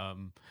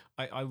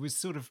I was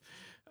sort of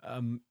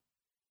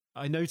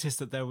I noticed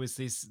that there was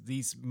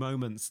these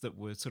moments that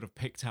were sort of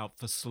picked out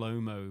for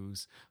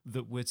slow-mos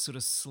that were sort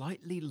of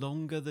slightly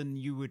longer than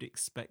you would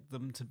expect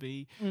them to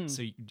be.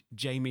 So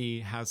Jamie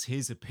has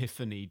his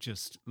epiphany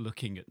just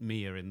looking at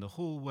Mia in the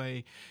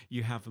hallway.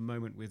 You have a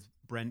moment with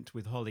Brent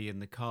with Holly in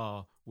the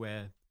car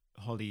where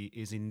Holly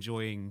is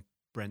enjoying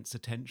Brent's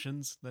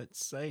attentions,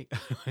 let's say.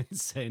 I won't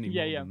say any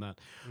more than that.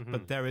 Mm-hmm.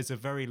 But there is a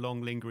very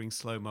long lingering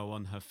slow-mo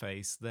on her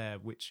face there,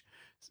 which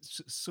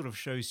sort of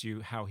shows you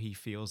how he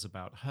feels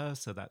about her.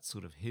 So that's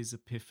sort of his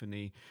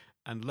epiphany.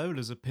 And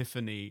Lola's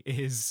epiphany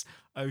is,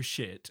 oh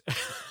shit,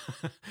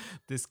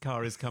 this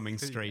car is coming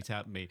straight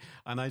at me.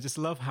 And I just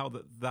love how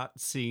that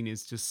scene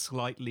is just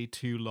slightly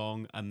too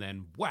long and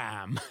then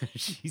wham,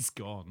 she's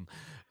gone.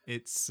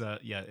 It's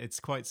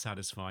it's quite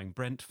satisfying.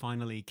 Brent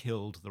finally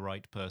killed the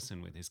right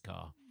person with his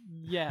car.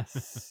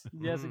 Yes,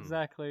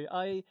 exactly.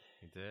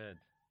 He did.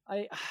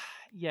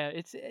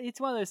 It's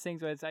one of those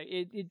things where it's like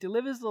it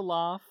delivers the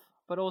laugh,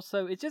 but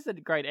also it's just a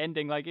great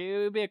ending. Like it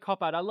would be a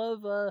cop out. I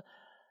love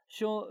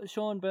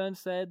Sean Burns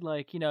said,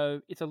 like, you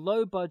know, it's a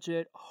low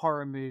budget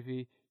horror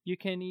movie. You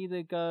can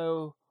either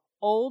go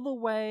all the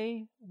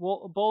way,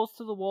 balls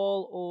to the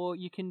wall, or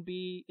you can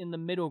be in the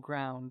middle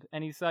ground.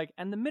 And he's like,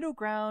 and the middle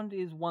ground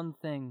is one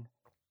thing,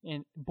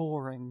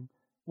 boring.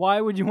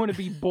 Why would you want to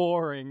be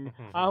boring?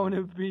 I want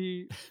to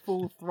be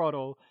full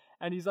throttle.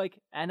 And he's like,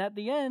 and at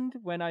the end,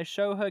 when I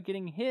show her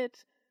getting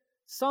hit,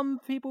 some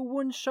people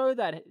wouldn't show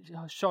that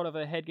shot of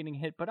her head getting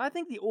hit, but I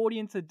think the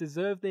audience had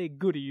deserved their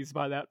goodies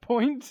by that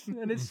point,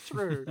 and it's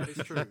true. That is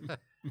true.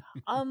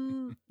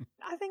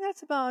 I think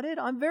that's about it.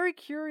 I'm very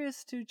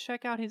curious to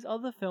check out his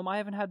other film. I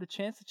haven't had the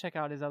chance to check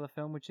out his other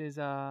film, which is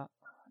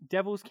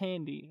Devil's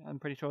Candy. I'm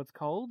pretty sure it's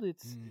called.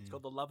 It's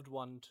called The Loved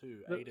One too.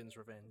 Aiden's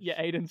Revenge.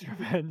 Yeah, Aiden's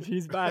Revenge.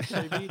 He's back,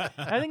 baby.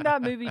 I think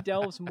that movie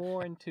delves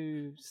more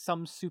into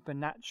some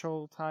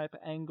supernatural type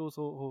angles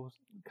or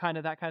kind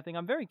of that kind of thing.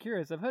 I'm very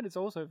curious. I've heard it's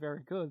also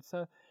very good.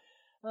 So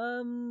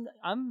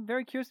I'm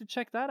very curious to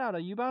check that out. Are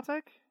you,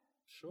 Bartek?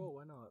 Sure,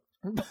 why not?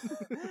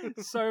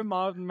 So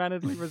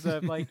mild-manneredly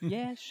reserved. Like,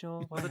 yeah,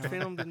 sure. Was it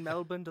filmed in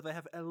Melbourne? Do they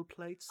have L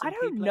plates? I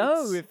don't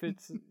know if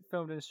it's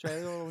filmed in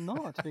Australia or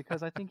not,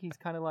 because I think he's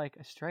kind of like,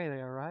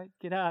 Australia, right?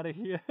 Get out of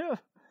here.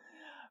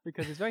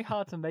 Because it's very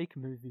hard to make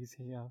movies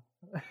here.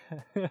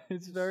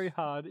 It's very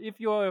hard.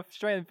 If you're an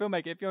Australian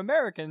filmmaker, if you're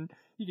American,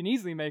 you can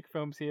easily make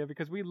films here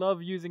because we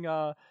love using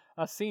our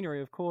scenery.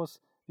 Of course,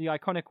 the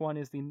iconic one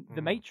is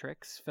the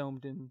Matrix,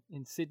 filmed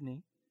in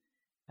Sydney.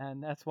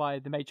 And that's why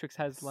The Matrix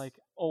has, like,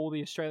 all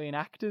the Australian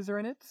actors are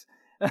in it.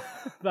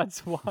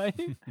 That's why.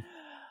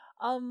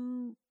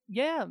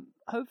 Yeah,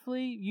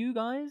 hopefully you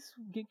guys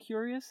get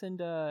curious and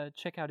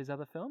check out his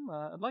other film.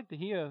 I would like to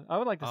see it. I'd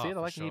like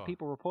to hear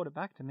people report it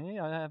back to me.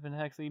 I haven't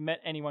actually met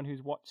anyone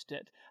who's watched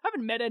it. I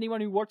haven't met anyone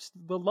who watched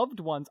The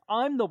Loved Ones.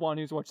 I'm the one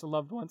who's watched The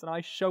Loved Ones, and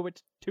I show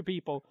it to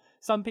people.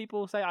 Some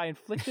people say I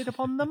inflicted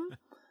upon them.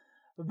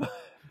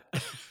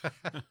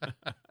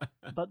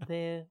 But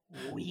they're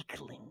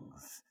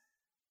weaklings.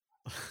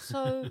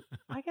 So,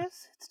 I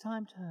guess it's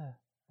time to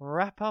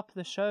wrap up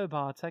the show,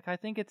 Bartek. I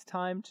think it's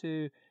time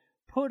to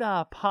put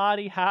our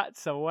party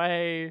hats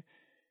away,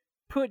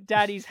 put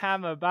Daddy's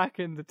hammer back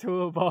in the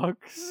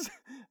toolbox,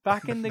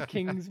 back in the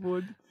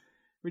Kingswood,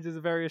 which is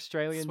a very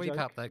Australian Sweep joke.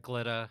 up that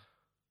glitter.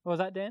 What was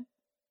that, Dan?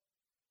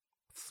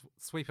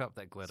 Sweep up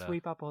that glitter.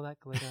 Sweep up all that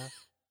glitter.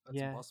 That's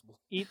impossible.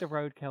 Eat the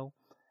roadkill.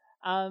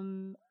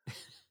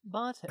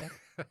 Bartek,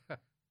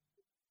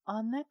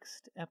 our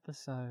next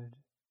episode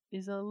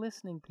is a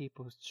listening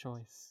people's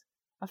choice.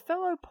 A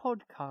fellow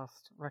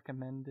podcast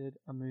recommended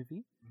a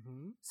movie.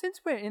 Mm-hmm. Since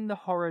we're in the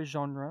horror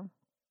genre,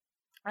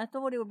 I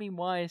thought it would be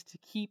wise to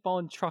keep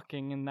on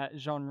trucking in that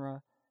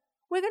genre.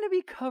 We're going to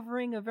be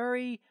covering a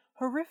very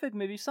horrific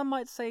movie. Some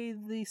might say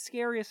the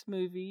scariest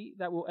movie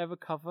that we'll ever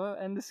cover,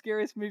 and the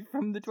scariest movie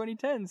from the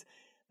 2010s.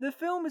 The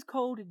film is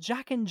called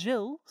Jack and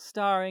Jill,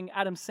 starring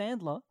Adam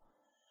Sandler.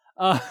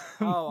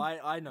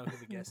 I know who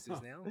the guest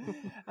is now.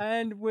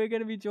 And we're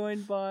going to be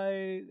joined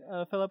by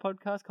a fellow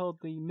podcast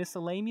called the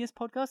Miscellaneous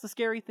Podcast. The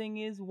scary thing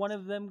is one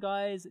of them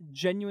guys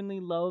genuinely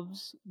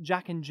loves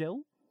Jack and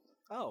Jill.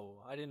 Oh,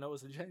 I didn't know it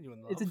was a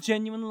genuine love. It's a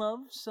genuine love,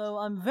 so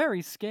I'm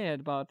very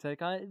scared,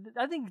 Bartek. I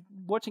think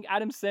watching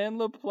Adam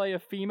Sandler play a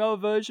female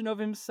version of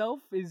himself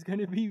is going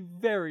to be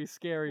very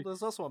scary. Well,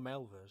 there's also a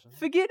male version.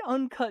 Forget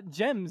Uncut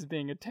Gems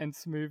being a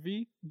tense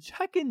movie.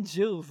 Jack and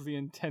Jill's the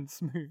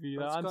intense movie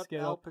that I'm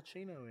scared Al of.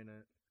 Pacino in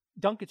it.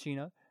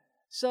 Dunkachino.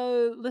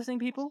 So, listening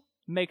people,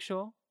 make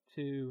sure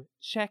to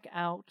check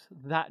out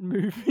that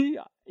movie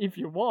if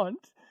you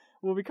want.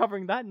 we'll be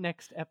covering that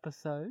next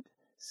episode.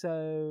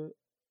 So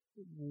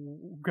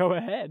go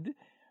ahead.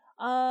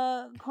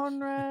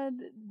 Conrad,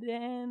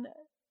 Dan,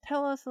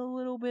 tell us a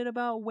little bit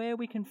about where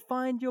we can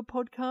find your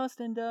podcast,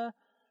 and do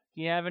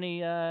you have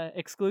any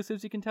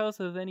exclusives you can tell us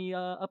of any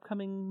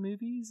upcoming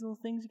movies or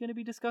things you're going to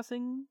be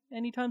discussing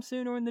anytime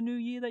soon or in the new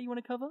year that you want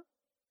to cover?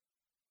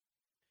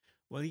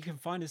 Well, you can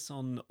find us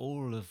on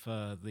all of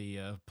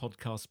the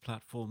podcast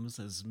platforms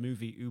as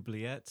Movie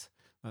Oubliette.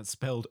 That's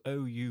spelled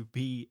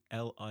Oubliette.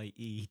 I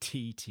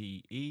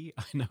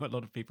know a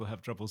lot of people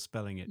have trouble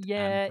spelling it.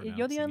 Yeah, and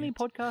you're the only it.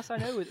 podcast I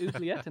know with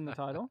Oubliette in the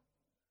title.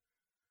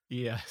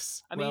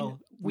 Yes. I mean, well,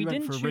 we went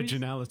didn't for choose-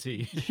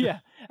 originality. Yeah,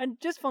 and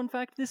just fun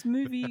fact, this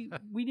movie,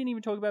 we didn't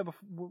even talk about it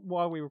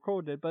while we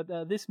recorded it, but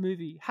this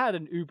movie had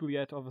an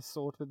oubliette of a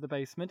sort with the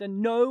basement, and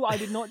no, I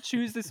did not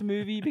choose this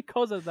movie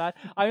because of that.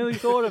 I only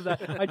thought of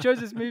that. I chose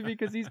this movie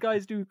because these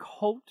guys do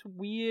cult,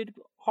 weird,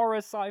 horror,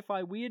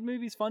 sci-fi, weird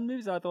movies, fun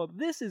movies, and I thought,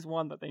 this is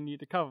one that they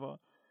need to cover.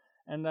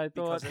 And I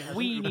thought, Because it has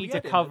we an need to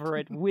oubliette in cover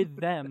it. it with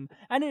them.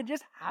 And it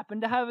just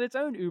happened to have its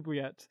own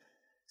oubliette.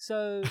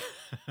 So,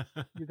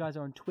 you guys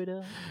are on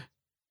Twitter.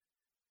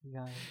 You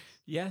guys...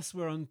 Yes,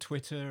 we're on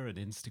Twitter and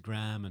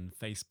Instagram and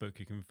Facebook.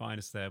 You can find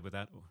us there with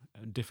that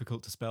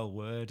difficult to spell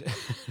word.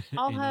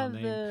 I'll in our have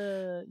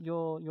name.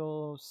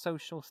 your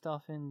social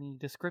stuff in the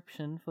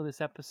description for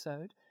this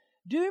episode.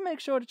 Do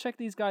make sure to check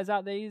these guys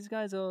out. These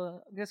guys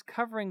are just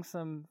covering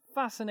some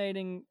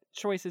fascinating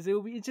choices.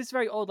 It's just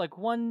very odd. Like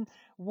one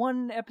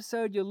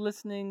episode you're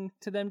listening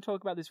to them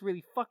talk about this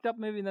really fucked up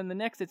movie, and then the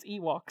next it's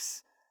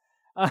Ewoks.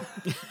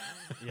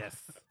 Yes.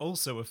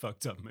 Also a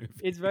fucked up movie.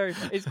 It's very.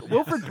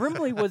 Wilfred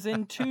Brimley was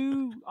in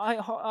two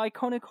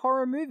iconic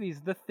horror movies,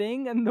 The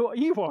Thing and the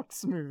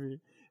Ewoks movie.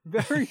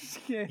 Very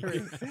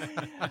scary.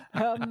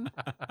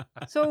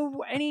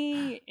 So,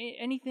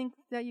 anything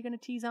that you're going to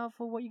tease out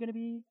for what you're going to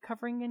be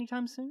covering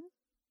anytime soon?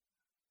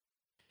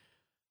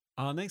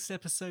 Our next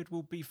episode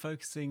will be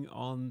focusing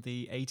on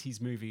the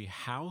 80s movie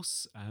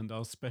House, and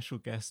our special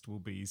guest will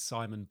be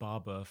Simon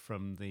Barber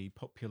from the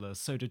popular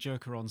Soda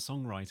Joker on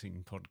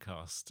Songwriting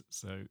podcast.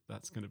 So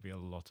that's going to be a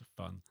lot of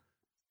fun.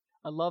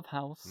 I love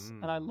House,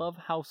 and I love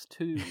House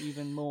 2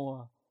 even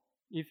more.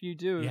 If you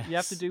do, you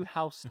have to Yes. do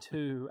House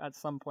 2 at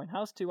some point.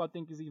 House 2, I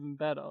think, is even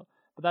better,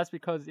 but that's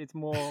because it's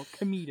more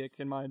comedic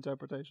in my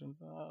interpretation.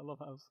 I love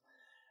House.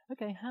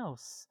 Okay,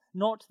 House.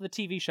 Not the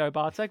TV show,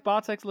 Bartek.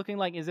 Bartek's looking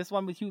like, is this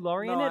one with Hugh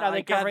Laurie in No, it? Are I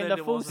they covering gathered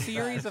the it full wasn't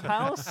series that. of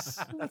House?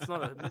 That's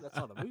not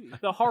a movie.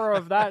 The horror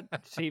of that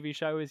TV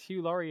show is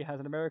Hugh Laurie has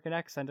an American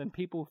accent, and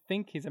people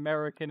think he's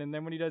American, and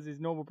then when he does his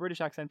normal British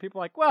accent, people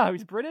are like, wow,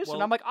 he's British? and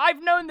Well- I'm like,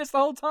 I've known this the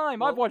whole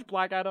time. I've well- watched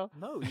Blackadder.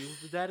 No, he was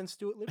the dad in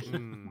Stuart Little.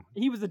 Mm.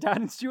 He was the dad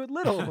in Stuart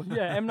Little.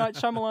 Yeah, M. Night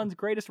Shyamalan's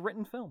greatest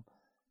written film.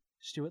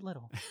 Stuart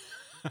Little.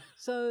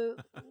 So,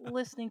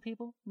 listening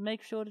people,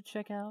 make sure to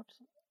check out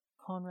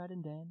Conrad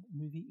and Dan,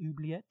 Movie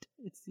Oubliette.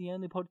 It's the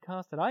only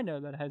podcast that I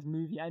know that has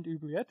movie and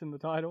oubliette in the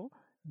title.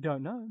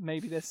 Don't know.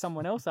 Maybe there's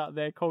someone else out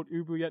there called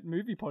Oubliette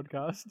Movie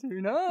Podcast.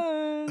 Who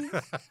knows?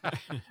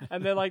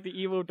 And they're like the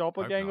evil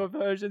doppelganger not.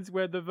 versions,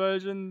 where the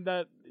version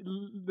that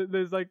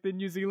there's like the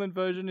New Zealand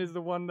version is the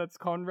one that's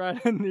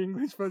Conrad, and the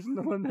English version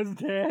the one that's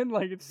Dan.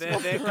 Like it's They're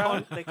swapped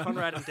around. they're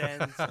Conrad and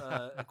Dan's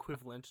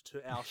equivalent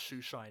to our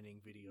shoe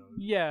shining video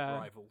Yeah.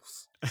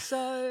 rivals.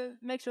 So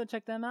make sure to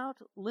check them out.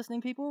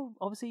 Listening people,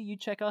 obviously you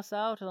check us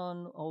out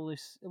on all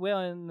this. We're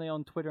only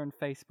on Twitter and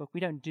Facebook. We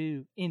don't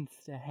do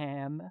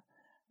Instaham.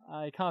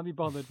 I can't be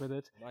bothered with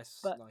it. Nice,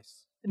 But-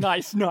 nice.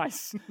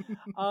 Nice.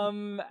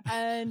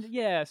 And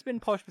yeah, Spit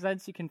and Polish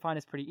Presents, you can find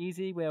us pretty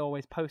easy. We're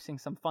always posting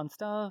some fun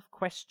stuff,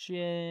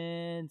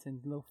 questions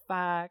and little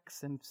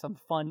facts and some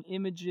fun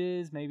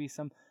images, maybe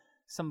some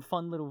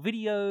fun little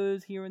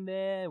videos here and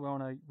there.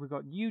 We've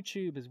got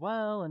YouTube as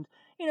well, and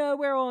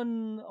we're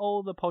on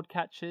all the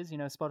podcatchers,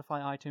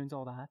 Spotify, iTunes,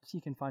 all that.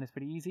 You can find us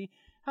pretty easy.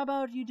 How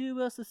about you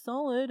do us a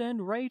solid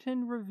and rate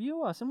and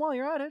review us? And while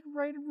you're at it,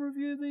 rate and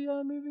review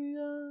the movie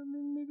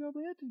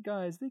Oubliette,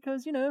 guys,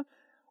 because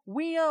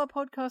we are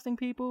podcasting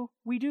people.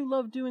 We do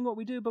love doing what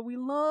we do, but we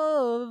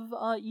love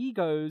our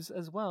egos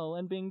as well,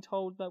 and being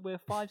told that we're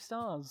 5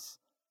 stars.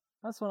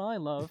 That's what I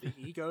love. The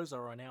egos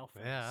are on our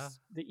face. Yeah.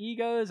 The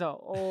egos are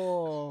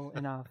all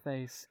in our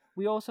face.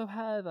 We also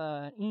have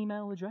an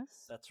email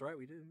address. That's right,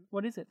 we do.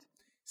 What is it?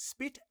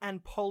 Spit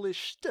and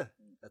polished.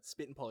 That's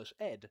spit and polish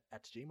ed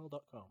at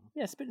gmail.com.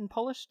 Yeah,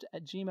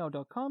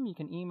 spitandpolished@gmail.com. You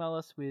can email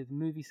us with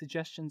movie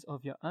suggestions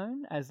of your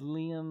own, as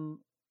Liam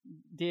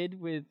did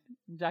with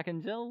Jack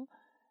and Jill.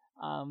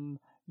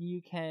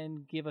 You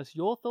can give us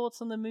your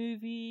thoughts on the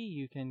movie.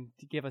 You can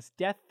give us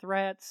death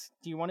threats.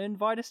 Do you want to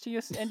invite us to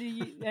your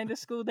end of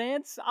school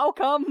dance? I'll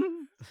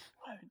come.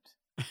 I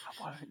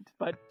won't.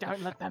 But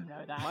don't let them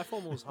know that. My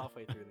formal was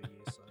halfway through the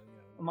year, so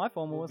My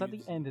formal we'll was at be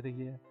the using- end of the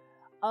year.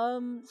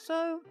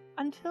 So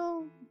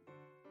until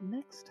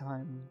next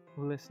time,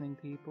 listening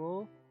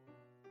people,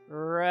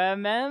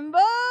 remember,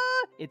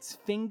 it's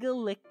finger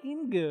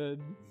licking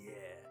good. Yeah,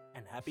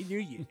 and Happy New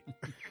Year.